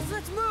on, boys,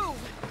 let's move!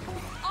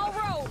 I'll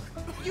row.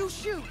 You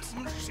shoot.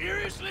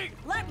 Seriously?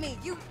 Let me.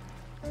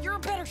 You're a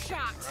better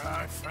shot.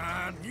 Right,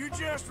 fine. You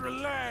just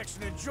relax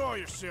and enjoy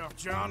yourself,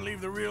 John.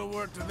 Leave the real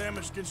work to them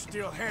that can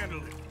still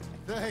handle it.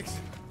 Thanks.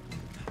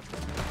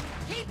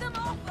 Keep them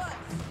off us!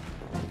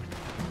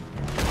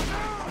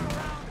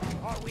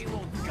 Or we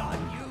will gun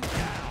you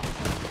down.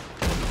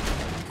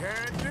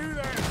 Can't do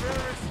that,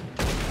 Ferris.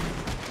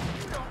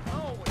 You don't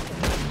know what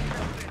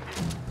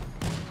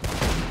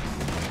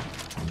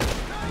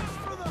Thanks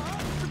for the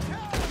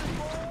hospitality,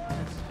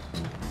 boys!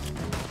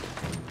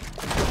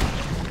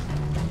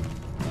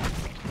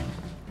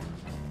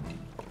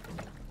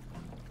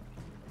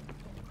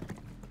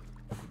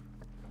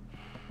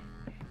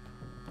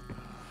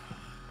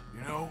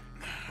 You know,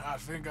 I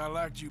think I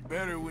liked you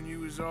better when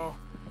you was all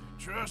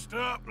trussed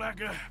up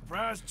like a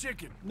prize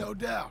chicken. No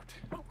doubt.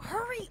 Oh,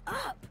 hurry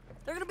up!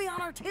 They're gonna be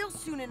on our tails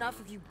soon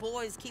enough if you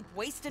boys keep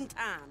wasting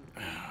time.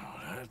 Oh,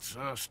 that's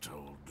us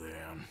told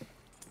them.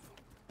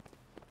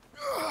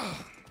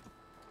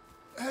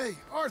 Hey,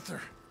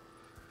 Arthur.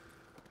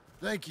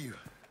 Thank you.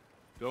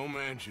 Don't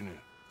mention it.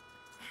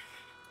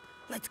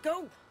 Let's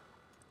go.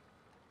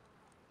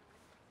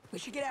 We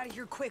should get out of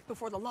here quick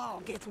before the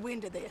law gets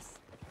wind of this.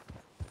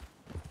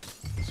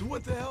 So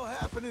what the hell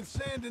happened in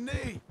Saint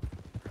Denis?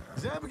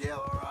 Is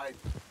Abigail all right?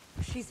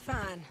 She's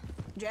fine.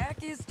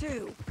 Jack is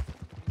too.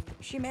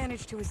 She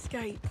managed to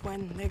escape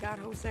when they got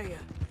Hosea.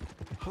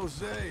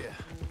 Hosea.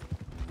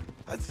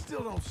 That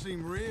still don't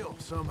seem real,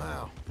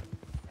 somehow.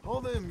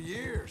 All them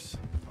years.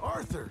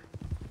 Arthur.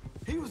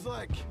 He was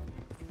like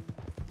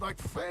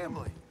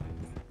family.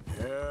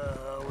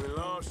 Yeah, we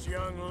lost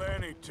young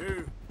Lenny,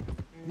 too.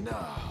 No.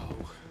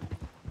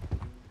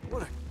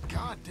 What a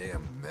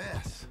goddamn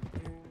mess.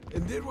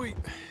 And did we...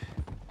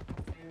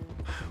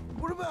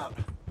 What about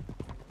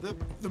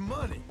the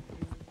money?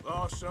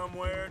 Lost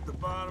somewhere at the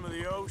bottom of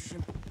the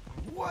ocean.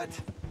 What?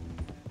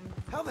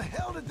 How the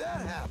hell did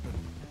that happen?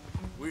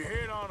 We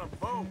hit on a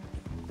boat.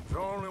 It's the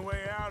only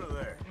way out of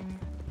there.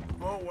 The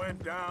boat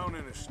went down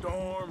in a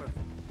storm, and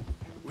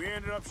we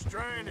ended up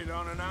stranded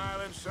on an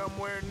island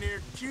somewhere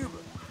near Cuba.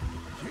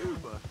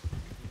 Cuba?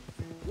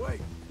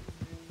 Wait,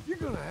 you're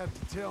gonna have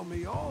to tell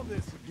me all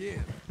this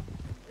again.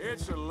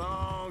 It's a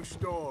long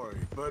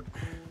story, but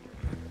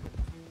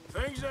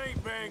things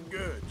ain't been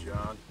good,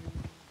 John.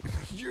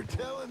 You're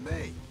telling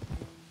me?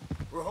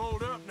 We're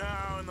holed up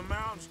now in the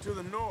mountains to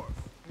the north,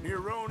 near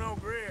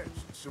Roanoke Ridge,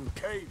 some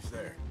caves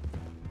there.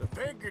 The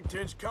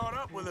Pinkertons caught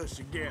up with us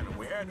again, and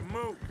we had to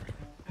move.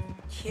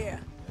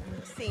 Yeah,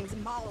 seems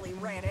Molly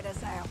ratted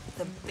us out,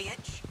 the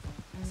bitch.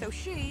 So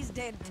she's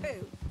dead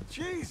too.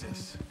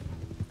 Jesus!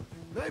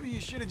 Maybe you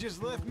should have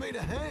just left me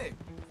to hang.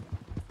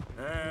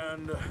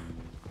 And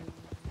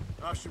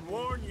I should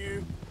warn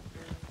you,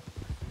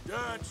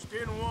 Dutch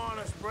didn't want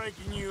us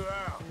breaking you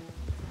out.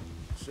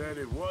 Said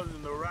it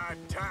wasn't the right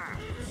time,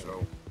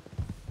 so...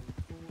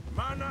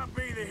 Might not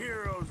be the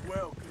hero's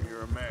welcome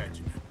you're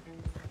imagining.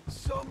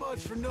 So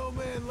much for no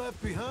man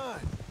left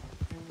behind.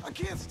 I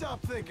can't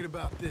stop thinking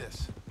about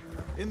this.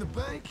 In the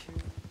bank,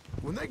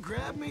 when they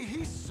grabbed me,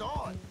 he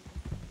saw it.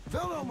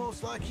 Felt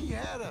almost like he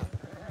had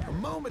a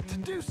moment to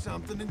do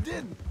something and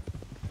didn't.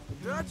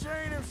 Dutch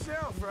ain't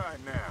himself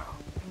right now.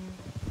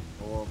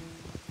 Or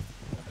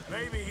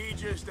maybe he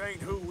just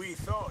ain't who we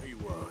thought he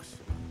was.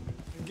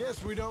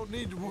 Guess we don't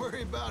need to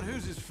worry about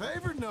who's his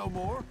favorite no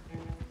more.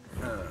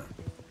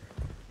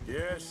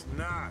 Guess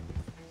not.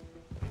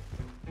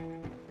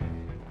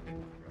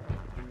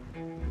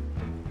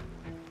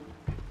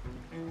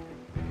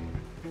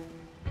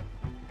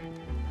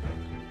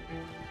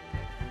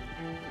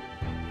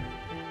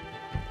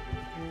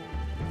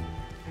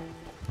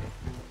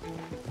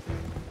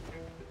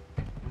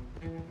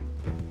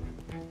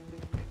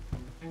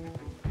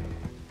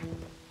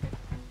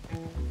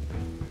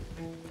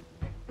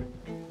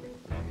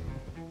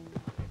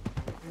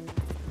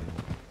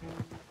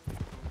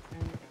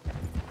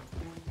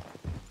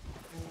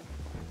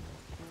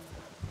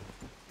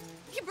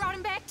 You brought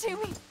him back to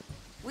me.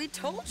 We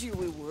told you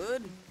we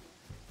would.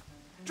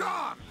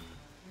 John!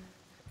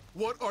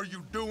 What are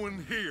you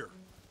doing here?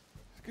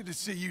 Good to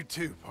see you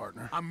too,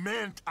 partner. I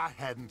meant I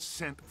hadn't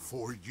sent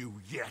for you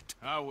yet.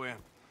 I went.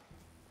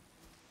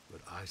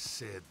 But I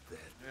said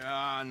that. Yeah,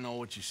 I know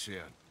what you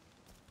said.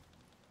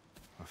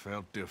 I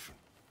felt different.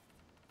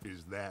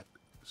 Is that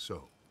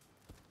so?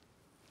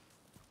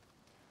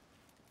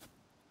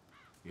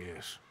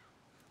 Yes.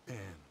 And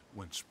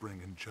when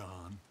Spring and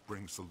John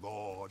brings the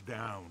law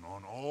down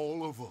on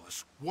all of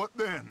us, what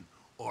then,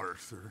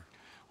 Arthur?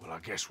 Well, I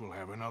guess we'll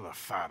have another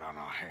fight on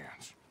our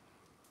hands.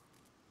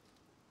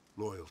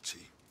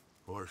 Loyalty,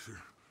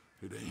 Arthur,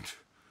 it ain't.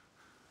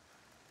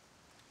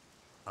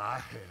 I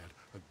had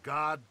a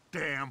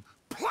goddamn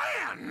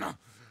plan!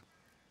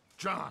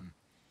 John,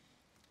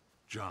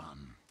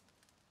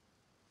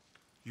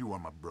 you are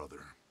my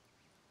brother.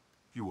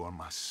 You are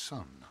my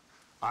son.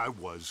 I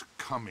was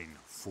coming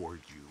for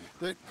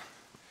you.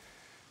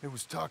 They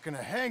was talking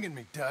of hanging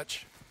me,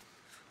 Dutch.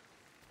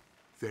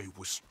 They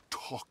was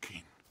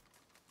talking.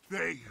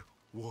 They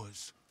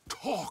was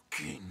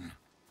talking.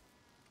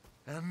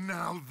 And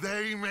now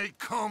they may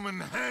come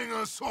and hang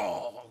us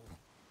all.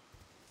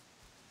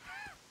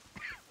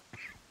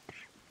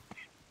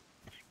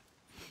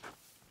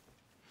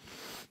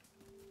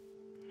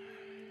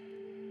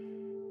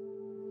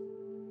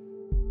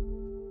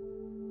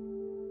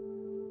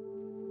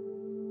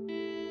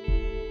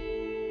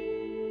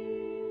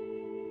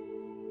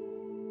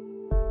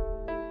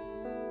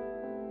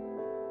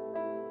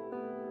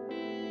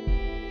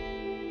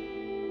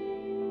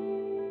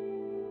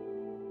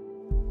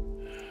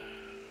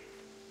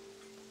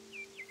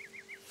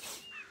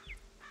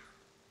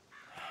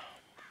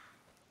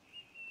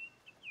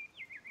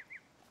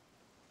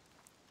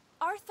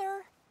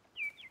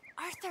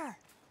 Arthur!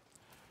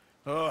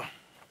 Oh,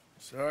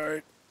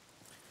 sorry.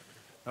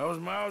 I was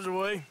miles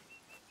away,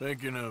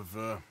 thinking of,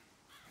 I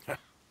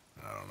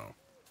don't know.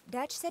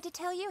 Dutch said to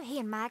tell you he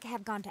and Mike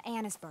have gone to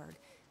Annisburg.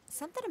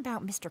 Something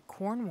about Mr.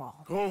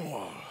 Cornwall.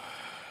 Cornwall.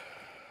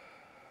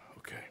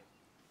 Okay.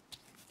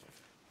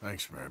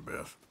 Thanks, Mary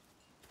Beth.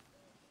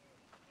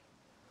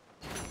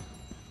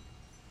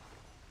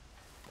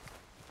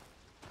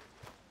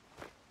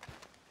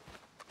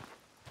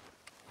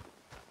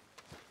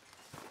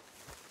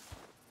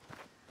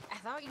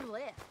 I thought you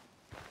left.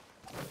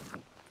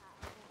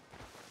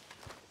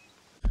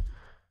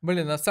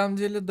 Блин, на самом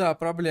деле, да,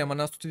 проблема.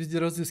 Нас тут везде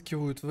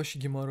разыскивают. Вообще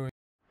геморрой.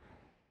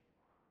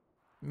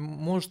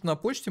 Может, на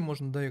почте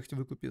можно доехать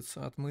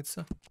выкупиться,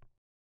 отмыться?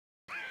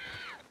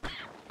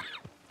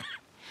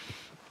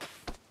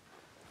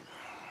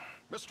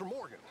 Mr.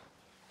 Morgan,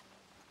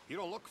 you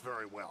don't look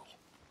very well.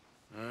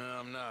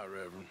 I'm not,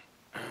 Reverend.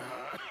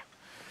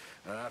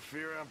 I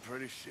fear I'm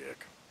pretty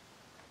sick.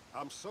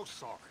 I'm so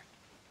sorry.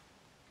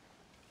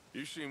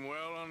 You seem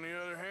well, on the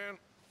other hand?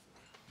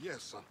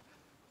 Yes, son.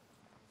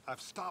 I've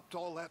stopped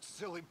all that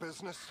silly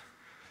business.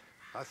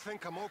 I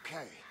think I'm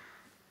okay.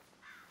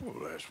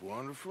 Well, that's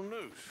wonderful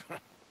news.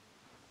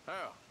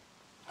 How?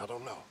 I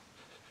don't know.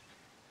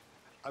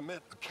 I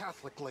met a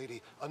Catholic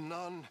lady, a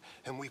nun,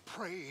 and we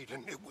prayed,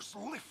 and it was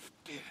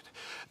lifted.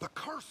 The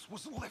curse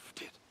was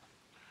lifted.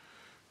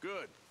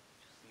 Good.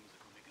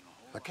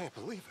 I can't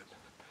believe it.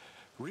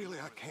 Really,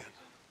 I can't.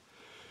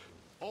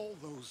 All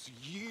those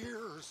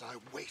years I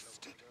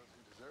wasted.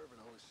 Deserving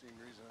always seemed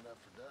reason enough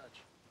for Dutch.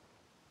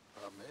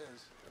 Problem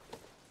is,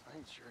 I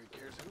ain't sure he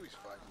cares who he's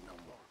fighting no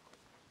more.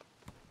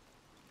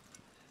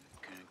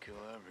 Can't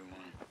kill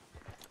everyone.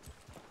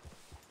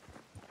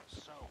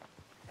 So,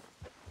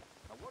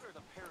 now what are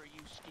the pair of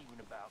you scheming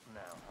about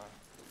now, huh?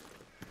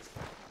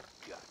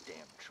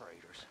 Goddamn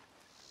traitors.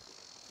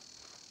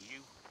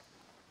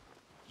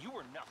 You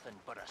were nothing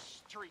but a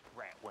street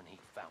rat when he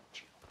found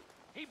you.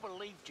 He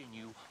believed in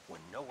you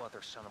when no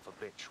other son of a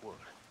bitch would.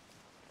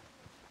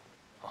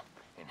 Huh,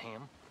 and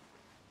him?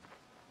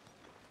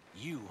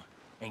 You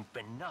ain't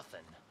been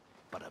nothing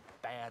but a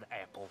bad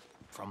apple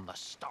from the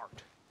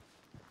start.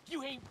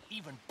 You ain't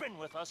even been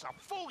with us a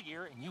full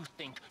year and you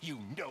think you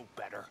know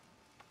better.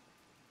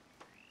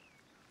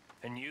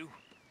 And you?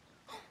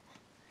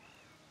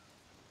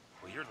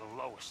 Well, you're the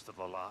lowest of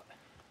the lot.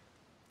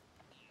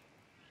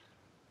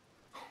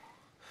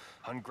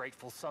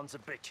 Ungrateful sons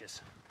of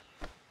bitches.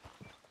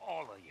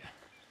 All of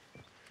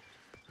you.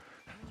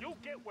 You'll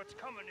get what's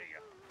coming to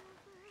you.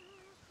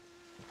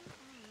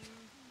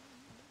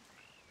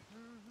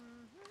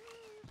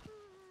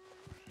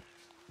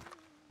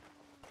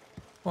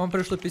 Вам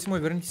пришло письмо,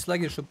 вернитесь в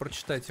лагерь, чтобы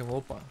прочитать его.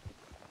 Опа.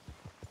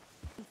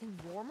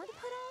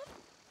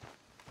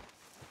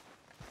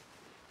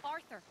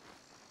 Arthur.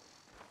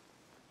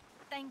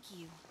 Thank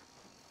you.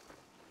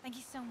 Thank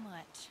you so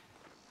much.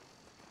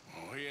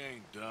 Oh, he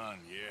ain't done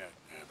yet,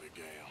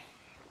 Abigail.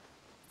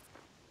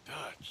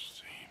 Dutch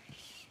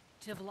seems...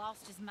 To have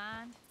lost his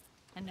mind?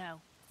 And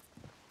no.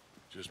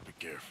 Just be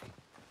careful.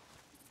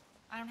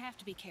 I don't have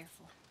to be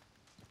careful.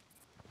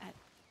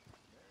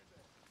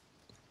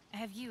 I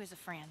have you as a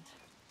friend.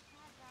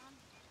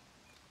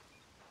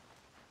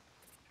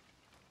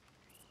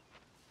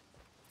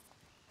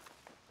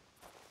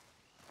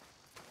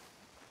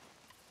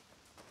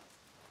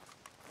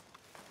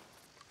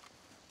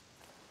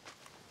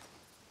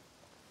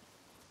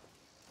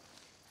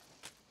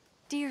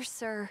 Dear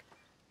sir,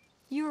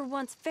 you were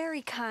once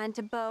very kind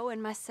to Beau and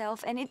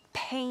myself, and it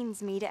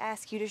pains me to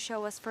ask you to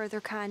show us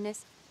further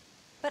kindness.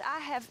 But I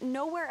have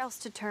nowhere else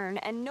to turn,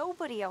 and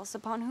nobody else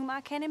upon whom I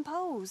can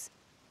impose.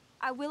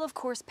 I will, of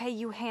course, pay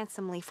you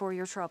handsomely for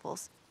your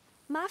troubles.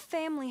 My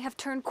family have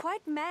turned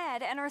quite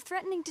mad and are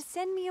threatening to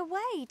send me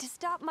away to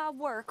stop my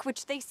work,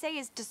 which they say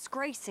is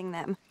disgracing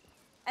them.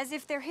 As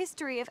if their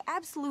history of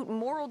absolute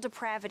moral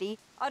depravity,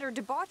 utter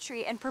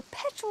debauchery, and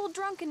perpetual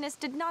drunkenness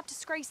did not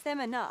disgrace them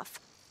enough.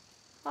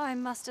 I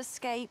must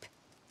escape,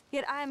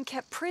 yet I am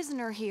kept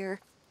prisoner here.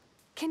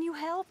 Can you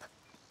help?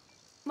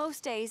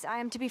 Most days I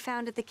am to be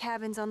found at the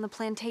cabins on the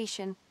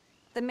plantation.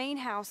 The main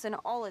house and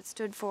all it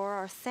stood for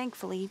are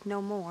thankfully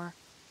no more.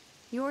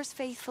 Yours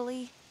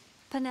faithfully,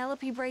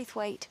 Penelope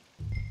Braithwaite.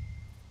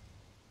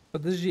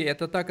 Подожди,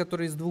 это та,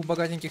 которая из двух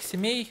богатеньких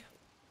семей,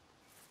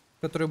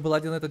 в которой был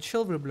один этот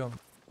чел влюблен?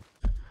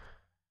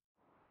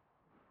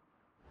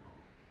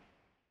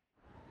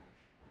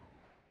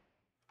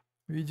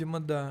 Видимо,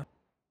 да.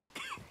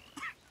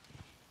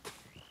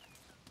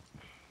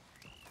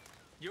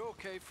 You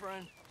okay,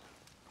 friend?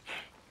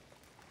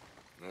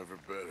 Never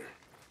better.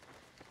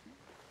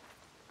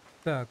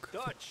 Так.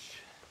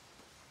 Dutch.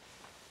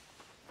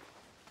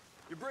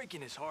 You're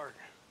breaking his heart.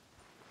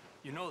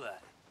 You know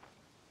that.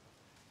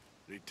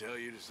 Did he tell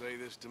you to say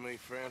this to me,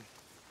 friend?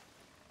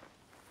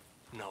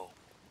 No.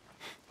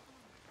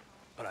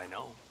 But I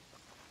know.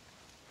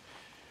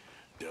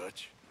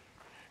 Dutch,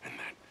 and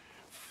that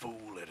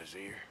fool at his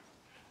ear,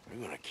 they're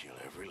gonna kill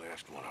every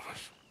last one of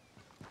us.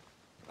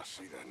 I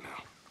see that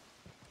now.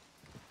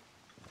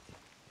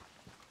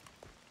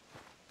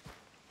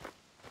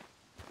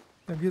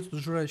 А где тут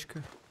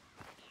жрачка?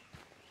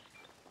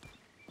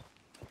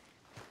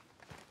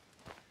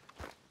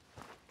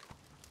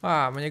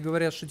 А, мне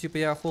говорят, что типа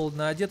я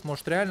холодно одет.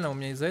 Может реально у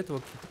меня из-за этого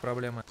какие-то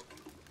проблемы?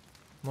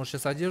 Может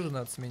сейчас одежду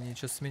надо сменить?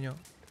 Сейчас сменю.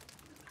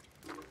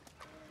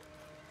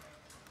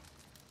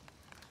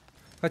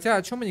 Хотя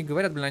о чем они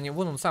говорят, блин, они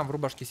вон он сам в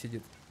рубашке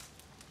сидит.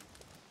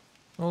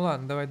 Ну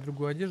ладно, давай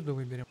другую одежду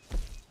выберем.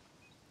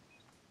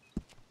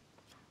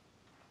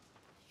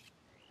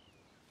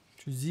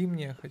 Что,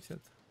 зимние хотят?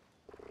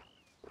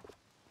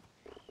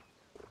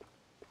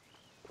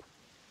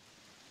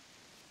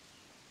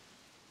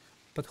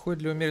 Подходит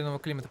для умеренного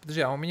климата.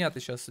 Подожди, а у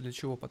меня-то сейчас для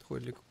чего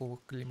подходит? Для какого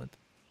климата?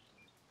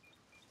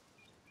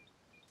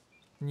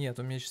 Нет,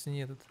 у меня сейчас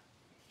не этот.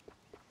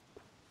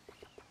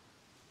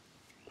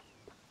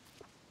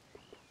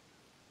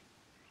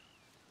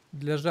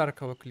 Для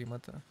жаркого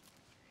климата.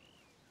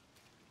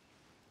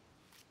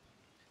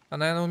 А,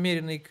 наверное,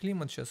 умеренный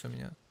климат сейчас у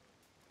меня.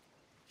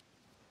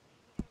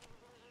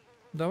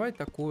 Давай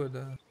такое,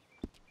 да.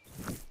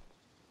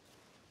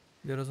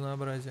 Для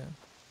разнообразия.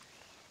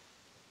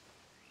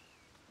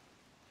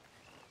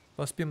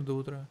 Поспим до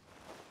утра.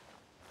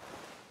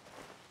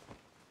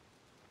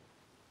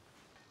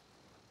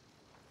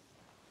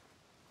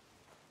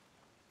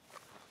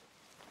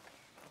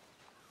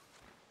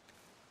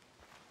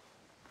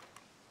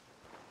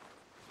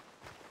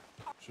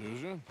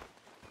 Susan?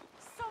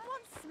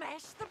 Someone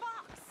smashed the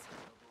box.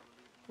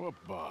 What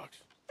box?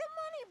 The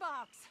money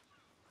box.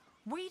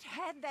 We'd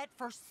had that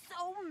for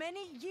so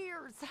many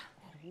years.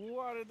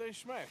 Why did they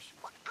smash?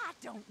 Well, I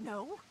don't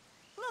know.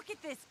 Look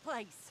at this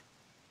place.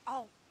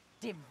 All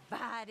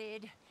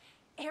divided.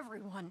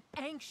 Everyone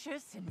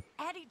anxious and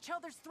at each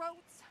other's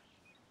throats.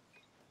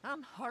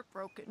 I'm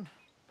heartbroken.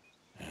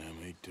 Yeah,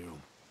 me too.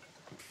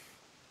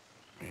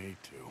 Me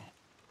too.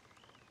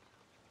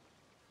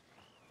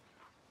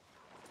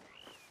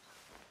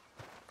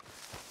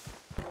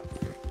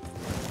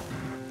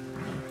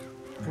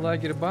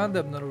 Лагерь банды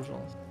обнаружил.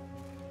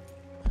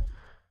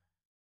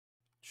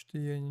 Что-то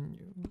я не...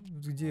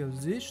 Где?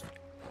 Здесь, что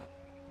ли?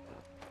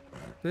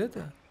 Вот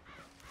это?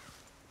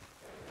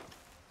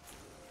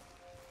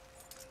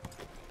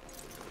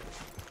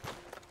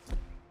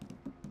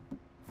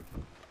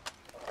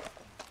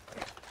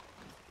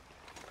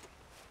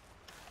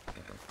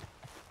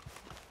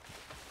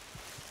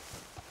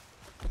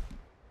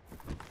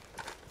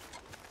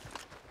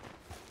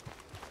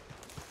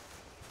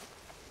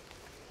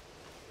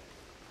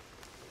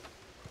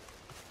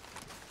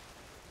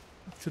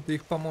 Что-то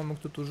их, по-моему,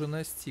 кто-то уже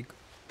настиг.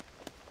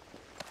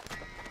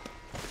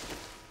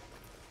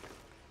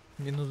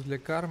 Минус для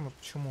кармы.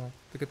 Почему?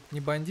 Так это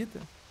не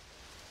бандиты?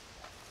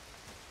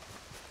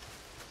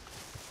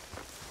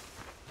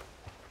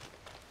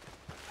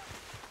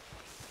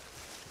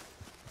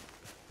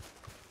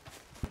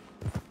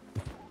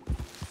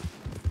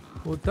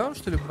 Вот там,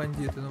 что ли,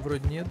 бандиты? Ну,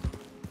 вроде нет.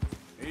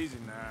 Easy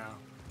now.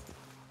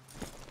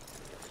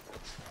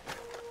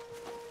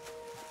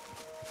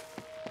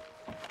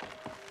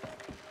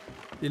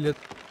 Или...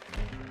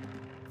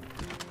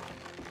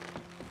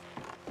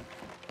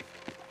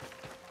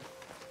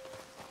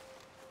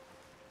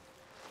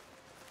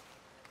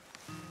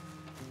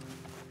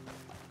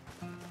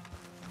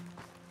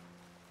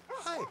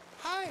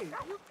 Hey,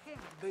 you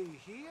can't be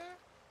here.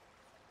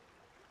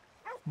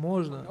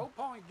 Можно. No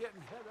point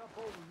getting head up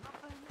over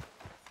nothing.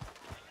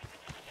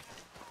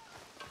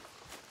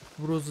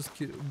 в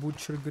розыске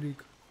Бутчер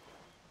Грик.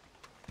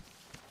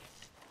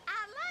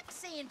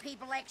 Seeing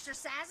people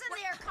exercising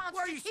their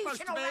Where are you supposed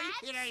to constitutional be?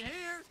 rights. It ain't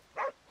here.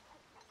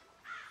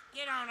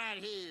 Get on out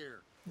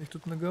here. Их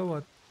тут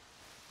многовато.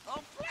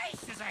 Oh,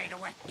 places ain't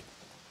away.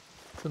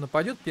 Что,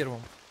 нападет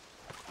первым?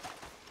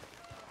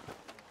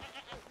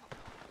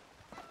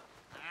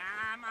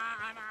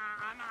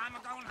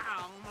 I'm going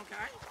home,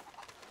 okay?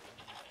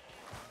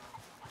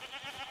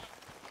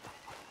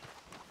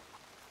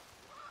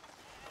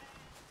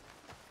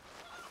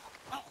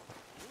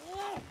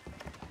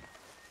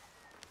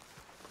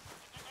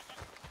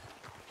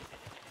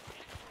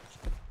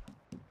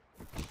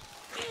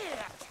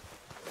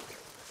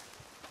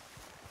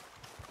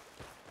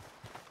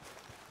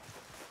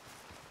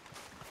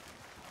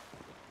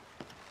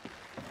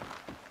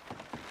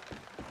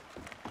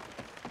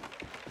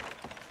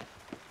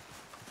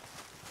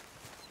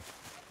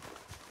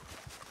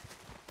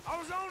 I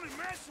was only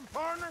messing,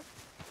 partner.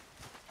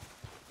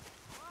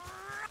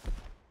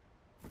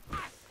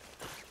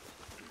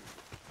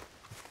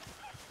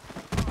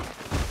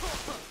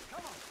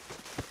 Come on.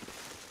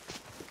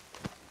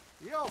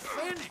 You're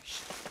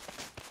finished.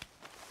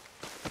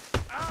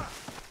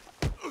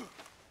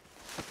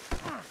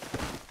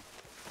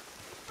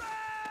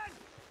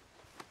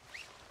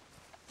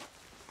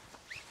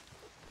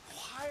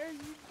 Why are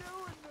you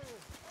doing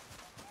this?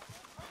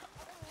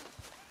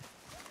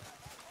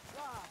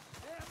 God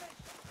damn it.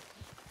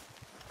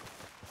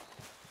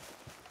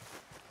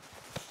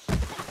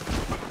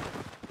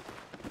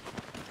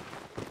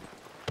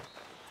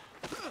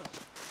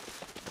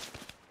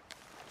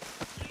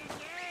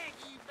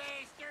 You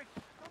bastard!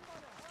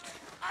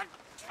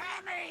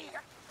 Untie me!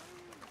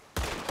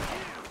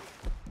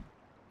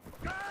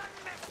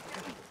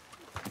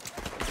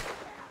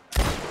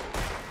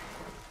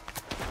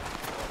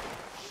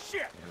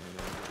 Shit!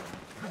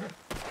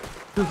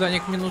 Тут за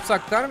них минуса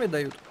к карме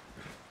дают.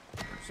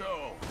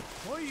 So,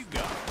 what you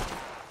got?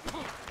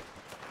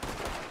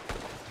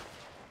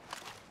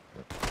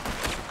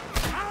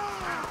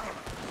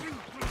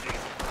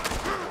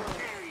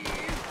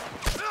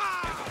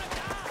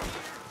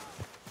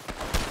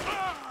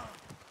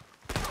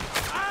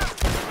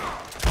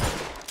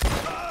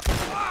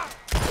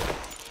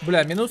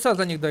 Бля, минуса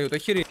за них дают,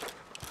 охереть.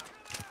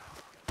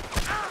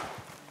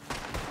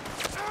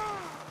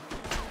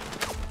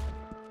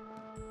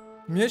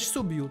 Меня сейчас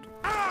убьют.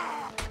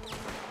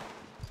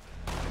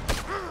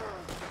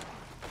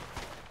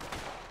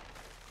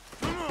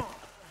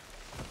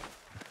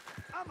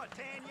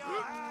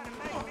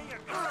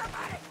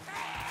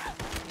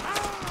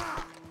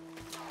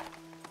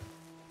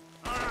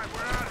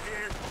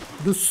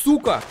 Да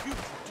сука!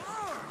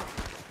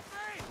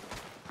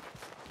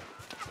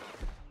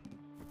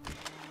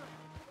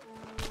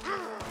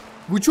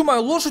 Вы чё,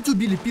 мою лошадь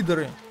убили,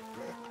 пидоры?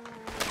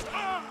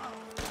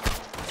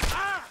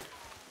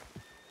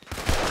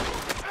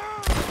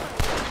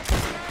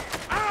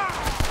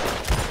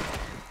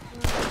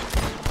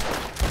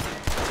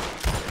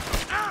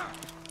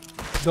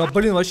 Да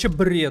блин, вообще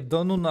бред,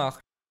 да ну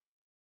нах.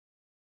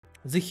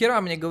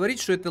 Захера мне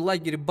говорить, что это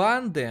лагерь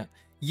банды,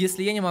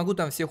 если я не могу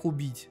там всех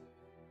убить.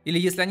 Или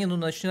если они, ну,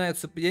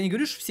 начинаются... Я не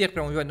говорю, что всех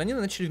прям убивать, но они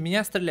начали в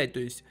меня стрелять, то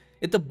есть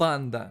это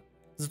банда.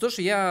 За то,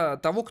 что я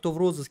того, кто в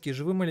розыске,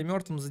 живым или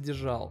мертвым,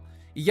 задержал.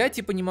 И я,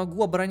 типа, не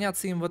могу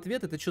обороняться им в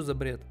ответ, это что за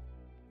бред?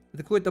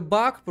 Это какой-то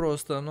баг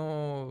просто,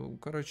 ну,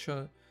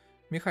 короче,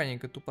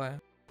 механика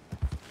тупая.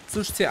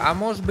 Слушайте, а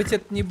может быть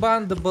это не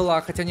банда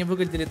была, хотя они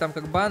выглядели там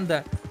как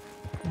банда.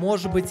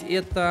 Может быть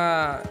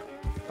это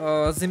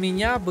за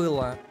меня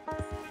было?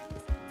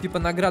 Типа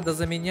награда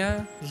за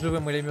меня,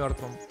 живым или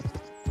мертвым?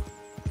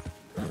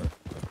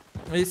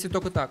 Если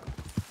только так.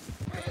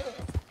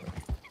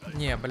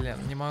 Не, блин,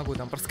 не могу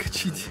там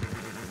проскочить.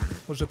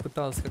 Уже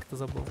пытался, как-то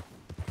забыл.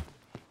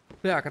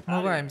 Так,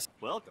 отмываемся.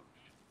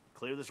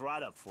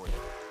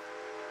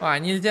 А,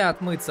 нельзя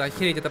отмыться,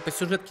 охереть, это по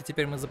сюжетке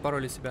теперь мы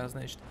запороли себя,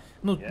 значит.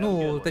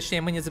 Ну,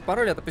 точнее, мы не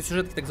запороли, это по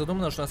сюжетке так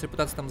задумано, что у нас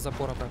репутация там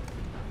запорота.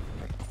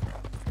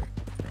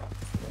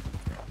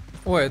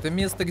 Ой, это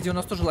место, где у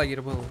нас тоже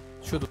лагерь был.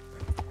 Чё тут?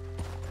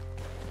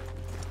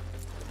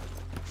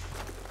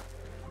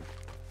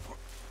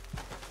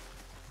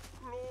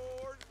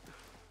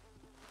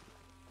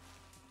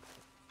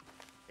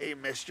 Hey,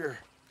 mister.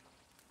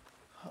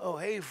 Oh,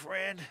 hey,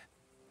 friend.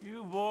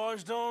 You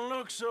boys don't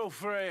look so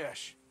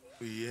fresh.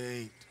 We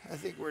ain't. I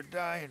think we're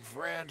dying,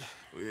 friend.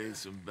 We ate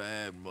some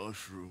bad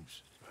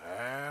mushrooms.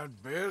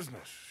 Bad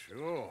business,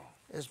 sure.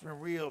 It's been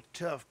real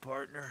tough,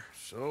 partner.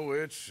 So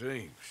it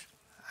seems.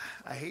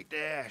 I hate to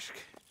ask,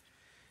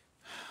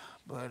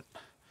 but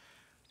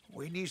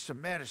we need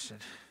some medicine.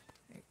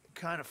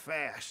 Kind of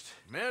fast.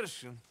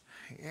 Medicine?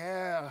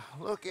 Yeah,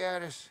 look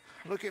at us.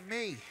 Look at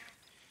me.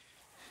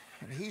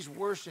 And he's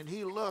worse than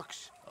he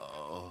looks.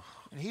 Oh.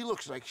 And he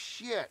looks like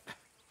shit.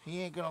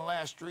 He ain't gonna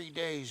last 3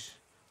 days.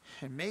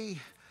 And me,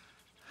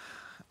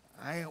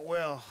 I ain't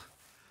well.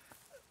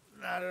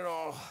 Not at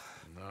all.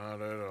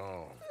 Not at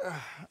all.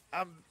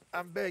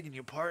 I'm begging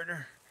you,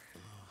 partner.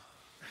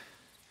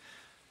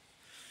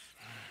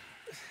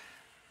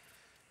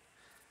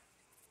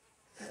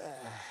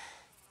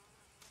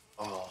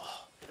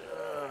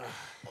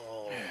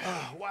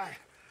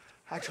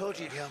 I told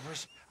you you'd help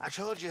us. I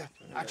told you,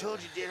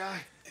 did I?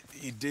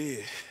 You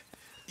did.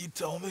 You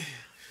told me.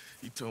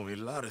 You told me a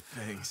lot of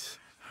things.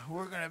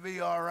 We're gonna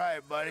be all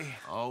right, buddy.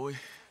 Are we?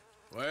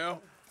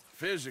 Well,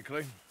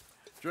 physically.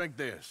 Drink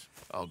this.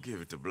 I'll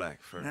give it to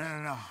Black first.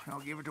 No.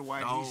 Don't give it to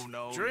White.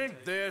 No.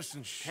 Drink this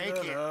and shut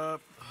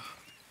up.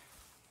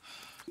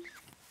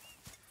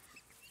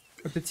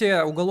 Это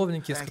те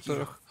уголовники, из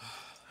которых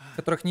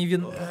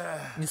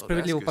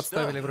несправедливо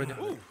подставили вроде.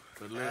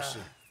 But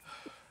listen,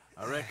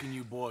 I reckon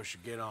you boys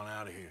should get on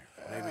out of here.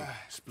 Maybe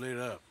split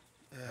up.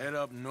 Head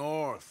up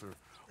north or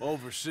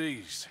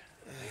overseas.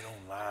 They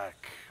don't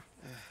like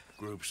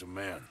groups of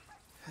men.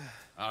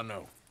 I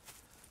know.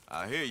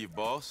 I hear you,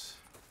 boss.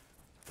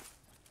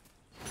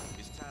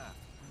 It's time.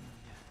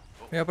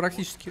 Я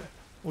практически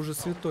уже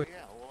святой.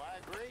 Yeah, well, I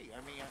agree.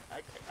 I mean,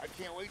 I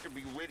can't wait to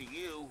be rid of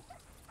you.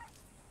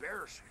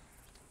 Embarrassing.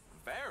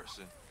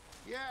 Embarrassing?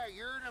 Yeah,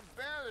 you're an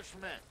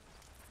embarrassment.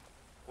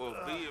 Well,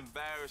 be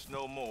embarrassed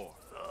no more.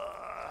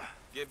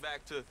 Get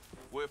back to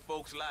where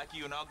folks like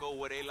you, and I'll go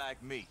where they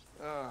like me.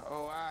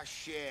 I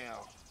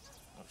shall.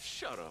 Oh,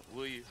 shut up,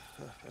 will you?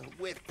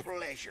 With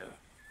pleasure.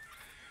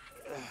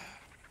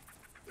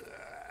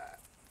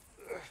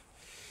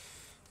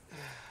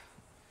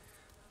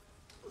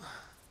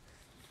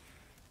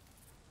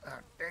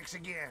 Thanks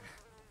again.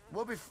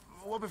 We'll be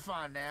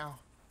fine now.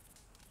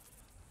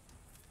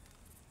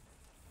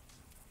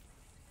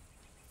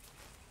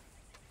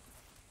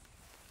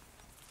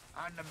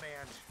 On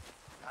demand.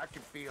 I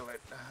can feel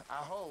it. I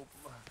hope.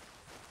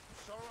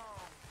 So long.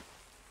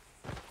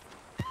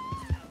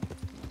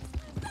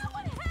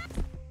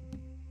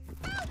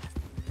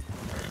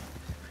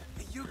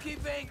 You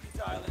keep angry,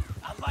 darling.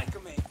 I like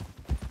him angry.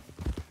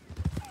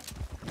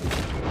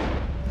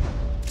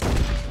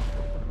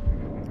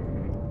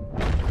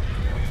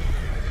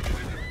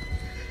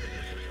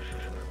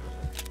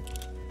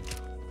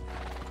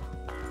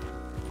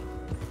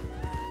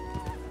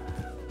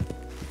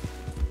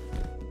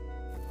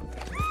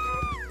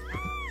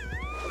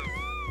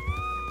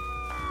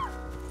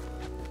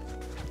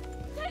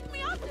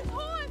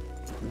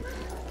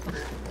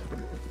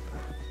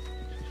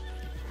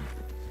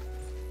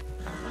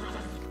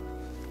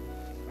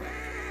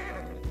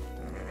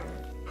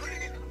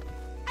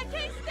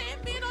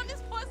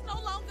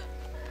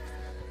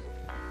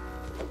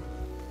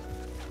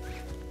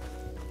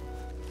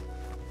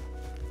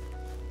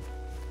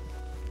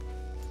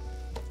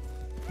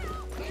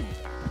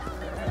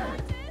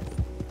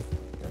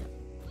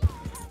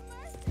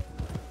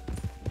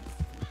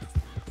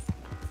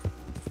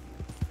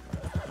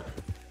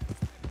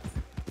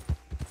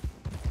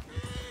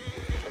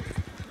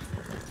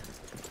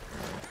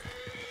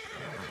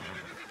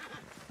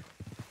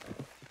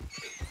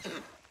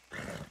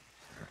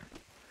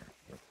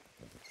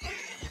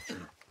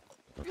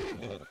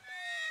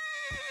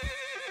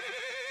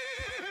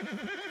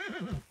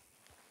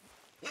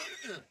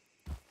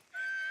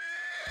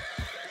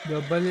 Да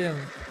блин.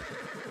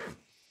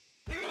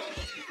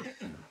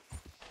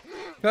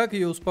 Как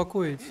ее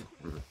успокоить?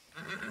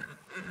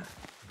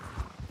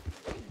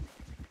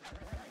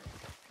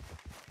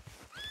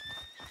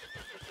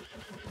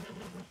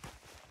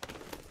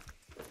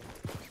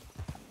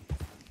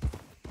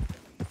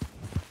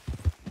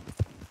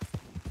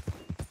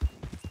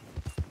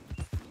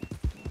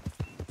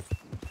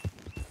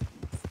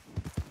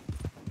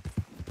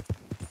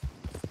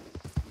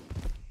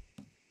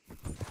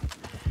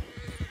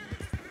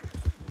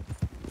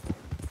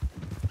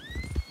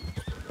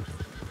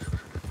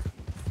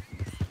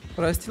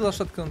 Прости,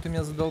 лошадка, но ты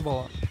меня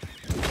задолбала.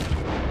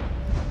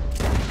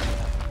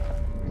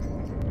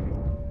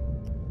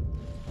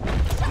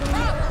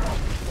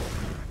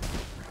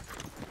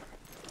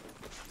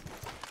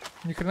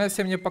 Ни хрена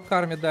себе мне по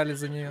карме дали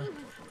за нее.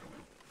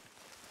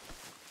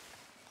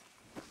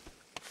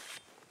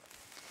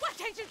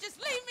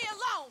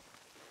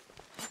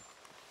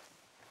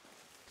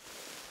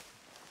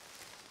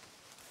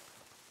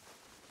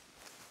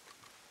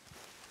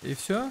 И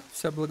все?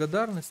 Вся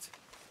благодарность?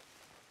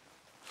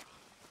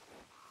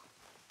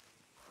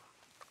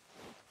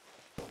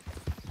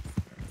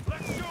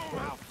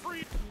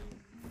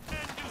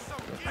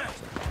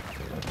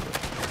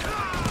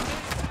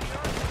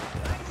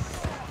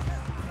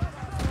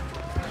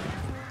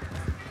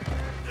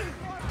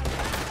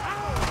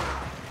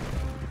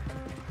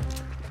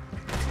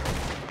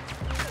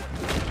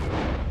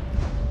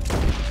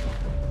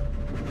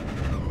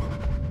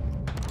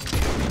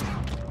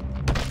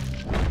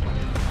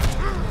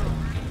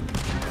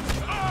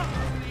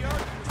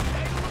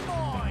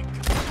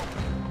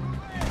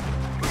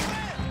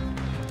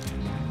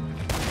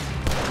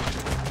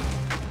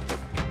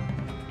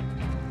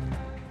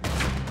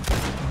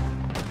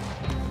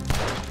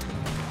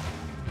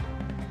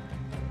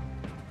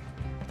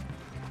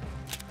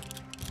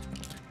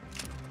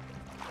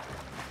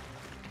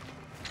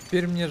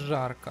 Теперь мне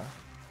жарко.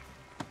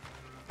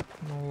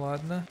 Ну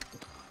ладно.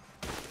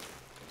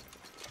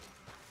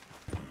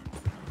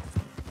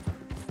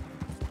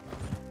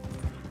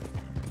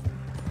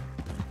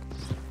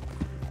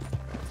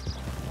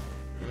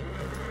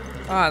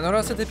 А, ну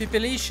раз это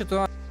пепелище,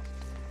 то...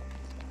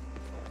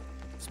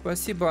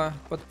 Спасибо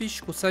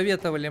подписчику.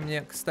 Советовали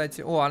мне,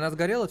 кстати... О, она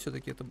сгорела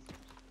все-таки. Это...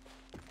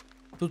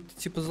 Тут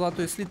типа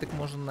золотой слиток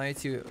можно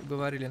найти,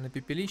 говорили, на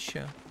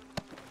пепелище.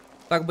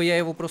 Так бы я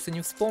его просто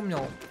не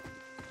вспомнил.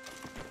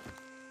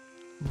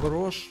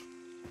 Брошь.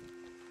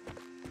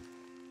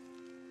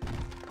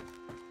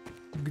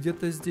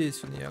 Где-то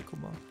здесь он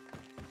якобы.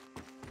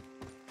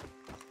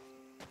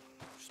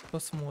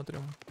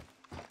 Посмотрим.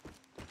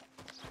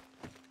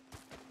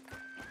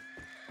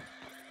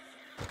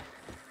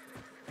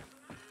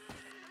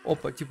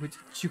 Опа, типа,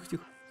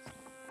 тихо-тихо.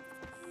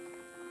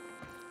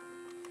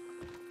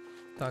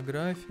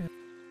 Фотография.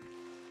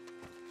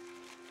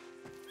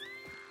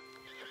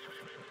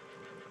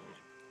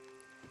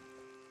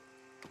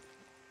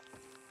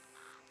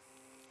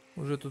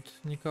 Уже тут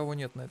никого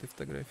нет на этой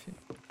фотографии.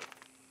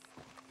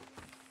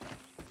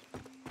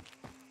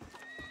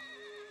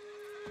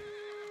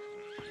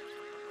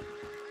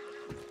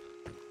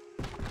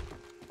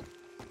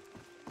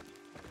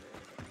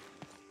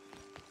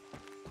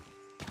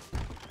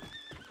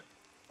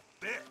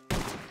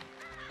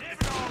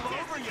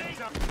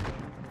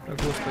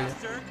 Господи.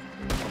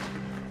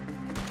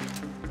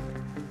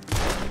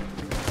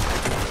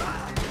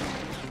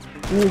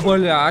 О,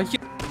 бля.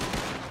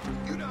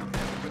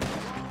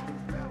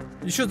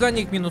 Еще за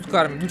них минут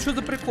кармим. Ну что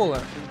за приколы?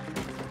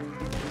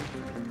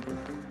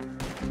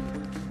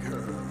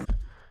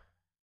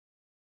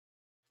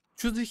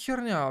 Что за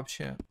херня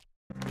вообще?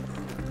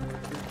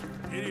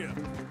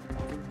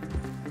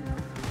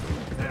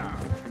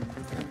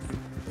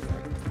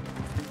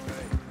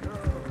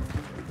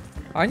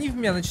 Они в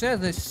меня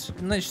начинают,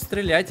 значит,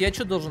 стрелять. Я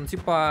что должен,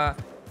 типа,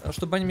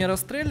 чтобы они меня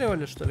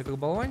расстреливали, что ли, как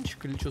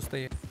болванчик, или что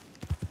стоять?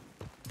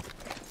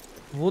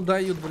 Вот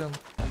дают, блин.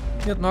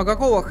 Нет, ну а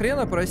какого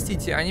хрена,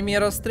 простите, они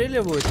меня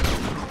расстреливают?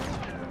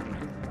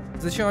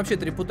 Зачем вообще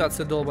эта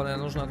репутация долбаная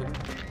нужна тут?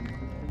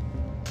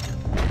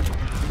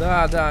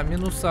 Да, да,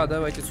 минуса,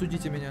 давайте,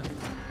 судите меня.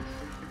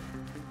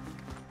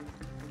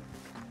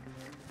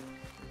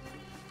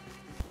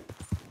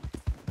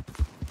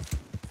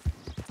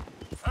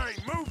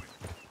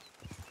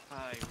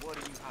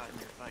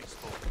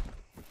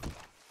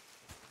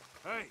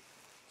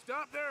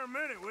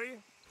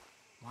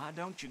 Why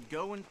don't you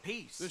go in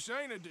peace? This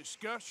ain't a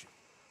discussion.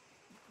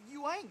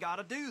 You ain't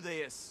gotta do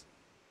this.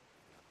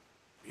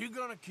 You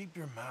gonna keep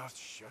your mouth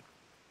shut?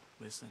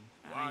 Listen,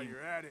 while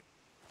you're at it,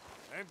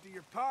 empty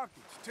your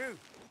pockets too.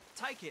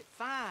 Take it,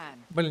 fine.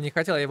 Блин, не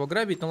хотел я его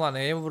грабить, ну ладно,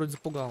 я его вроде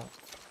запугал.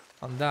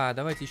 Да,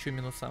 давайте еще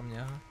минуса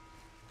мне, ага.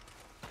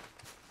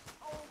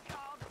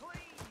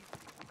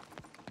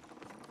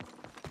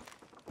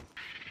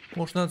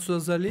 Может, надо сюда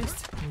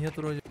залезть? Нет,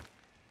 вроде.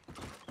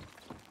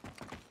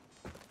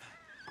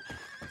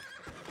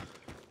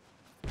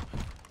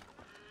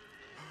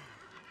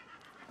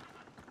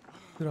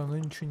 Все равно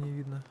ничего не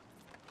видно.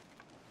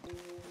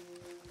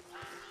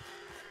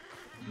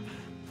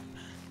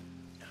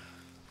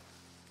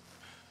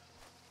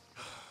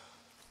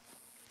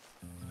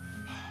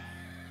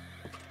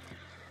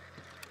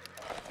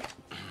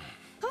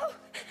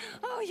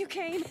 Oh, you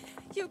came.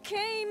 You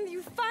came.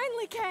 You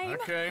finally came. I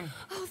came.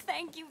 Oh,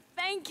 thank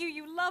you,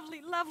 you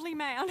lovely, lovely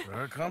man.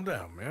 Calm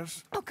down,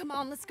 miss. Oh, come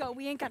on, let's go.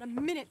 We ain't got a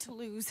minute to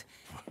lose.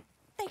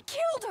 They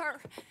killed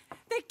her.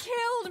 They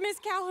killed Miss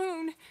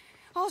Calhoun.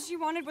 All she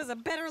wanted was a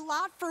better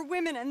lot for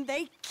women, and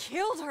they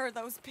killed her,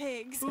 those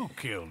pigs. Who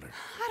killed her?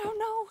 I don't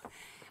know.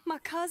 My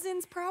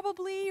cousins,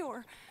 probably,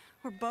 or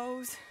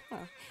beaux.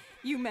 Well,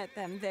 you met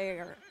them.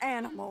 They're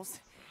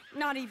animals.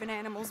 Not even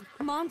animals.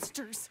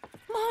 Monsters.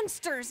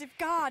 Monsters, if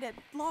God had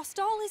lost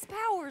all his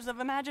powers of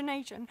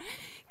imagination.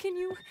 Can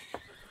you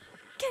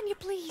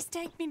please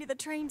take me to the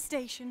train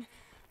station?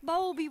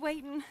 Bo'll be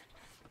waiting.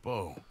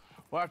 Bo,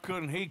 why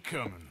couldn't he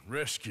come and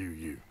rescue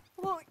you?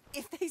 Well,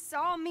 if they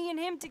saw me and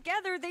him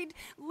together, they'd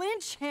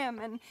lynch him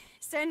and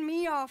send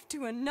me off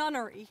to a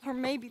nunnery. Or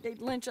maybe they'd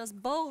lynch us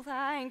both,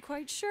 I ain't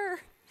quite sure.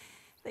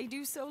 They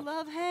do so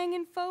love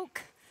hanging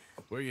folk.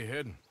 Where you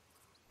heading?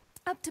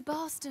 Up to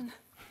Boston.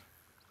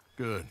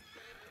 Good.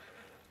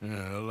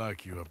 Yeah, I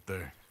like you up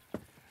there.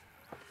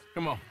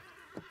 Come on,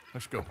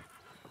 let's go.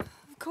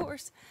 Of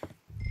course.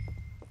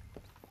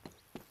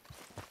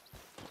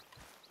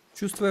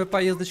 Чувствую,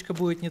 поездочка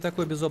будет не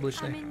такой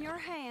безоблачной. I'm in your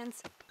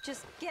hands.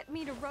 Just get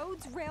me to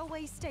Rhodes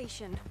Railway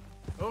Station.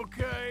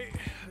 Okay,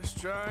 let's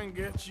try and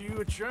get you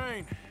a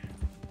train.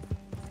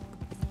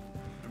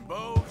 And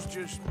Bo's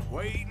just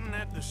waiting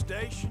at the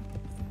station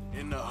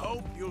in the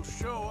hope you'll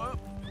show up,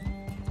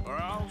 or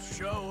I'll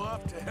show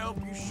up to help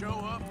you show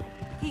up.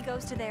 He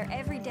goes to there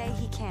every day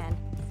he can.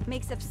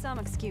 Makes up some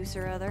excuse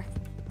or other.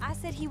 I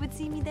said he would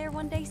see me there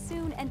one day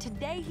soon, and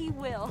today he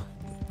will.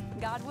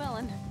 God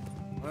willing.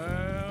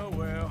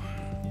 Well,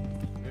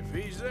 if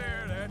he's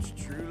there, that's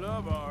true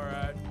love, all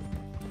right.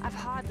 I've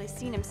hardly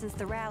seen him since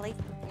the rally.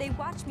 They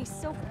watch me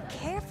so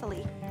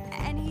carefully,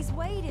 and he's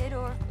waited,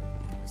 or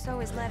so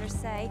his letters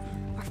say.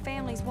 Our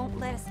families won't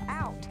let us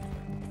out.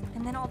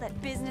 And then all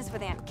that business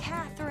with Aunt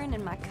Catherine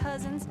and my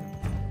cousins.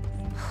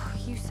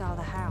 You saw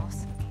the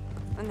house.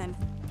 And then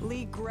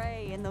Lee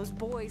Gray and those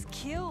boys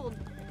killed.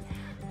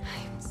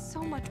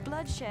 So much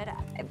bloodshed.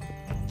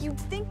 You'd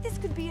think this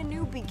could be a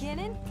new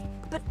beginning,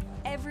 but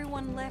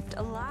everyone left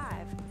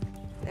alive.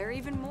 They're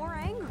even more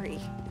angry.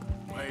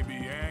 Maybe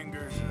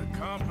anger's a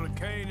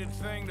complicated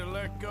thing to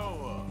let go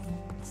of.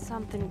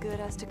 Something good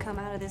has to come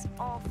out of this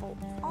awful,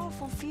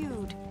 awful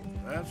feud.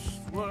 That's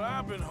what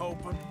I've been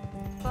hoping.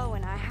 Bo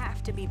and I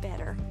have to be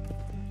better.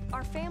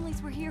 Our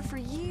families were here for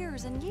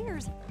years and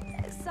years.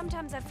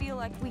 Sometimes I feel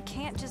like we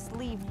can't just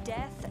leave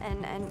death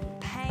and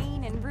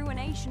pain and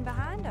ruination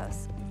behind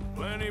us.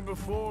 Plenty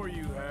before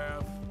you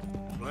have.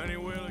 Plenty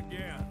will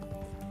again.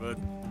 But,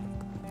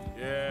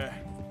 yeah,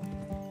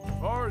 as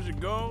far as it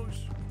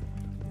goes,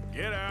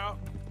 get out,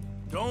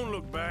 don't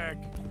look back,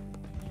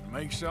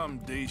 make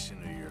something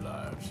decent of your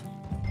lives.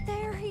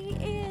 There he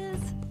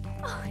is.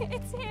 Oh,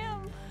 it's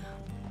him.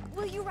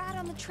 Will you ride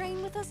on the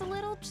train with us a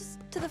little, just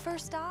to the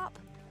first stop?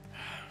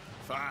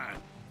 Fine.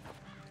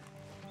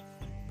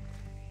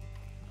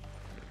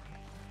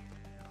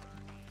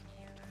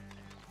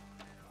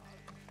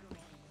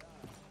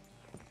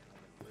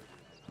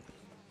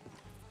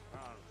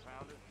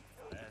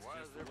 That's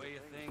just the way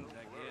of things,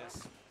 I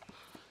guess.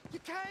 You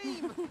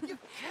came! You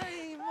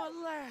came! At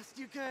last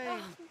you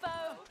came! Oh,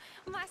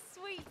 Bo, my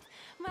sweet,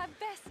 my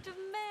best of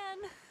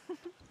men.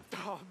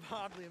 Oh, I'm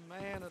hardly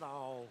a man at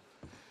all.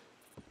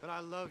 But I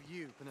love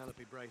you,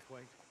 Penelope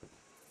Braithwaite.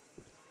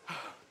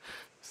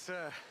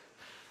 Sir,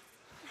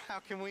 how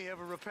can we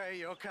ever repay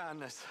your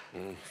kindness?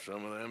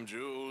 Some of them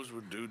jewels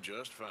would do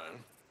just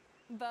fine.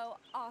 Bo,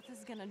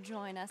 Arthur's gonna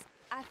join us.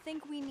 I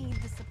think we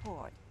need the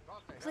support.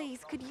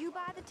 Please, could you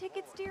buy the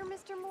tickets, dear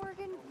Mr.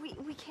 Morgan?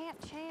 We can't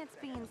chance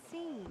being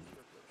seen.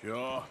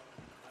 Sure.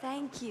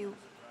 Thank you.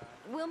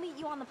 We'll meet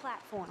you on the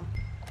platform.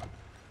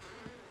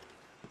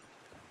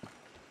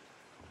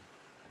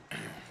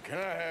 Can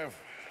I have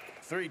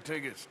 3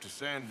 tickets to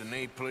Saint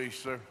Denis, please,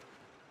 sir?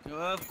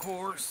 Of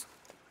course.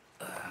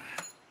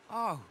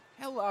 Oh,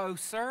 hello,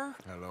 sir.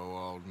 Hello,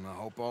 Alden. I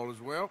hope all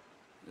is well.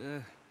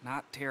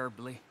 Not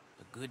terribly,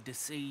 but good to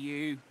see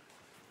you.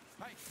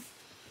 Hey,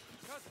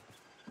 cousin.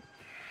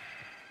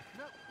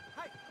 No,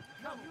 hey,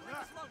 no, you leave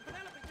us alone.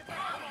 Penelope, get back.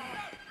 Come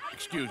on.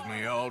 Excuse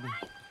me, Alden.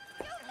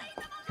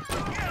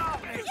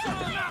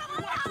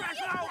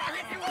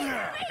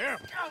 Here,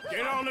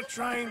 get on the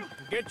train.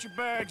 Get your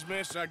bags,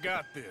 miss. I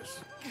got this.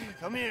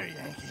 Come here,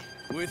 Yankee.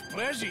 With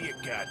pleasure, you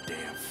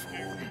goddamn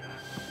fool.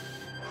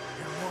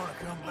 You want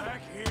to come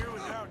back here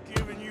without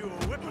giving you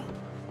a whipping?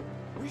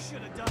 We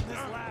should have done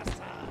this last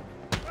time.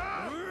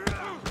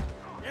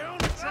 Get on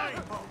the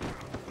train.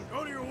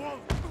 Go to your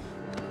woman.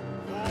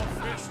 4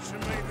 fists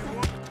and maybe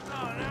one.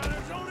 Oh, now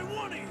there's only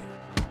one here.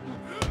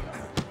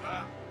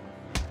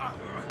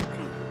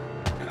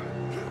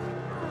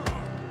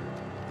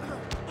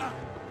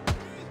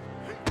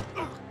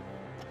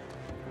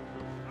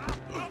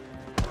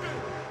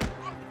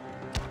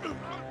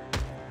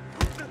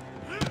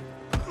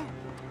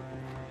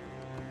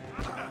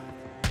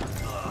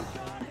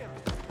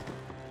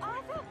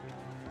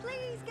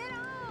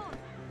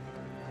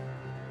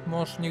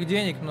 Может, у них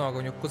денег много,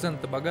 у них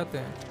кузены-то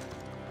богатые.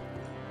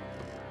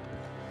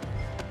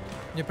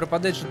 Не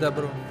пропадать же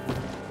добру.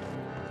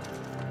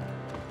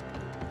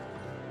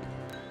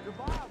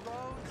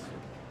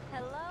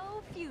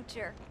 Hello,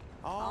 future.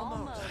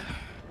 Almost.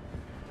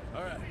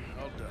 All right,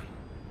 all done.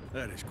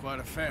 That is quite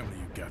a family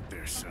you got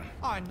there, son.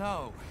 I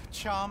know.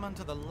 Charming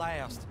to the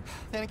last.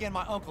 Then again,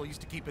 my uncle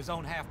used to keep his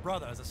own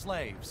half-brother as a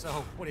slave,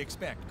 so what do you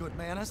expect? Good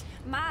manners?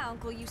 My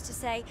uncle used to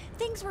say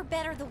things were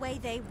better the way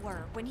they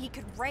were, when he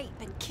could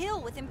rape and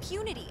kill with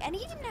impunity, and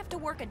he didn't have to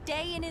work a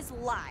day in his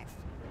life.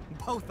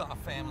 Both our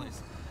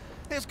families.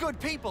 There's good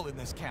people in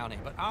this county,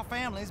 but our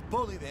families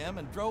bullied them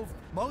and drove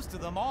most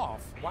of them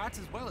off, whites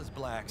as well as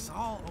blacks,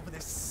 all over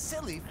this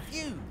silly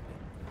feud.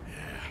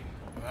 Yeah,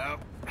 well,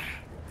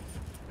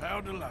 how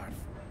delightful.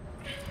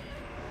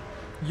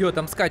 Йо,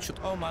 там скачут.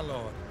 Oh, my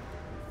lord.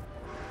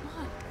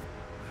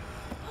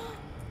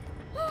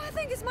 Oh, I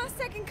think it's my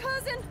second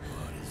cousin.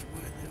 What is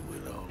with it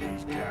with all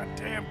these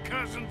goddamn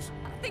cousins?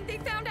 I think they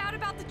found out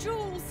about the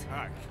jewels. All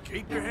right,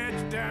 keep your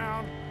heads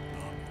down.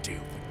 I'll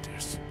deal with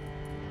this.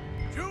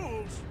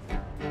 Jewels?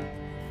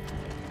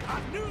 I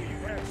knew you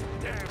had some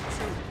damn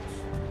jewels.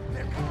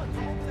 They're coming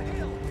from over the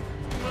hill.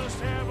 You must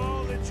have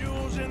all the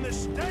jewels in the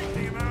state,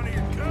 the amount of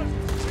your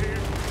cousins is here.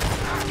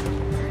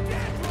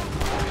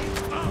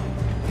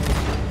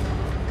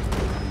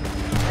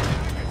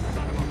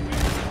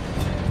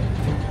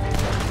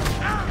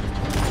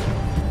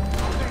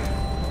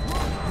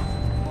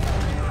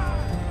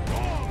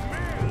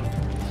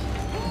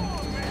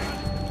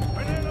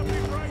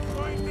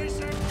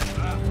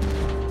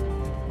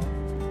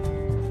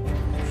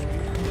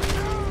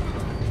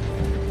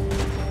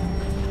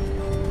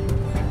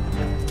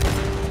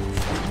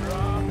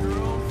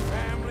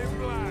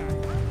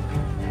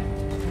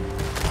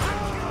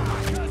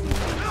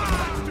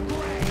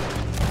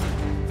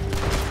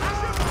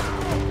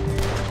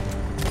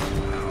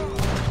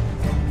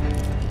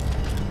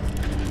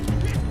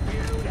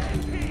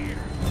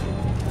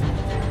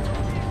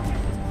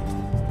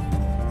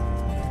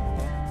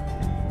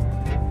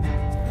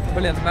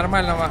 Блин,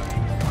 нормального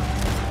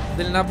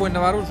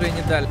дальнобойного оружия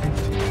не дали.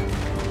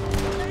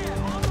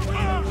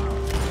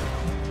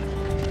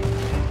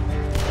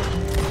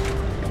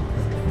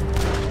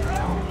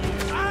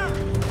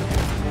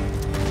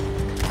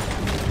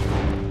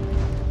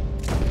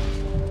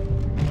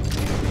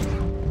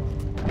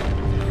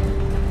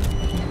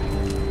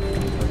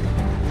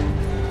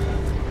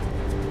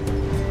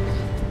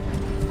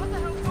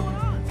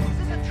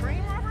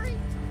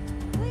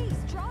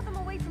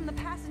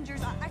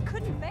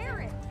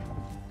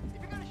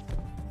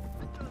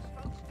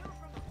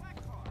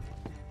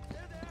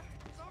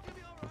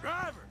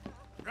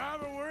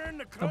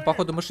 Там,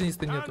 походу,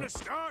 машиниста нету.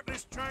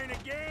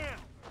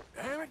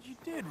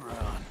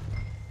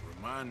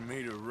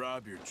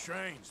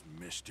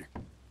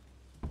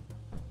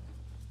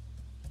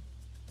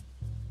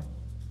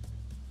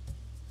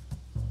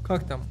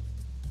 Как там?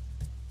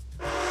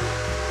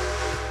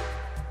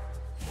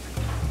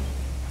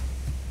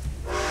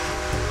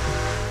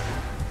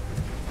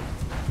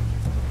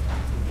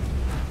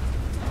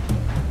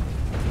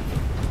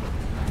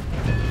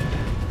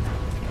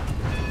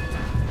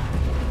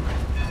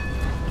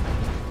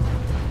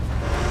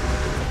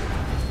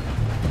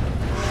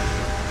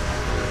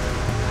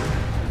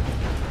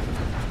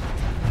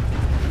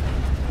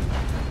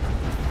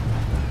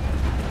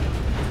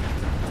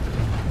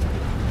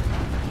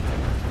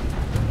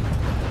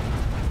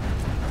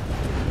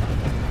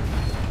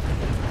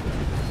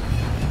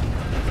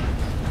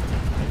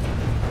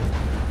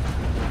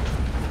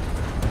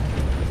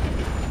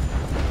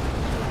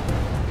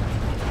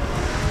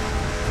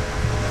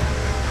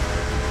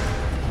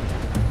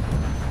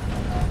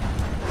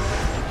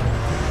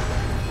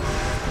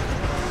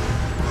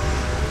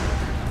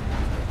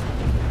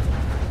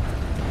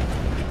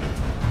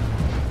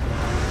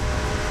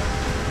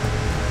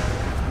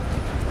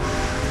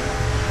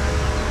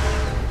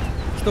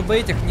 Чтобы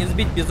этих не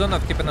сбить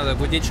бизонов, типа надо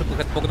гудеть, чтобы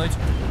их отпугнуть.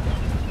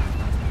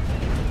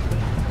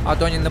 А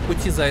то они на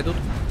пути зайдут.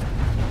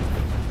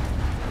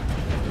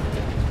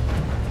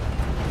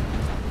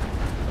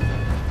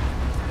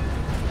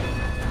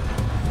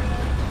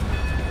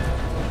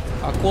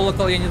 А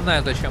колокол я не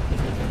знаю зачем.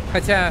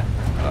 Хотя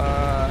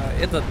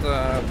этот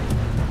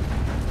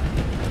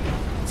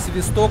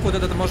свисток, вот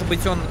этот, может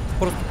быть, он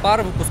просто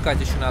пар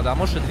выпускать еще надо, а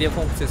может и две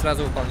функции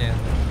сразу выполняет.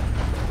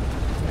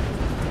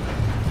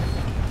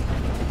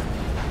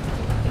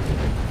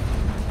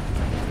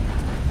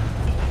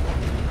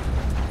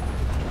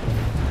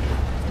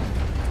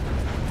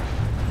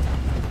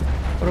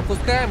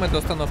 Пропускаем эту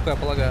остановку, я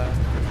полагаю.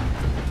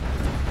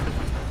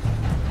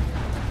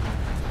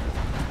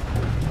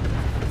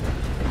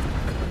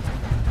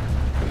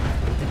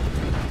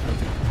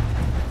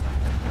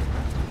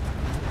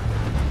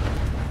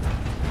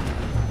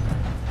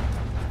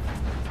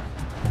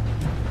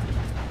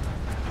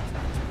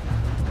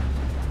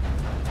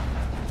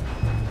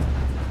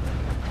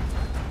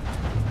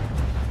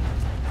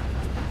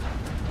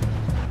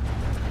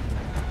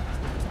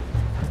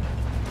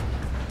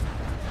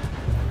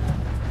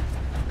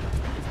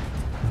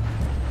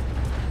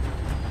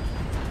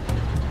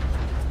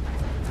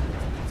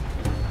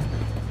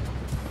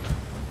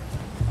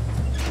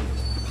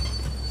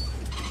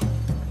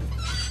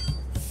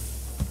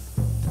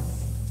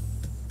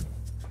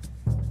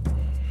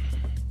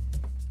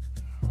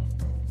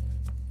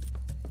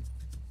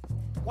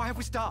 Why have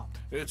we stopped?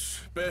 It's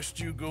best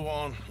you go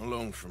on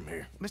alone from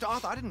here. Mr.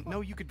 Arthur, I didn't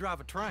know you could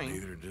drive a train.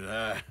 Neither did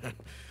I.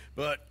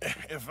 But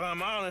if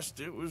I'm honest,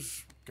 it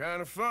was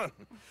kind of fun.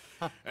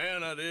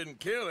 And I didn't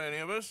kill any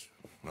of us.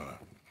 Well,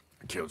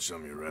 I killed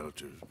some of your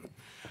relatives, but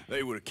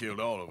they would have killed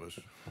all of us.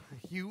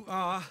 You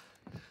are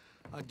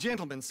a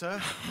gentleman,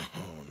 sir.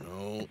 Oh,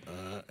 no,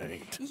 I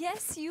ain't.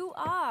 Yes, you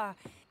are.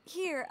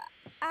 Here,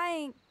 I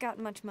ain't got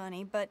much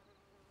money, but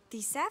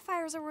these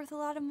sapphires are worth a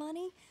lot of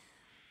money.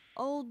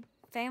 Old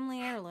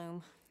family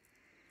heirloom.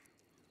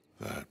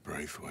 That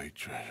Braithwaite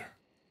treasure.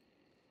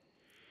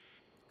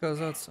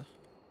 Казаться.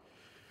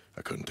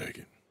 I couldn't take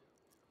it.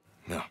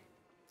 No.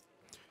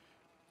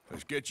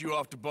 Let's get you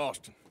off to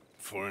Boston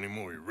before any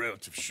more of your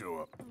relatives show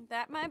up.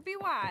 That might be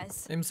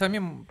wise. Им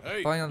самим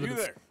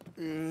понадобится.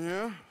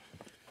 Yeah.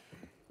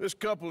 This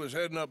couple is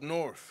heading up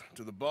north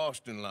to the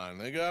Boston line.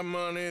 They got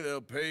money, they'll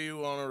pay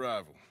you on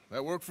arrival.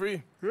 That work for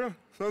you? Yeah,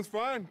 sounds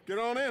fine. Get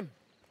on in.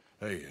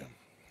 Hey,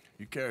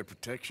 you carry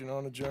protection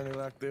on a journey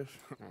like this?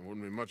 I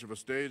wouldn't be much of a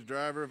stage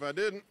driver if I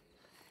didn't.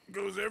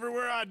 Goes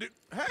everywhere I do.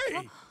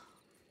 Hey!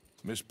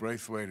 Miss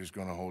Braithwaite is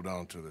going to hold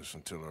on to this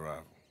until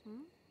arrival.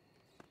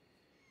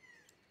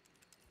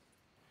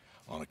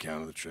 On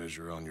account of the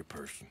treasure on your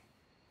person.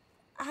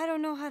 I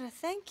don't know how to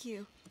thank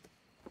you.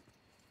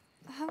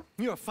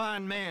 You're a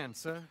fine man,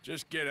 sir.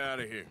 Just get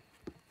out of here.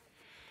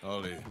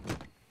 I'll leave.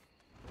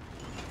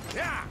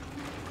 Yeah!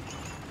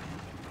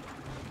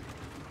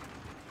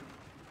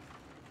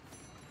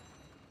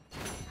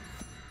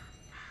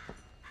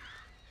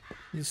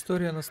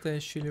 История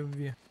настоящей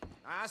любви.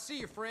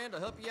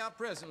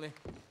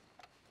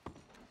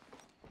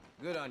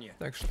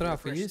 Так,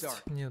 штрафы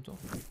есть? Нету.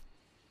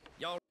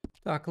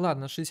 Так,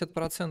 ладно,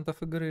 60%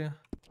 игры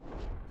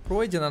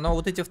пройдено, но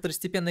вот эти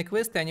второстепенные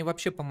квесты, они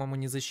вообще, по-моему,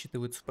 не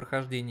засчитываются в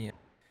прохождении.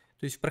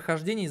 То есть в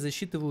прохождении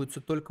засчитываются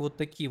только вот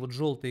такие вот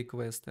желтые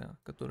квесты,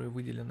 которые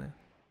выделены.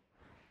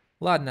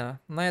 Ладно,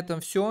 на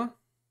этом все.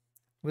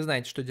 Вы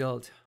знаете, что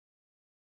делать.